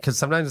hate because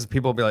sometimes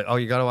people will be like, "Oh,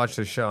 you got to watch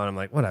this show," and I'm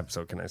like, "What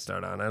episode can I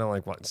start on?" I don't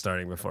like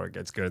starting before it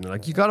gets good. And they're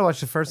like, "You got to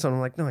watch the first one." I'm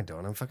like, "No, I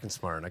don't. I'm fucking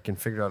smart. I can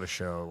figure out a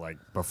show like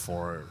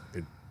before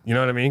it." You know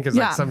what I mean? Because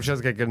like some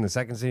shows get good in the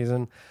second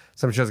season,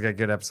 some shows get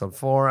good episode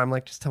 4. I'm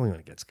like, just tell me when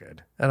it gets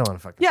good. I don't want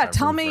to fucking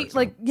tell me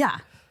like.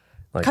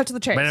 Cut to the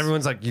chase. But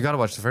everyone's like, you got to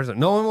watch the first one.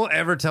 No one will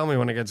ever tell me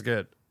when it gets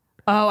good.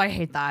 Oh, I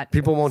hate that.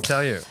 People won't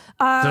tell you.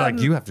 They're like,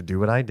 you have to do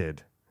what I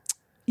did.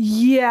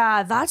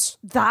 Yeah, that's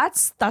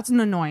an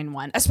annoying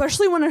one,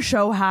 especially when a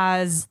show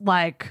has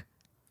like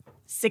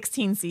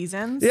 16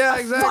 seasons. Yeah,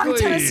 exactly.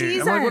 Ton of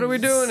seasons. I'm like, what are we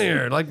doing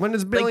here? Like, when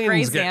does Billions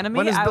Grey's get? Anatomy,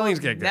 When does I Billions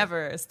will get good?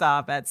 never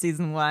stop at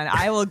season 1.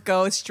 I will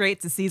go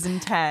straight to season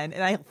 10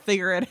 and I'll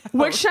figure it out.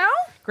 Which show?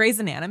 Grey's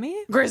Anatomy.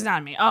 Grey's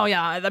Anatomy. Oh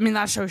yeah, I mean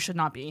that show should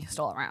not be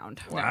still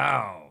around.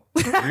 Wow,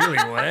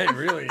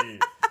 really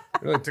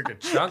took a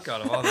chunk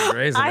out of all the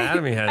Grey's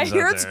Anatomy heads. I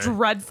hear out it's there.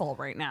 dreadful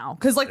right now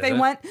because like they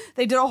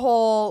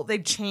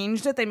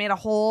changed it. They made a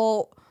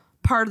whole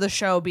part of the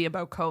show be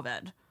about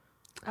COVID.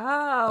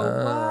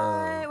 Oh,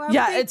 why? Why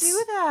Yeah, would they it's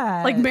do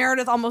that? like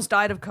Meredith almost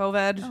died of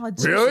COVID Oh,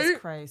 Jesus Really?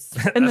 Christ.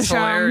 in the That's show.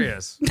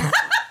 hilarious.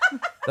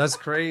 That's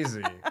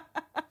crazy.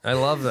 I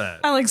love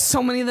that. And like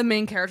so many of the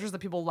main characters that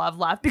people love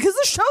left because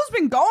the show's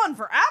been going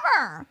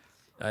forever.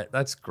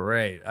 That's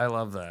great. I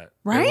love that.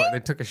 Right? They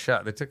took a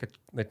shot. They took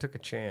a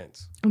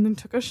chance. And then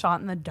took a shot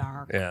in the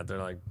dark. Yeah, they're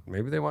like,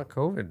 maybe they want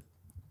COVID.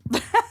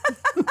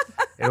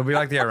 It'll be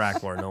like the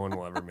Iraq War. No one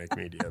will ever make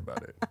media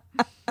about it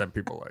that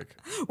people like.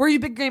 Were you a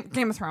big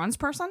Game of Thrones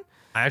person?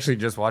 I actually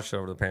just watched it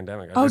over the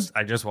pandemic.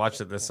 I just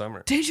watched it this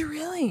summer. Did you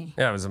really?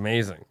 Yeah, it was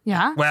amazing.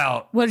 Yeah?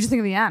 Well, What did you think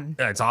of the end?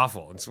 yeah, it's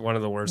awful. It's one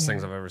of the worst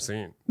things I've ever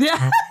seen.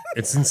 Yeah.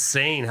 It's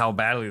insane how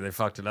badly they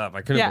fucked it up.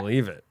 I couldn't Yeah.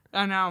 believe it.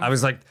 I know. I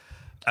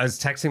was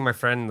texting my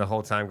friend the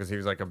whole time because he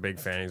was like a big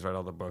fan. He's read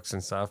all the books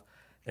and stuff.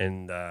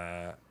 And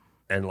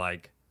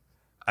like,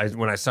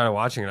 when I started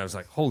watching it, I was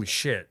like, holy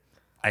shit.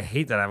 I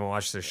hate that I haven't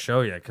watched this show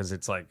yet because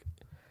it's like,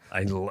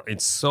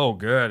 it's so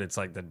good. It's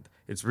like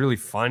it's really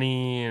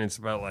funny and it's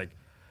about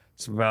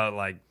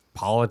like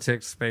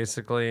politics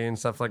basically and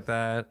stuff like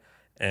that.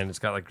 And it's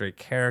got like great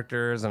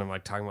characters. And I'm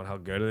like talking about how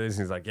good it is.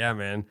 And he's like, yeah,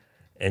 man.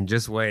 And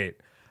just wait.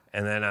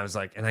 And then I was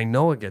like, and I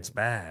know it gets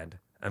bad.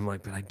 I'm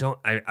like, but I don't.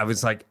 I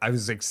was like, I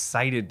was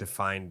excited to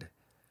find.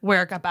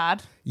 Where it got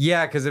bad?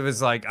 Yeah, because it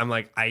was like, I'm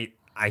like,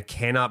 I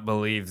cannot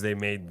believe they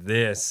made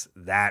this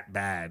that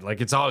bad. Like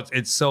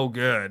it's so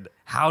good.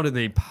 How did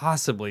they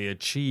possibly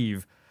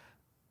achieve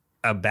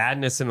a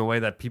badness in a way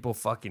that people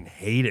fucking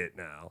hate it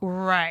now?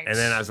 Right. And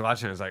then I was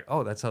watching, I was like,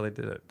 oh, that's how they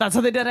did it. That's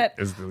how they did it.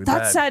 It was really that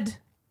bad. said,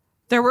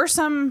 there were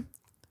some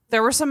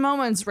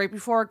moments right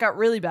before it got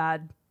really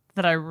bad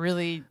that I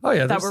really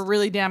that were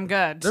really damn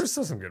good. There's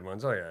still some good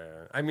ones. Oh yeah.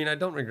 I mean, I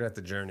don't regret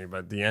the journey,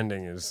 but the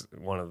ending is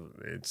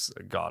it's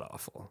god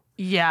awful.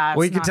 Yeah.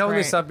 Well, you can tell when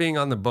they stopped being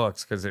on the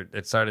books because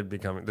it started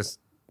becoming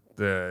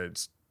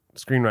the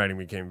screenwriting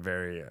became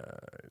very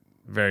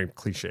very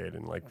cliched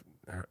and like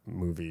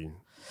movie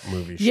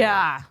shit.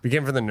 Yeah. It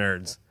became for the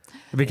nerds.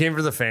 It became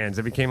for the fans.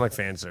 It became like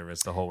fan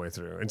service the whole way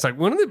through. It's like,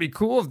 wouldn't it be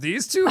cool if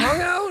these two hung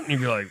out? And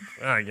you'd be like,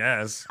 I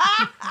guess.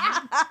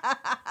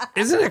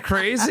 Isn't it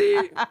crazy?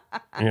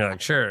 And you're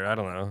like, sure, I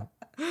don't know.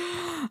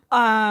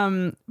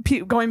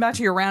 Going back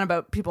to your rant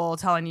about people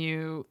telling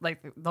you like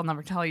they'll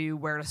never tell you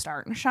where to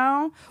start in a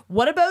show.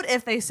 What about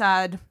if they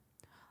said,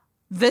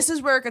 this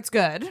is where it gets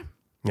good.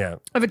 Yeah.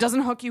 If it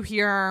doesn't hook you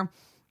here,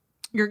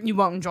 you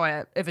won't enjoy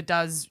it. If it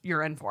does,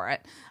 you're in for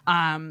it.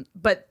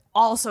 But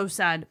also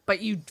said,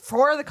 but you,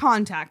 for the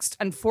context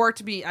and for it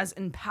to be as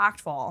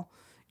impactful,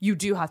 you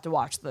do have to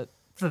watch the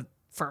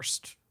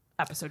first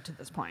episode to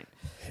this point.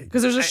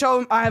 Because there's a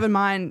show I have in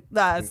mind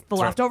that's The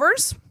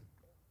Leftovers.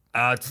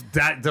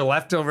 The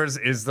Leftovers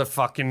is the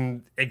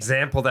fucking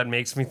example that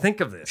makes me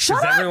think of this.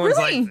 Shut up, everyone's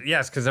really? like,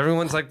 yes, because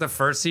everyone's like, the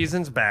first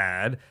season's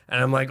bad,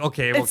 and I'm like,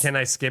 okay, well, can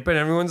I skip it? And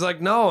everyone's like,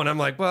 no, and I'm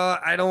like, well,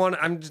 I don't want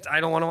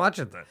to watch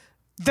it then.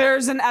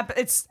 There's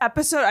it's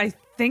episode, I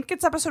think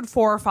it's episode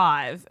 4 or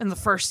 5 in the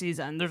first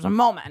season. There's a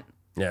moment.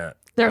 Yeah.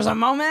 There's a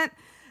moment,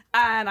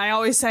 and I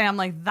always say, I'm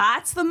like,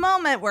 that's the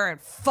moment where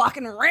it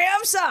fucking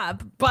ramps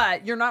up,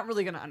 but you're not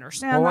really going to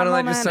understand Well, why that don't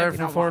I moment just start if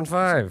you from don't 4 and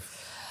watch it.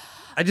 5?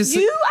 I just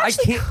You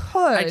actually I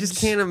could. just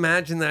can't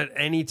imagine that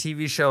any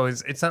TV show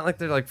is. It's not like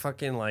they're like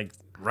fucking like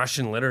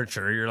Russian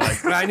literature. You're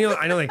like, I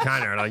know they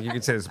kind of are. Like you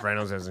could say The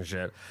Sopranos has and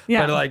shit.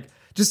 Yeah. But like,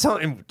 just tell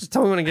me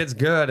when it gets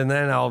good, and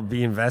then I'll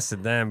be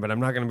invested then. But I'm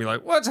not gonna be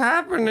like, what's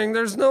happening?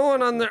 There's no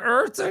one on the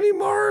earth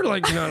anymore.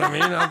 Like, you know what I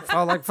mean?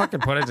 I'll like fucking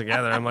put it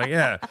together. I'm like,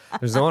 yeah,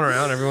 there's no one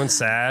around. Everyone's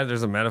sad.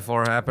 There's a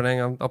metaphor happening.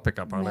 I'll pick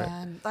up on it.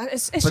 Man,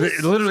 it's But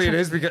just, it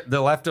is because The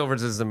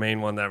Leftovers is the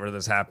main one that where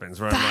this happens.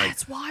 Where I'm like,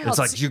 That's wild. it's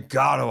like you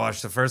gotta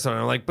watch the first one.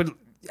 And I'm like, but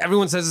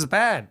everyone says it's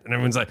bad, and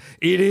everyone's like,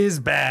 it is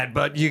bad,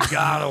 but you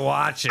gotta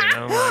watch it. And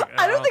I'm like,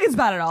 I don't think it's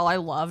bad at all. I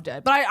loved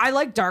it, but I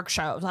like dark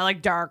shows. I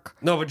like dark.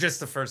 no, but just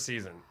the first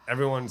season.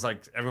 Everyone's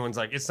like,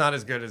 it's not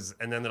as good as,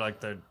 and then they're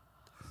like the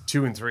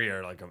 2 and 3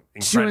 are like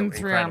Two and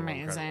three are incredible,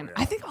 amazing. yeah.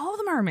 I think all of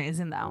them are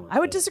amazing, though. I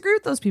would disagree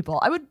with those people.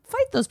 I would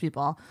fight those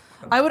people.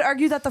 I would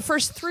argue that the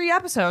first 3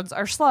 episodes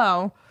are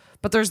slow,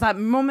 but there's that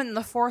moment in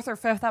the 4th or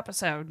 5th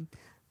episode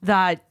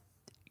that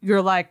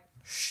you're like,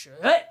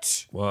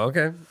 shit. Well,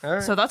 okay, all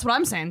right. So that's what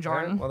I'm saying, All right.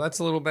 Jordan. Well, that's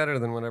a little better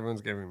than what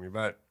everyone's giving me,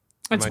 but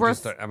It's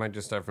worth- I might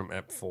just start from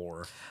Ep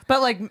 4.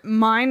 But like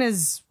mine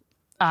is,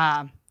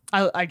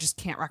 I just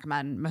can't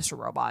recommend Mr.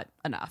 Robot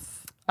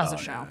enough as a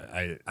show.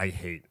 I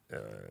hate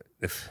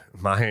if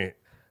my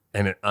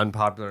and an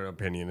unpopular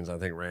opinion is I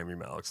think Rami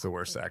Malek's the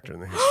worst actor in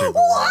the history of the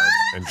world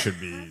and should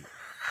be.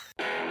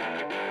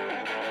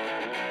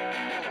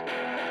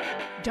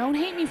 Don't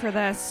hate me for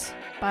this,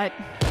 but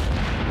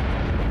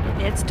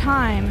it's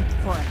time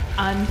for an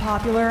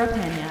unpopular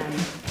opinion.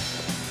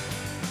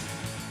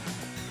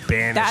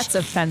 Banished. That's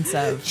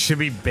offensive. Should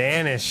be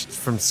banished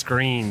from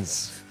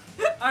screens.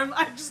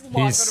 I just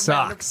He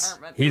sucks.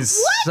 He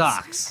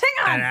sucks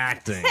Hang on. at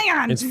acting. Hang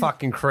on. It's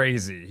fucking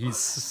crazy. He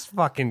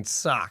fucking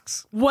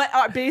sucks. What?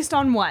 Based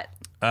on what?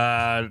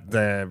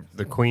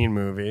 The Queen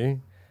movie.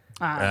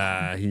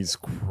 He's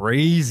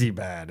crazy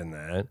bad in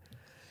that.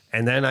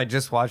 And then I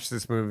just watched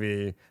this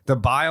movie. The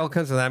bile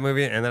comes from that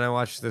movie, and then I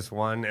watched this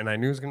one, and I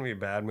knew it was gonna be a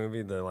bad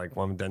movie. The like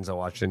one Denzel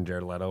Washington,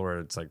 Jared Leto, where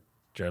it's like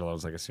Jared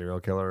Leto's like a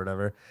serial killer or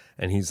whatever,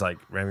 and he's like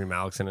Rami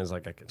Malek's is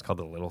like it's called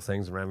The Little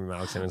Things. And Rami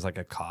Malek's is like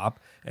a cop,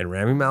 and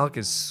Rami Malek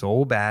is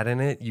so bad in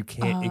it, you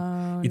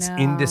can't. It's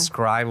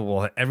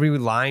indescribable. Every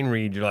line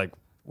read, you're like,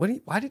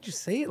 why did you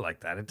say it like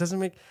that? It doesn't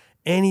make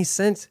any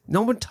sense.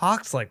 No one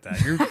talks like that.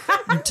 You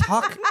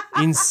talk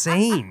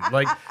insane.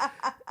 Like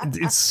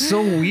it's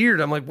so weird.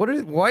 I'm like, what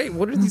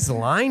are these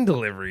line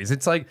deliveries?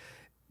 It's like,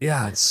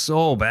 yeah, it's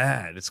so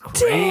bad. It's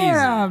crazy.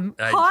 Damn,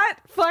 hot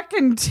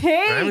fucking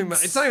take. I mean,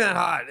 it's not that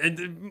hot.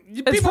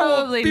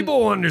 probably- People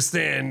will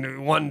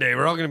understand one day.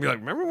 We're all going to be like,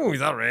 remember when we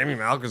thought Rami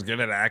Malek was good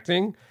at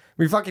acting?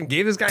 We fucking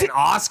gave this guy an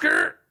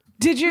Oscar?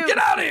 Did you Get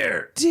out of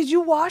here. Did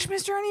you watch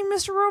Mr. Robot?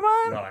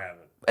 No, I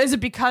haven't. Is it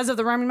because of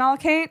the Rami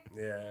Malek hate?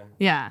 Yeah.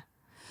 Yeah.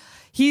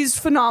 He's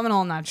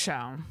phenomenal in that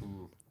show.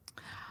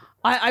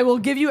 I will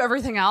give you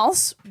everything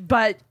else,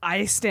 but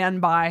I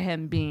stand by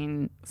him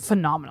being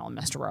phenomenal in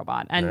Mr.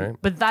 Robot. And Right.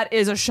 but that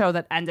is a show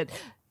that ended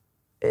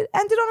on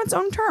its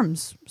own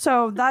terms.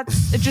 So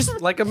that's it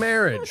just Like a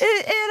marriage.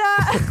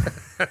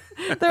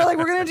 they're like,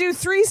 we're gonna do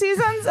 3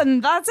 seasons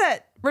and that's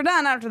it. We're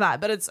done after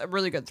that. But it's a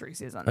really good 3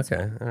 seasons.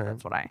 Okay, all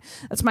right.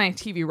 That's my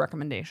TV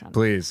recommendation.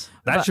 Please.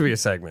 That should be a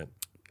segment.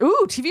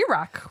 Ooh, TV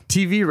rec.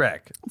 TV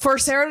rec. For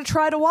Sarah to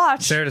try to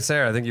watch. Sarah to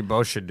Sarah, I think you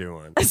both should do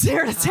one.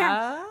 Sarah to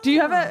Sarah. Do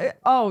you have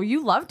a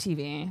you love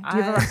TV. Do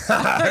you have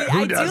I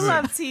do doesn't?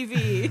 love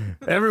TV.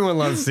 Everyone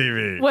loves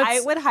TV. What's- I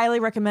would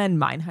highly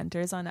recommend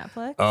Mindhunters on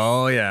Netflix.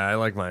 Oh yeah, I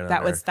like mine.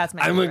 That's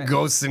my I'm a favorite.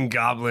 ghost and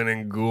goblin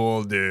and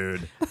ghoul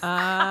dude.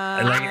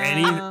 And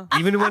like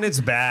even when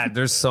it's bad,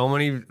 there's so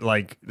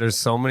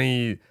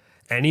many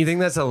anything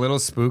that's a little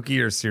spooky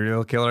or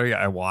serial killer,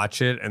 I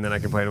watch it and then I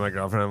complain to my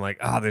girlfriend. I'm like,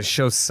 oh, this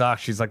show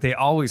sucks. She's like, they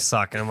always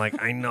suck. And I'm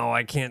like, I know,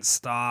 I can't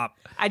stop.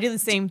 I do the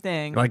same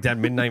thing. Like that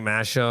Midnight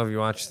Mass show. Have you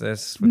watched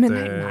this?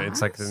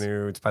 It's like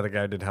it's by the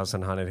guy who did House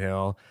on Haunted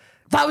Hill.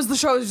 That was the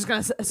show I was just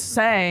gonna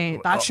say.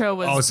 That show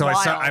was. Oh, so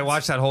wild. I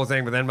watched that whole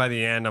thing, but then by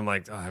the end, I'm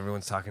like, oh,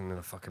 everyone's talking in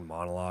a fucking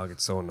monologue.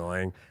 It's so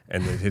annoying.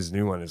 And then his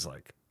new one is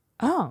like,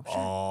 Oh,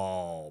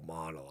 all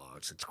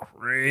monologues. It's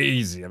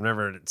crazy. I've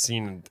never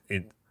seen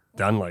it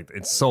done like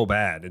it's so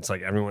bad. It's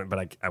like everyone,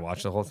 but I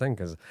watched the whole thing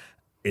because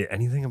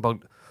anything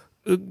about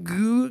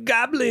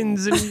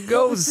goblins and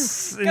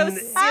ghosts and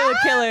Serial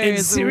killers. and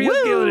serial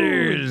Woo!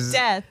 killers.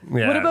 Death.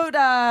 Yeah. what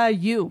about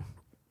you?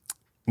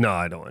 No,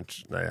 I don't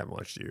watch. I haven't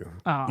watched you.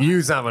 Oh.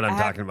 You's not what I'm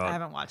talking about. I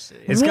haven't watched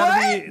it. It's gotta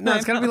What? be no.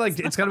 It's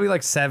gotta be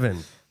like 7.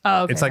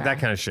 Oh, okay, It's like fair.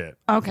 that kind of shit.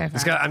 Okay,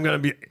 It's fair.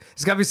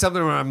 gotta be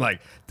something where I'm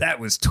like, that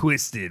was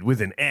twisted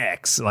with an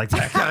X, like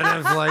that kind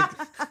of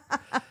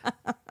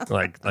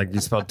like you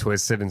spelled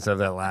twisted instead of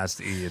that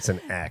last E. It's an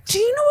X. Do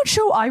you know what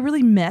show I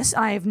really miss?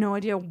 I have no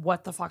idea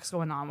what the fuck's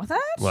going on with it.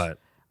 What?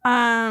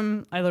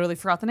 I literally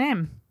forgot the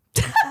name.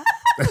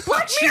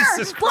 Black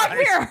Jesus Mirror. Black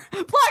Christ. Mirror.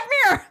 Black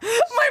Mirror.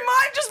 My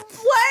mind just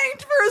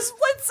blanked for a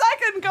split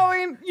second.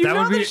 Going. You That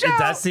know would the show.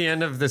 That's the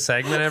end of the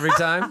segment every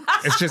time.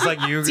 It's just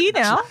like you. Do you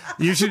know?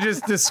 You should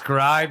just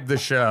describe the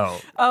show.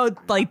 Oh,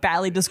 like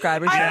badly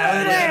described. I don't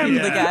know the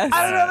name. The guest.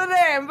 I don't know the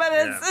name, but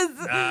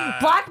it's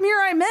Black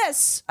Mirror I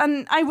miss,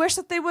 and I wish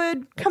that they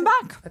would come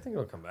back. I think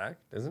it'll come back,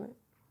 isn't it?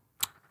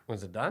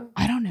 Was it done?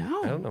 I don't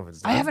know. I don't know if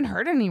it's done. I haven't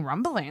heard any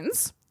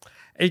rumblings.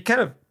 It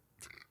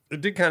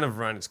did kind of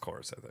run its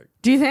course, I think.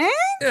 Do you think?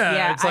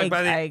 Yeah, it's like by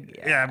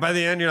I-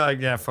 the end you're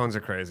like, yeah, phones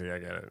are crazy. I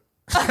get it.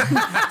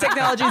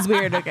 Technology's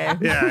weird. Okay.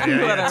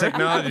 Yeah.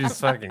 Technology's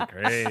fucking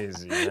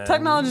crazy. Man.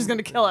 Technology's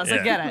gonna kill us. I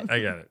Yeah, get it. I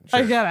get it. I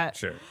Sure, get it.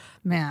 Sure.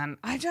 Man,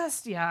 I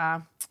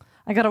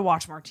gotta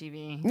watch more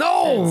TV.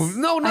 No,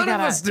 none of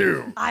gotta- us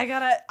do.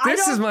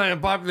 This is my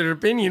unpopular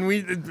opinion.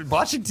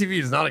 Watching TV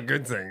is not a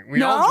good thing.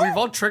 We've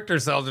all tricked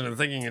ourselves into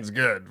thinking it's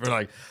good. We're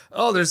like,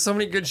 oh, there's so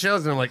many good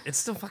shows, and I'm like, it's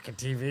still fucking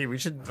TV. We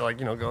should go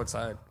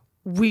outside.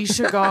 We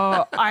should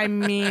go. I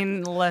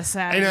mean, listen.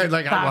 I know,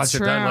 I watch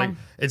true. it done. Like,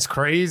 it's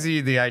crazy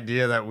the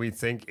idea that we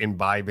think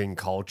imbibing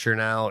culture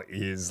now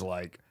is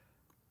like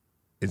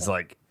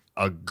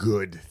a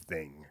good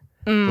thing.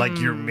 Like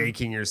you're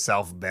making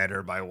yourself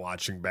better by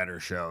watching better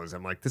shows.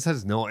 I'm like,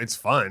 it's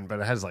fun, but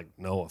it has like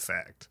no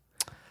effect.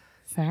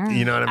 Fair.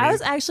 You know what I mean? I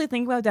was actually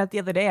thinking about that the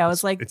other day. I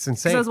was like, it's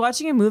insane. 'cause I was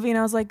watching a movie and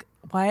I was like,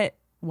 what?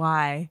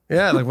 Why?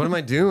 Yeah, like what am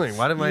I doing?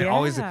 Why am I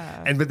always?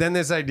 Yeah. But then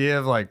this idea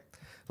of like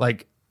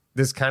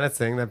this kind of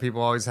thing that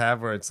people always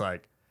have, where it's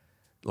like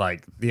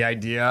the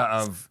idea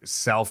of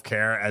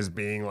self-care as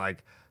being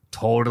like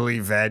totally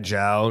veg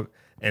out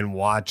and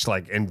watch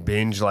and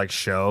binge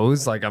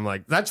shows. Like I'm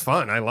like, that's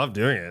fun. I love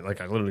doing it.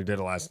 Like I literally did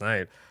it last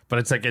night. But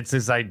it's like it's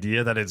this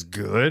idea that it's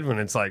good when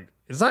it's like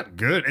it's not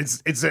good.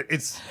 It's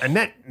a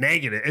net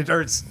negative.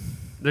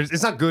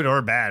 It's not good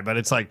or bad, but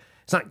it's like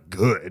it's not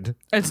good.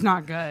 It's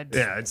not good.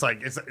 Yeah, it's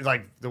like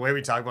the way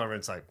we talk about it.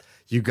 It's like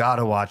you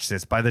gotta watch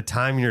this. By the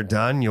time you're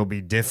done, you'll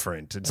be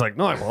different. It's like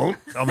no, I won't.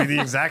 I'll be the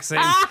exact same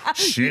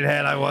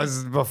shithead I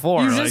was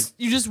before. You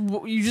just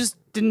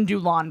didn't do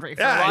laundry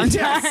for a long time.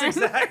 Yes,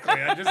 exactly.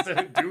 I just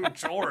didn't do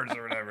chores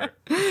or whatever.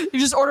 You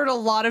just ordered a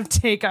lot of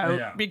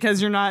takeout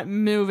because you're not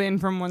moving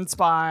from one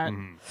spot.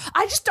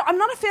 I'm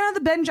not a fan of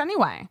the binge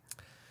anyway.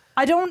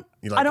 You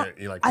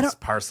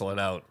parcel it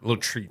out, little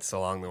treats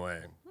along the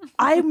way.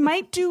 I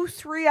might do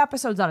 3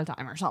 episodes at a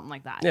time or something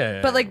like that.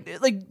 Yeah. But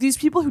like these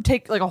people who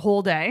take like a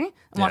whole day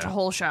and watch a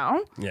whole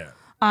show. Yeah.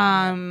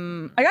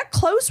 I got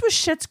close with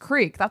Schitt's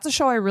Creek. That's a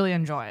show I really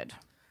enjoyed.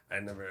 I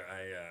never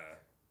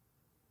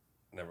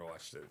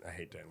watched it. I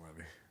hate Dan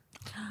Levy.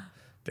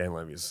 Dan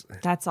Levy's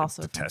That's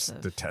also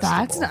detestable.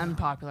 That's an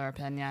unpopular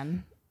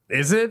opinion.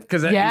 Is it?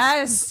 Because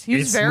yes,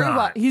 he's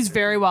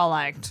very well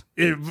liked.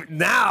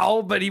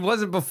 Now, but he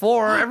wasn't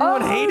before.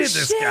 Everyone hated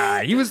this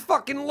guy. He was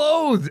fucking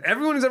loathed.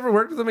 Everyone who's ever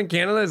worked with him in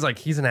Canada is like,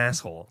 he's an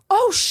asshole.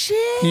 Oh shit!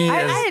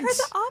 I heard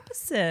the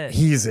opposite.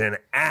 He's an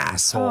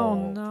asshole.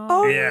 Oh no!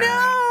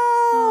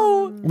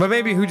 Oh no! But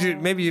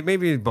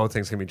maybe both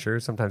things can be true.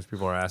 Sometimes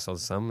people are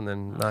assholes to some, and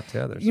then not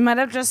to others. You might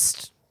have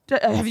just.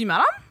 Have you met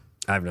him?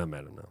 I've not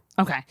met him, no.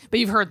 Okay, but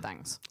you've heard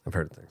things. I've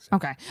heard things.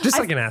 Okay, Just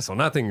like an asshole.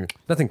 Nothing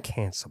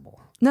cancelable.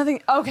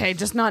 Nothing. Okay,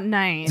 just not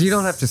nice. You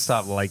don't have to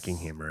stop liking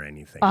him or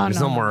anything. There's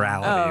no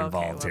morality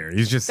involved here.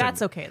 He's just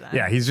that's okay then.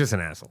 Yeah, he's just an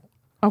asshole.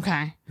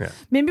 Okay. Yeah.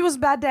 Maybe it was a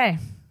bad day.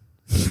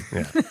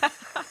 Yeah.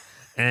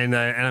 and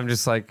I'm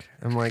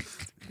like,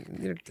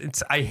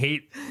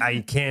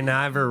 I can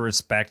never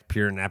respect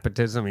pure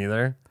nepotism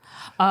either.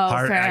 Oh,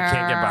 fair. I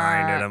can't get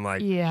behind it.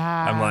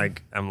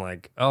 I'm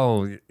like,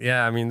 oh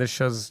yeah. I mean, this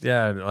shows.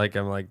 Yeah,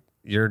 I'm like,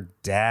 your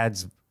dad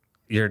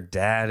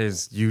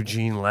is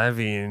Eugene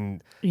Levy,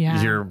 and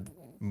your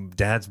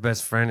dad's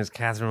best friend is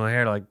Catherine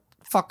O'Hara. Like,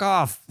 fuck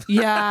off.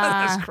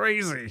 Yeah, that's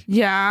crazy.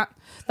 Yeah,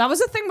 that was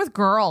the thing with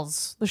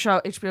Girls, the show,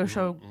 HBO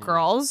show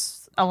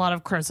Girls. A lot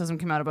of criticism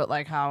came out about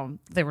like how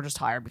they were just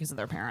hired because of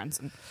their parents,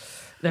 and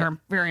they're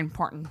very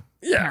important.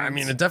 Yeah, parents. I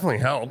mean, it definitely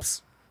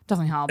helps.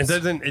 Definitely helps.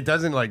 It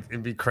doesn't like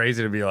it'd be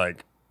crazy to be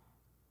like,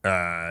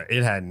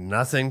 it had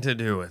nothing to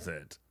do with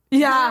it.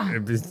 Yeah,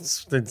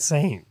 It's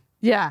insane.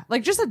 Yeah,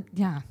 like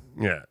Yeah,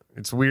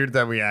 it's weird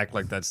that we act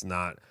like that's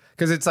not,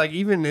 because it's like,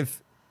 even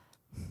if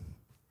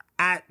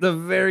at the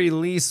very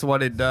least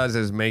what it does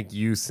is make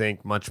you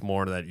think much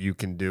more that you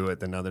can do it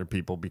than other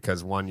people,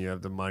 because one, you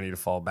have the money to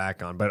fall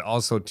back on, but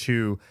also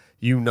two,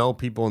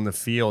 people in the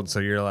field, so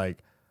you're like,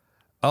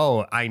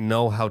 oh, I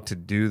know how to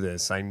do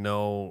this. I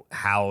know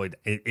how it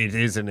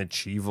is an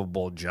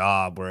achievable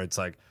job, where it's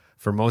like,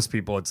 for most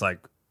people, it's like,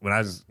 when I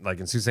was like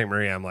in Sault Ste.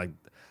 Marie, I'm like,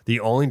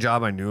 the only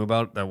job I knew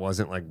about that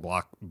wasn't like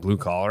blue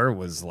collar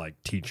was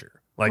like teacher.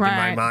 Like in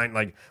my mind,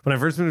 like when I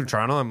first moved to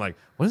Toronto, I'm like,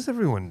 what does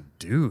everyone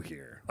do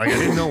here? Like I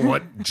didn't know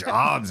what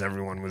jobs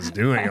everyone was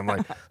doing. I'm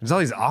like, there's all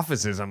these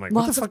offices. I'm like,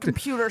 lots what the of fuck?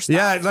 computer stuff.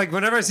 Yeah, like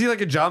whenever I see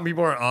like a job,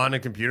 people are on a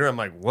computer. I'm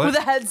like, what with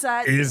a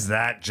headset is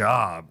that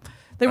job?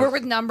 They work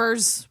with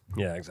numbers,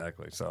 Yeah,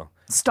 exactly. So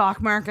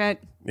stock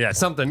market, yeah,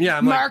 something. Yeah,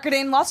 I'm like,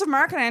 marketing, lots of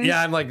marketing.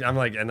 yeah, I'm like, and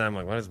then I'm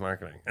like, what is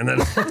marketing? And then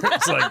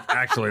it's like,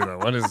 actually though,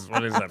 what is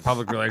that?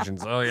 Public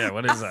relations. Oh yeah,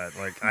 what is that?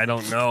 Like, I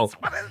don't know.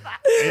 What is that?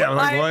 Yeah,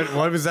 I'm like,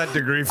 what was that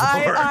degree for?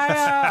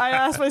 I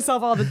ask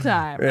myself all the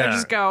time. Yeah. I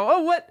just go,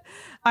 oh, what?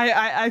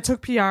 I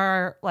took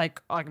PR,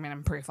 like, I mean,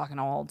 I'm pretty fucking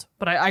old,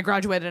 but I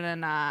graduated in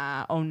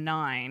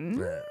 09.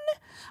 Yeah.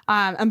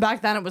 And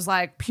back then it was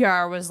like,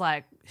 PR was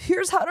like,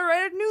 here's how to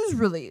write a news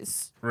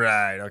release.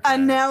 Right. Okay.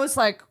 And now it's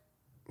like,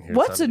 Here's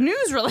what's how a to-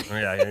 news release?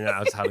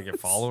 Yeah, it's how to get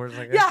followers.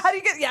 I guess. Yeah, how do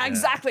you get,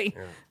 exactly.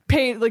 Yeah.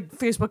 Pay, like,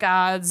 Facebook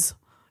ads,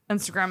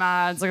 Instagram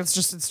ads. Like,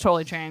 it's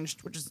totally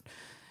changed, which is,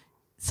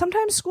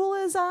 sometimes school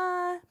is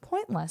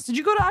pointless. Did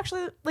you go to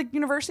actually, like,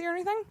 university or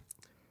anything?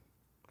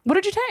 What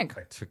did you take?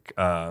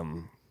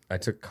 I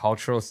took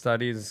cultural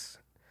studies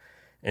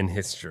and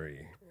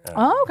history.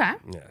 Oh, okay.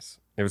 Yes,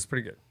 it was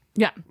pretty good.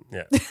 Yeah.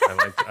 Yeah,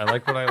 I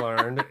liked what I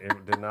learned.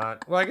 It did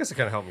not. Well, I guess it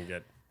kind of helped me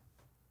get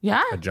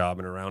Yeah. a job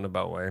in a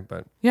roundabout way,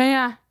 but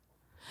Yeah.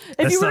 If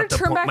That's you were not to the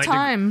turn point. back My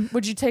time,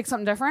 would you take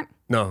something different?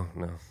 no.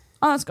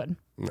 Oh, that's good.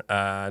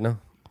 No.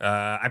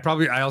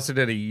 I also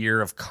did a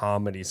year of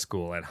comedy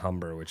school at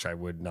Humber, which I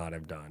would not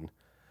have done.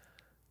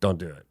 Don't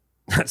do it.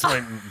 That's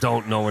why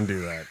no one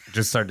do that.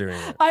 Just start doing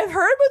it. I've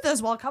heard about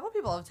this. Well, a couple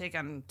people have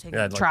taken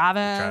Yeah, like,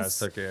 Travis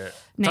took it.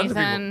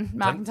 Nathan,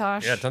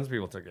 McIntosh. Tons of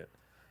people took it.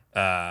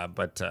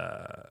 But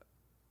what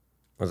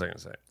was I going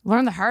to say?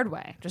 Learn the hard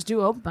way. Just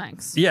do open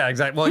mics. Yeah,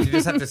 exactly. Well, you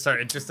just have to start.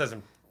 It just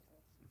doesn't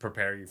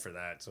prepare you for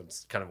that, so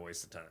it's kind of a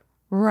waste of time.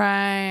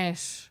 Right.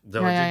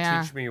 Though it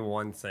did teach me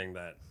one thing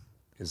that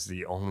is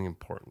the only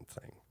important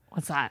thing.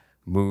 What's that?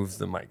 Move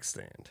the mic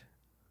stand.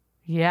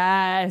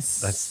 Yes.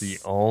 That's the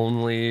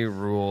only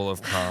rule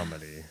of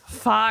comedy.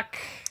 Fuck.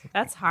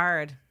 That's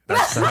hard.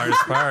 That's the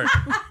hardest part.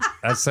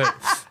 That's it.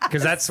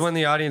 Because that's when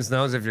the audience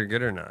knows if you're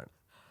good or not.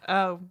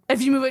 Oh,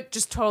 If you move it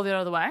just totally out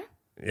of the way.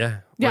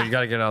 Yeah. Yeah. Well, you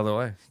got to get out of the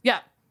way. Yeah.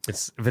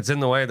 If it's in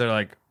the way, they're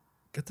like,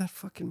 get that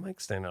fucking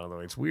mic stand out of the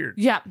way. It's weird.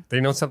 Yeah. They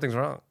know something's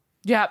wrong.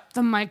 Yeah.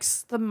 The mic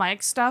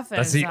stuff is.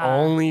 That's the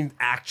only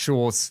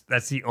actual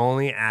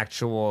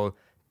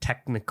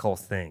technical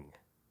thing.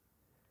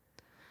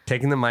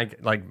 Taking the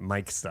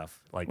mic stuff.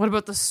 Like, What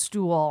about the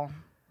stool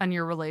and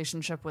your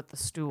relationship with the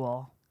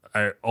stool?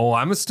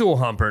 I'm a stool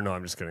humper. No,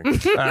 I'm just kidding.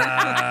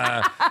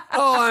 I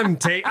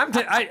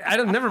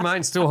don't never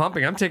mind stool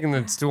humping. I'm taking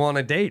the stool on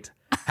a date.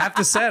 Half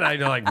the set, I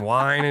like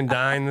wine and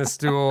dine the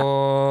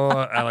stool.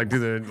 I like do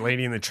the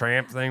Lady and the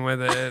Tramp thing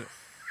with it.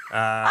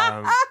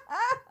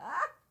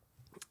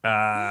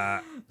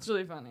 It's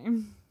really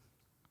funny.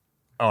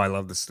 Oh, I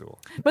love the stool.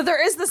 But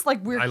there is this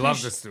like weird. I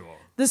love the stool.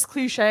 This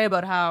cliche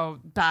about how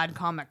bad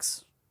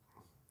comics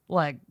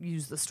like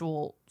use the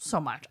stool so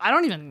much. I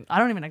don't even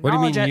acknowledge What do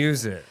you mean it.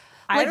 use it?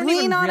 I Like, don't lean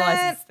even on realize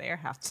it. it's there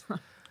half the time.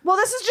 Well,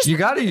 this is just You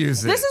got to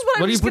use it. This is what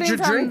I'm do you just put your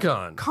getting from drink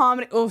on?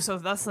 comedy. Oh, so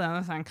that's the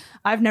other thing.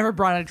 I've never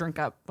brought a drink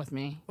up with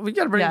me. We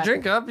got to bring Yeah. a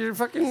drink up. You're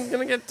fucking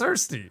gonna get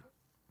thirsty.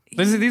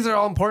 These are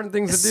all important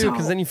things to do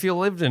because So- then you feel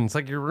lived in. It's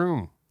like your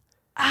room.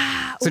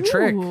 It's a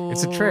trick.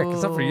 It's a trick.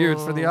 It's not for you.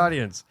 It's for the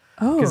audience.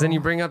 Because then you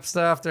bring up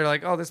stuff. They're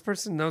like, oh, this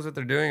person knows what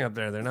they're doing up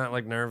there. They're not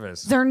like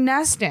nervous. They're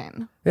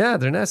nesting. Yeah,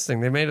 they're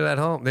nesting. They made it at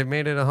home. They've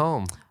made it a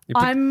home.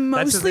 I'm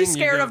that's the mostly thing,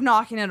 you scared go- of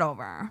knocking it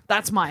over.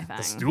 That's my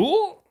thing.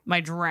 Stool? My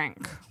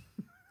drink.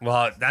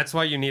 Well, that's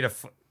why you need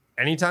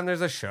anytime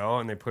there's a show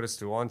and they put a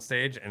stool on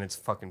stage and it's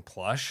fucking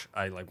plush,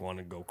 I like want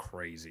to go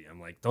crazy.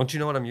 I'm like, don't you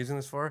know what I'm using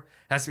this for? It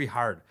has to be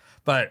hard.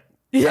 But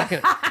yeah,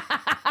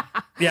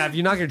 if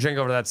you knock your drink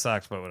over, that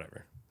sucks, but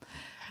whatever.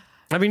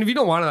 I mean, if you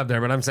don't want it up there,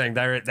 but I'm saying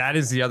that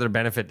is the other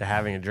benefit to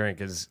having a drink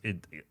is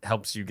it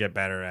helps you get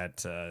better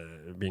at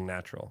being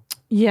natural.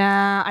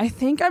 Yeah, I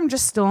think I'm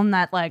just still in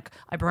that, like,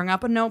 I bring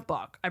up a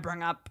notebook. I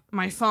bring up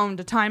my phone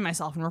to time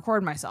myself and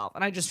record myself.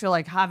 And I just feel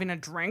like having a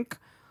drink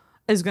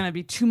is going to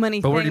be too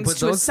many But things where do you put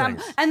to those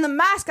assemble. things? And the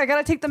mask, I got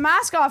to take the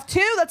mask off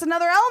too. That's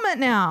another element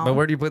now. But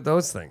where do you put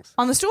those things?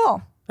 On the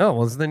stool. Oh,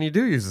 well, then you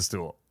do use a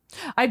stool.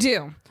 I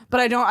do, but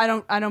I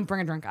don't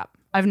bring a drink up.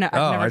 I've I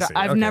never see.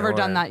 I've Okay, never well,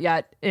 done yeah. that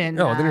yet in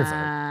Oh, then you're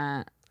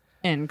fine.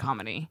 In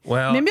comedy.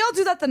 Well, maybe I'll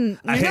do that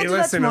then. Maybe I'll Hey, do that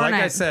listen, tomorrow like I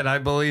night. said, I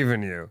believe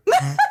in you.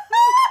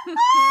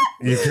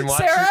 You can watch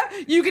Sarah,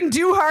 you can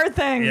do hard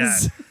things.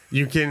 Yeah.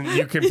 You can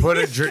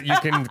put you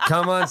can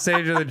come on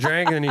stage with a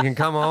drink and then you can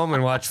come home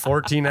and watch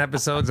 14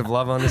 episodes of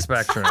Love on the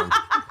Spectrum.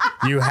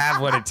 You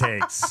have what it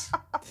takes.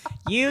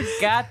 You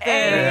got this.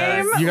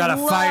 Aim You got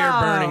a fire low.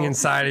 burning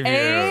inside of you.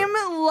 Aim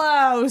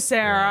low,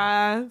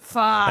 Sarah.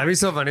 Fuck. That'd be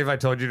so funny if I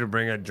told you to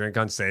bring a drink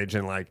on stage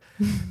and like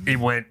it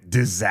went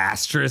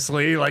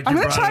disastrously. Like you I'm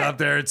gonna brought try- it up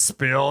there, it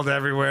spilled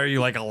everywhere.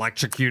 You like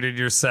electrocuted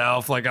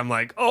yourself. Like I'm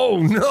like, oh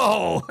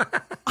no.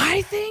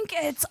 I think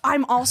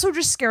I'm also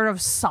just scared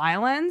of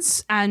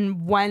silence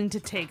and when to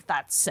take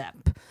that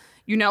sip.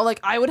 You know,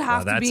 like I would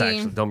have to be.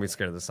 Actually, don't be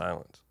scared of the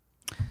silence.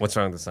 What's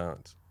wrong with the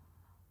silence?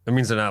 It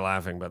means they're not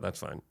laughing, but that's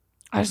fine.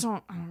 I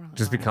don't really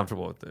Just be like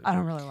comfortable with it. it. I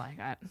don't really like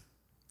it.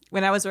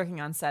 When I was working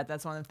on set,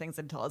 that's one of the things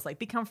I told us, like,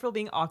 be comfortable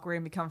being awkward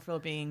and be comfortable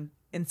being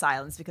in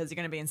silence because you're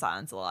going to be in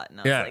silence a lot.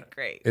 And I Yeah, was like,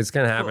 great. It's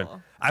gonna happen.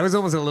 Cool. I was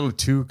almost a little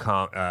too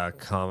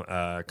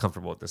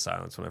comfortable with the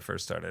silence when I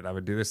first started. I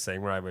would do this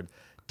thing where I would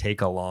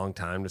take a long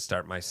time to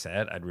start my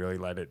set. I'd really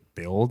let it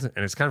build,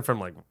 and it's kind of from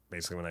like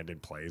basically when I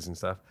did plays and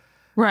stuff.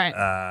 Right.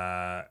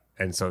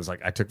 And so it was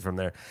like I took it from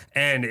there,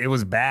 and it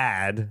was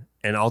bad,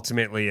 and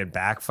ultimately it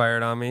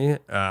backfired on me.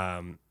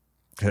 And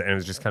it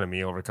was just kind of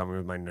me overcoming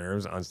with my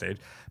nerves on stage.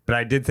 But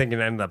I did think it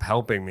ended up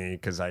helping me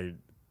because I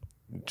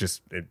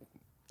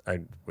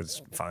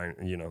was fine,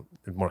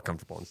 more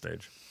comfortable on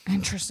stage.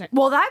 Interesting.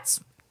 Well, that's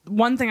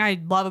one thing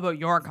I love about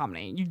your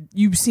comedy.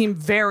 You seem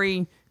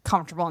very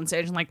comfortable on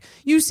stage, and like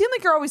you seem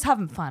like you're always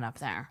having fun up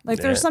there. Like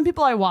there's some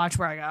people I watch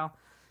where I go,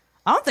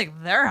 I don't think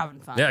they're having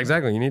fun. Yeah,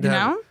 exactly. You need to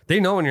have. They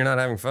know when you're not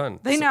having fun.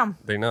 They know.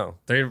 They know.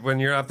 When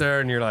you're up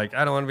there and you're like,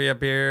 I don't want to be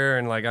up here,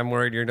 and like I'm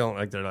worried you don't.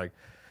 Like they're like,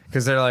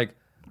 because they're like,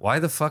 why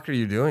the fuck are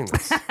you doing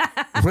this?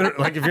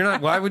 Like if you're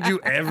not, why would you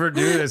ever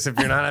do this if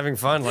you're not having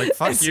fun? Like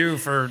fuck you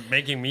for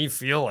making me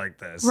feel like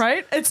this.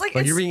 Right? It's like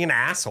you're being an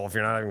asshole if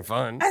you're not having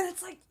fun. And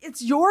it's like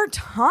it's your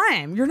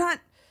time. You're not.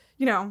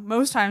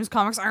 Most times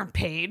comics aren't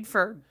paid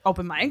for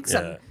open mics,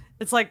 and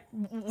it's like,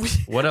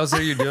 what else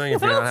are you doing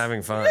if you're not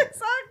having fun?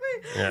 Exactly.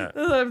 Yeah.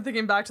 I'm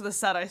thinking back to the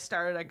set I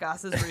started at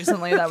Gus's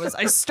recently.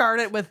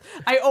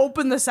 I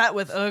opened the set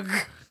with ugh.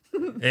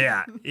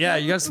 Yeah,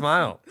 you gotta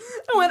smile.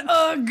 I went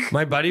ugh.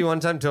 My buddy one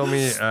time told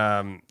me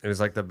it was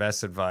like the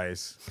best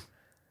advice.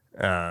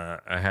 I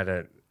had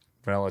a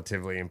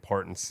relatively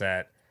important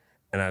set,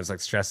 and I was like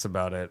stressed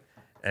about it.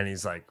 And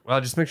he's like,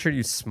 well, just make sure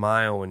you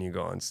smile when you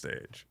go on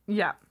stage.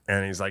 Yeah.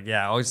 And he's like,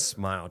 yeah, always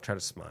smile. Try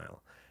to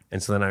smile.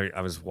 And so then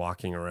I was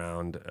walking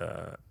around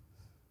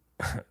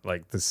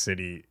like the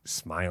city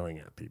smiling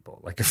at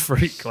people like a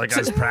freak. Like I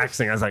was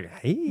practicing. I was like,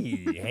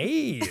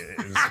 hey. It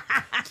was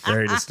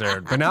very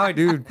disturbed. But now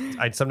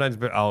I'd sometimes,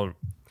 I'll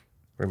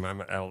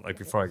remind like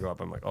before I go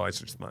up, I'm like, oh, I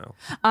should smile.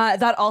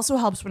 That also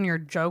helps when your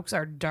jokes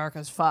are dark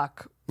as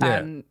fuck.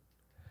 And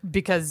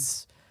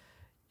because...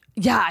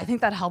 Yeah, I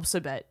think that helps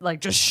a bit.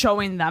 Like just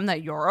showing them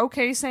that you're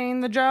okay saying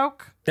the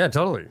joke. Yeah,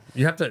 totally.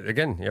 You have to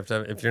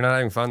if you're not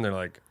having fun, they're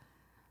like,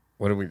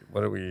 what are we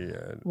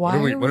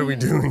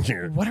doing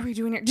here? What are we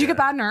doing here? Do you get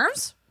bad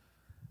nerves?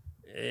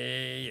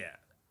 Yeah.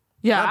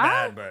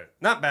 Yeah.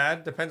 Not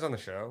bad. Depends on the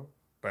show.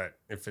 But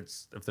if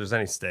there's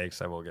any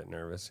stakes, I will get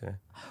nervous. Yeah.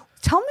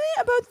 Tell me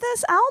about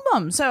this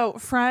album. So,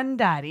 Friend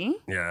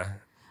Daddy. Yeah.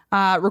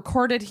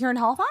 Recorded here in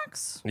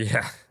Halifax.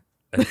 Yeah.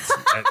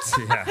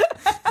 Yeah.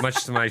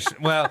 Much to my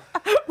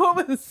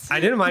what was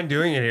I didn't mind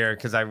doing it here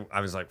because I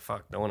was like,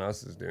 fuck, no one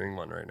else is doing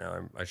one right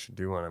now. I should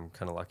do one. I'm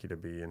kind of lucky to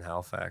be in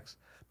Halifax.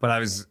 But I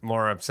was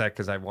more upset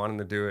because I wanted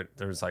to do it.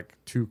 There was like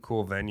 2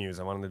 cool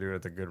venues. I wanted to do it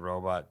at the Good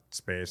Robot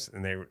space,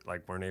 and they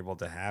like weren't able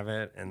to have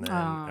it. And then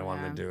I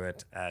wanted to do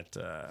it at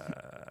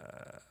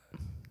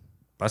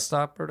Bus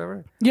Stop or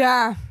whatever.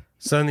 Yeah.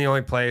 So then the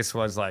only place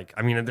was like,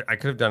 I mean, I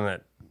could have done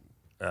it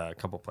a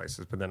couple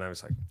places, but then I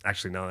was like,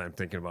 actually, now that I'm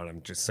thinking about it,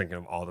 I'm just thinking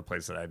of all the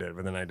places that I did.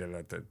 But then I did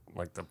it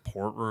at the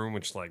Port Room,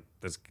 which like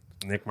this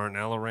Nick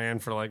Martinello ran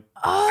for like,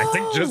 I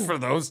think just for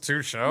those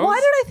 2 shows. Why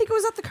did I think it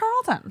was at the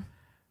Carlton?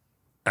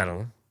 I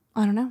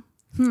don't know.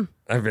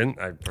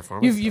 I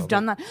performed. You've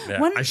done that.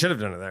 Yeah, I should have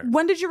done it there.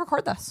 When did you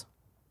record this?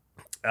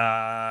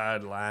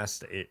 Not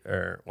last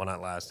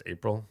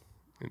April.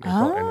 End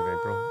of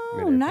April.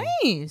 Oh,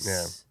 nice.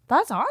 Yeah.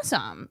 That's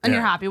awesome. And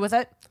you're happy with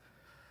it?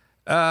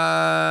 Yes,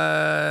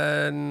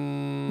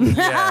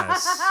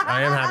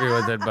 I am happy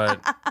with it, but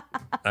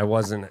I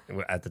wasn't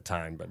at the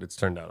time, but it's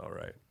turned out all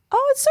right.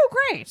 Oh, it's so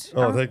great.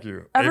 Oh, thank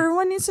you.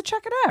 Everyone needs to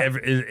check it out.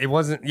 It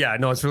wasn't,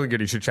 it's really good.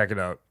 You should check it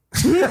out.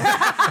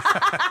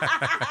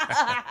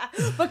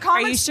 But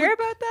are you sure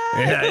about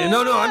that? Yeah,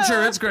 no, I'm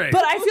sure it's great.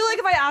 But I feel like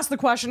if I asked the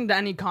question to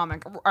any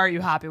comic, are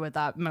you happy with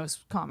that?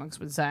 Most comics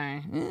would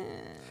say,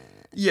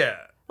 yeah.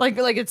 Like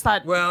it's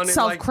that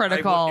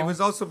self-critical. It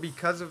was also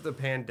because of the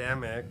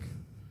pandemic.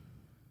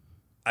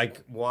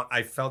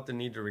 I felt the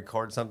need to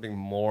record something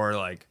more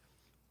like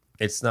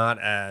it's not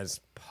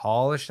as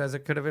polished as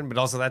it could have been, but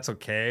also that's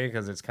okay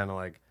because it's kind of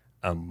like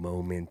a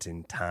moment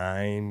in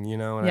time, you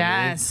know what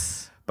I mean?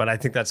 But I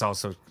think that's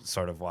also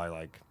sort of why,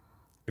 like,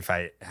 if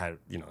I had,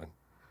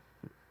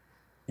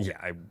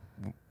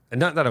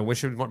 not that I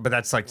wish it would more, but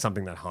that's like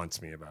something that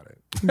haunts me about it.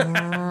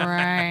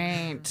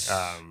 Right.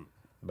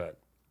 But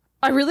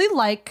I really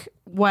like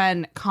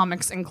when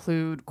comics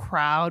include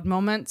crowd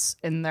moments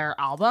in their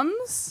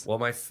albums. Well,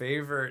 my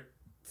favorite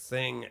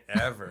thing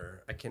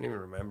ever, I can't even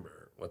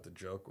remember what the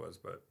joke was,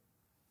 but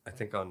I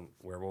think on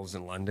Werewolves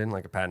in London,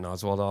 like a Patton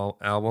Oswalt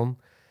album,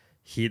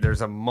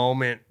 there's a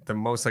moment, the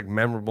most like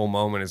memorable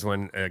moment is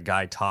when a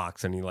guy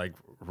talks and he like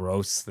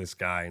roasts this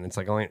guy, and it's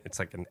like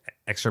an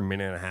extra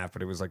minute and a half,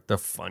 but it was like the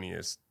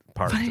funniest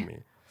part to me.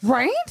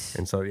 Right?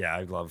 And so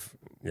I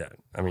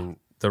mean,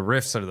 the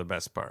riffs are the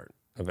best part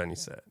of any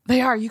set.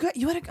 They are.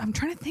 I'm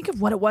trying to think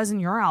of what it was in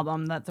your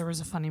album that there was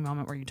a funny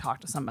moment where you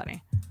talked to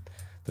somebody.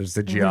 There's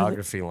the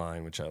geography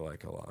line, which I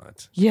like a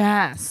lot.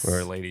 Yes. Where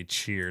a lady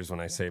cheers when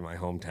I say my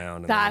hometown.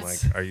 And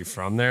That's- I'm like, are you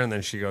from there? And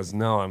then she goes,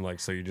 no. I'm like,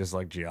 so you just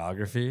like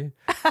geography?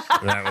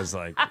 And that was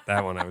like,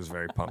 that one I was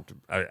very pumped.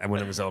 When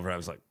it was over, I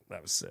was like,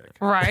 that was sick.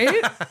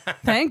 Right?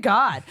 Thank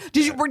God.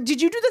 Did you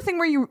do the thing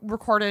where you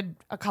recorded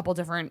a couple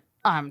different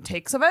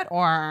takes of it,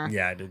 or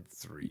Yeah, I did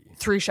 3.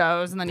 3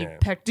 shows, and then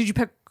Yeah. did you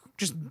pick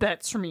just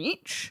bits from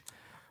each?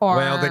 Or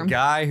Well, the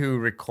guy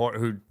who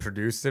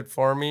produced it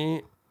for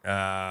me,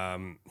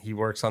 he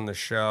works on the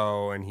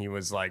show, and he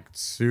was like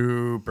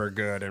super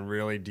good and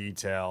really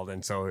detailed.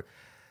 And so,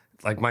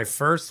 like my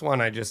first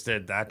one, I just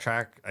did that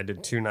track. I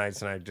did 2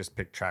 nights, and I just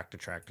picked track to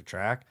track to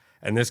track.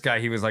 And this guy,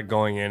 he was like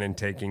going in and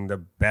taking the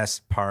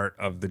best part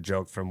of the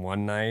joke from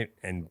one night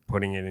and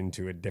putting it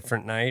into a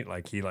different night.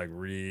 Like he like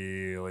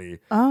really,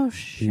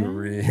 he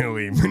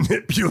really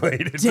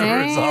manipulated the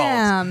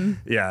results.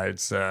 Yeah,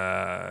 it's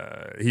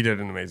he did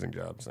an amazing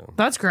job. So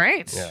that's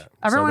great. yeah,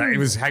 Everyone, so it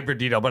was hyper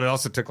detailed, but it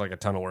also took like a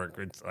ton of work.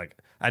 It's like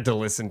I had to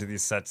listen to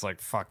these sets like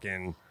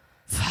fucking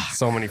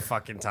so many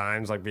fucking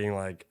times, like being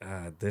like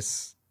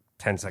this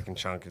 10-second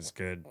chunk is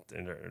good,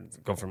 and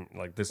go from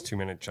like this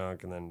 2-minute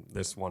chunk and then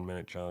this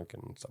 1-minute chunk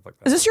and stuff like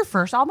that. is this your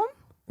first album?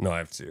 No, I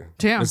have 2.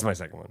 2. This is my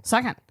second one.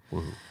 Second.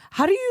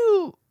 How do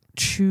you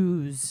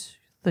choose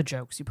the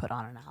jokes you put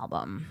on an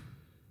album?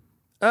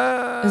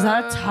 Is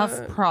that a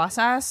tough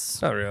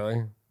process? Not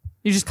really.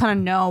 You just kind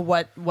of know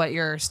what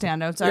your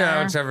standouts are.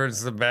 Yeah, whichever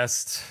is the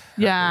best.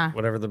 Yeah.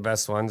 Whatever the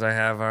best ones I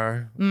have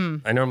are.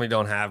 I normally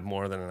don't have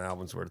more than an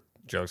album's worth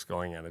jokes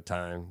going at a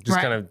time. Just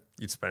Right. kind of,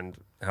 you'd spend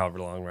however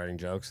long writing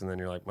jokes, and then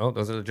you're like, well,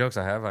 those are the jokes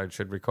I have. I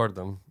should record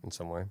them in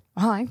some way.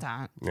 I like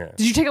that. Yeah.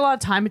 Did you take a lot of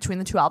time between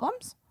the 2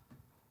 albums?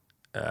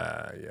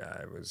 Yeah,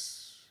 it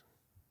was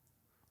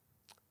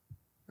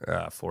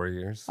 4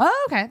 years.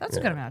 Oh, okay. That's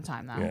a good Yeah. amount of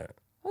time, though. Yeah.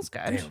 That's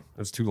good. Damn, it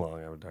was too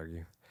long, I would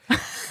argue.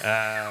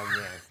 Yeah.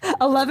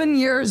 11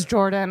 years,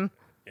 Jordan.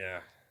 Yeah.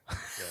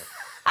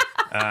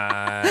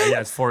 Yeah,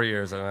 it's 4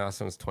 years. And my last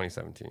one was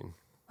 2017.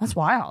 That's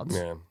wild.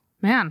 Yeah.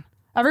 Man,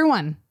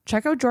 everyone,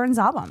 check out Jordan's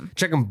album.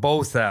 Check them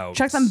both out.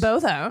 Check them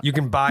both out. You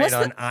can buy What's it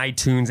on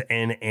iTunes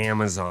and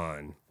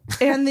Amazon.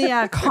 In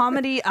the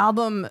comedy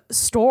album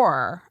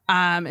store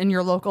in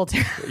your local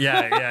town.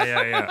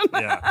 Yeah.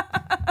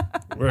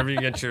 Wherever you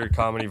get your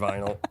comedy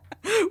vinyl.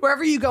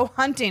 Wherever you go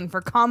hunting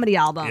for comedy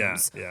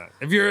albums. Yeah.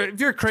 If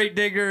you're a crate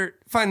digger,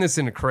 find this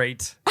in a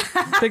crate.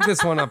 Pick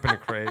this one up in a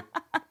crate.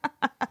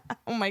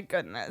 Oh my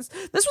goodness.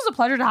 This was a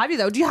pleasure to have you,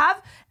 though. Do you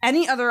have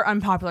any other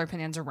unpopular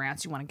opinions or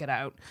rants you want to get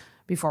out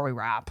before we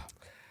wrap?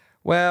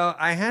 Well,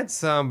 I had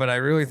some, but I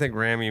really think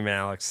Rami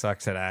Malek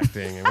sucks at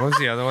acting. And what was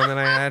the other one that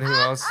I had? Who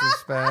else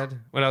was bad?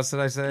 What else did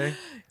I say?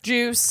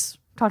 Juice.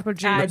 Talked about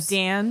Juice.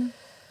 Dan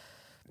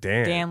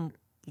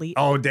Lee.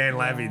 Oh, Dan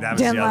Levy. That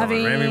was Dan the other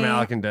Levy. one. Rami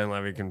Malek and Dan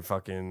Levy can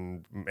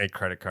fucking make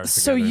credit cards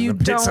So together you in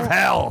the pits of don't-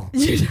 hell.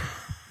 Jesus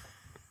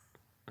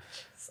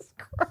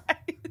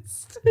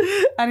Christ.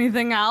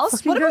 Anything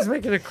else? You guys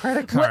making a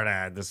credit card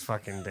ad, this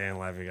fucking Dan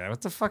Levy guy.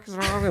 What the fuck is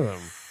wrong with him?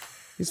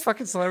 These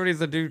fucking celebrities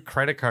that do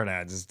credit card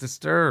ads is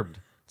disturbed.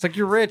 It's like,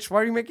 you're rich.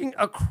 Why are you making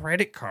a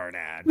credit card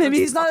ad? Maybe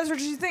he's not as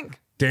rich as you think.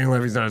 Dan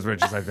Levy's not as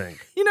rich as I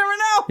think. You never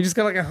know. He just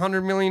got like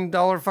 $100 million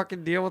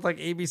fucking deal with like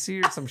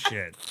ABC or some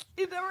shit.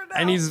 You never know.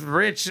 And he's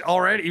rich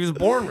already. He was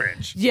born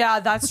rich. Yeah,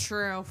 that's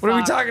true. What are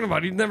we talking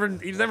about? He's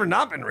never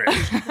not been rich.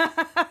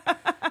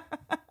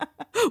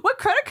 What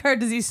credit card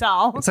does he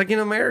sell? It's like an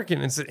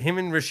American. It's him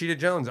and Rashida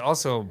Jones,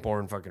 also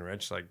born fucking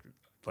rich. Like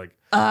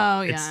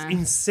Oh, it's yeah.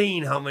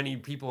 insane how many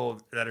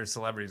people that are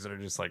celebrities that are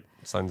just like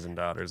sons and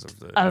daughters of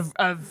the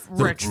Of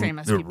rich,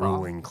 famous the people.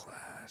 ruling class.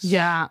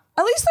 Yeah.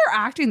 At least they're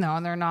acting though,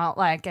 and they're not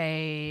like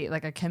a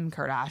Kim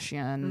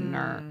Kardashian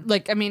or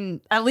like, I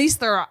mean, at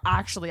least they're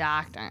actually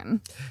acting.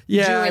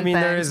 Yeah, I doing mean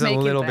there things, is a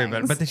making little bit,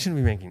 things. but they shouldn't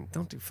be making.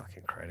 Don't do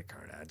fucking credit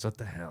card ads. What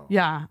the hell?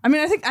 Yeah. I mean,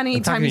 I think I'm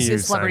anytime talking you to see you, a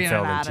celebrity in an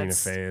Seinfeld and ad, Tina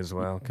it's, Fey as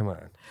well. Come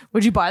on.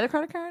 would you buy the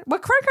credit card?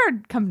 What credit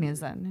card company is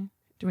that?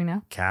 Do we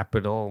know?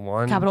 Capital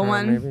One. Capital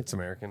One? Maybe it's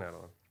American. I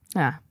don't know.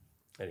 Yeah.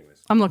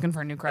 Anyways, I'm looking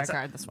for a new credit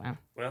card this way.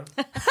 well,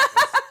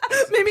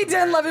 Maybe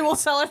Dan Levy will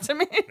sell it to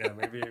me. yeah,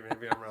 maybe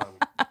I'm wrong.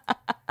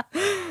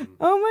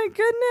 Oh my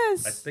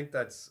goodness. I think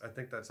that's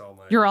all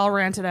my. You're all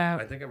ranted I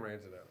out. think I'm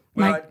ranted out.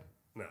 My- Well,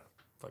 no,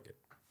 fuck it.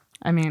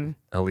 I mean,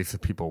 I'll leave the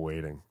people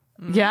waiting.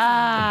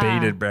 yeah.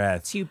 Bated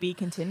breath. To be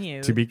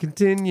continued. To be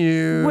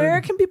continued.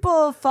 Where can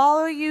people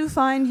follow you,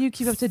 find you,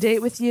 keep up to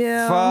date with you?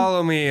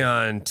 Follow me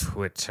on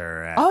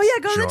Twitter. At Oh,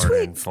 yeah, go to the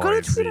Jordan tweet. Go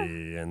to Foisey,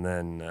 Twitter. and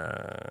then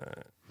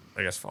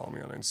I guess follow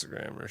me on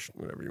Instagram or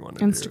whatever you want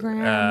to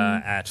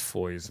Instagram. do. At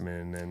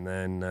Foisman, and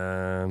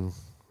then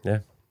yeah,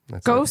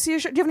 that's Go it. see a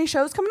show. Do you have any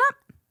shows coming up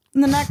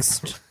in the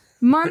next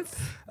month?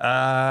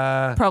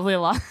 Probably a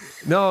lot.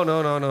 No.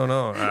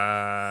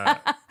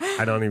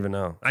 I don't even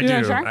know. I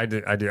You're do. not sure? I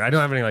do. I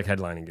don't have any like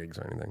headlining gigs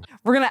or anything.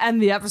 We're gonna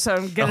end the episode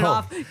and get it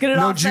off. Get it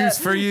no off. juice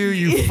for you,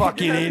 you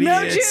fucking idiots.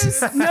 No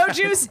juice. No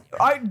juice.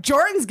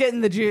 Jordan's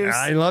getting the juice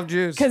I love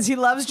juice. because he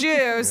loves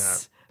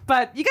juice.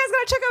 But you guys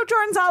gotta check out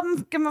Jordan's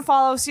album. Give him a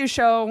follow. See a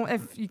show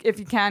if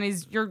you can.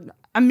 You're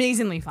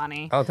amazingly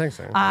funny. Oh, thanks,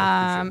 Sarah.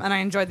 And I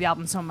enjoyed the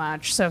album so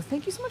much. So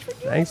thank you so much for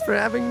doing Thanks for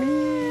having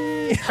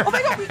me. Oh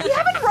my God, we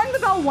haven't rung the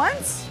bell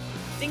once.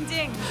 Ding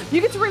ding.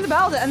 You get to ring the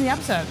bell to end the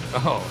episode.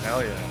 Oh,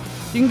 hell yeah.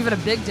 You can give it a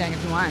big ding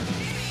if you want.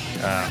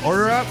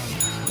 Order up.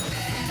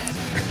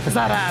 Is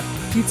that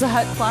Pizza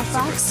Hut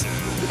flashbacks?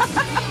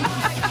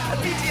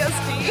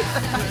 PTSD.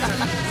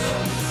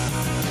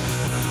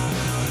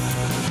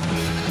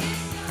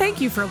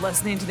 Thank you for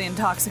listening to the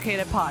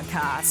Intoxicated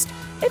Podcast.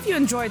 If you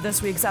enjoyed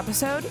this week's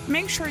episode,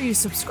 make sure you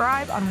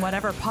subscribe on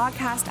whatever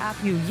podcast app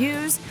you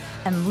use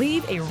and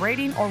leave a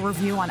rating or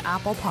review on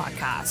Apple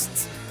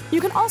Podcasts. You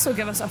can also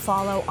give us a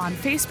follow on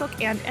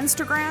Facebook and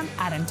Instagram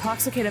at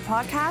Intoxicated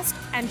Podcast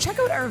and check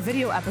out our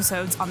video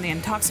episodes on the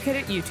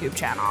Intoxicated YouTube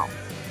channel.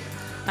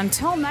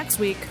 Until next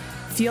week,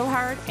 feel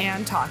hard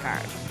and talk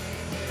hard.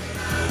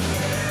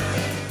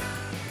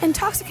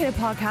 Intoxicated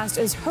Podcast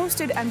is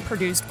hosted and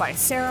produced by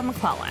Sarah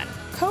McClellan,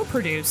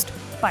 co-produced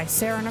by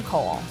Sarah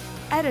Nicole,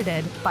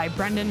 edited by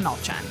Brendan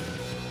Milchin,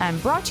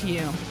 and brought to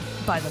you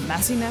by the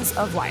messiness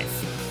of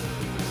life.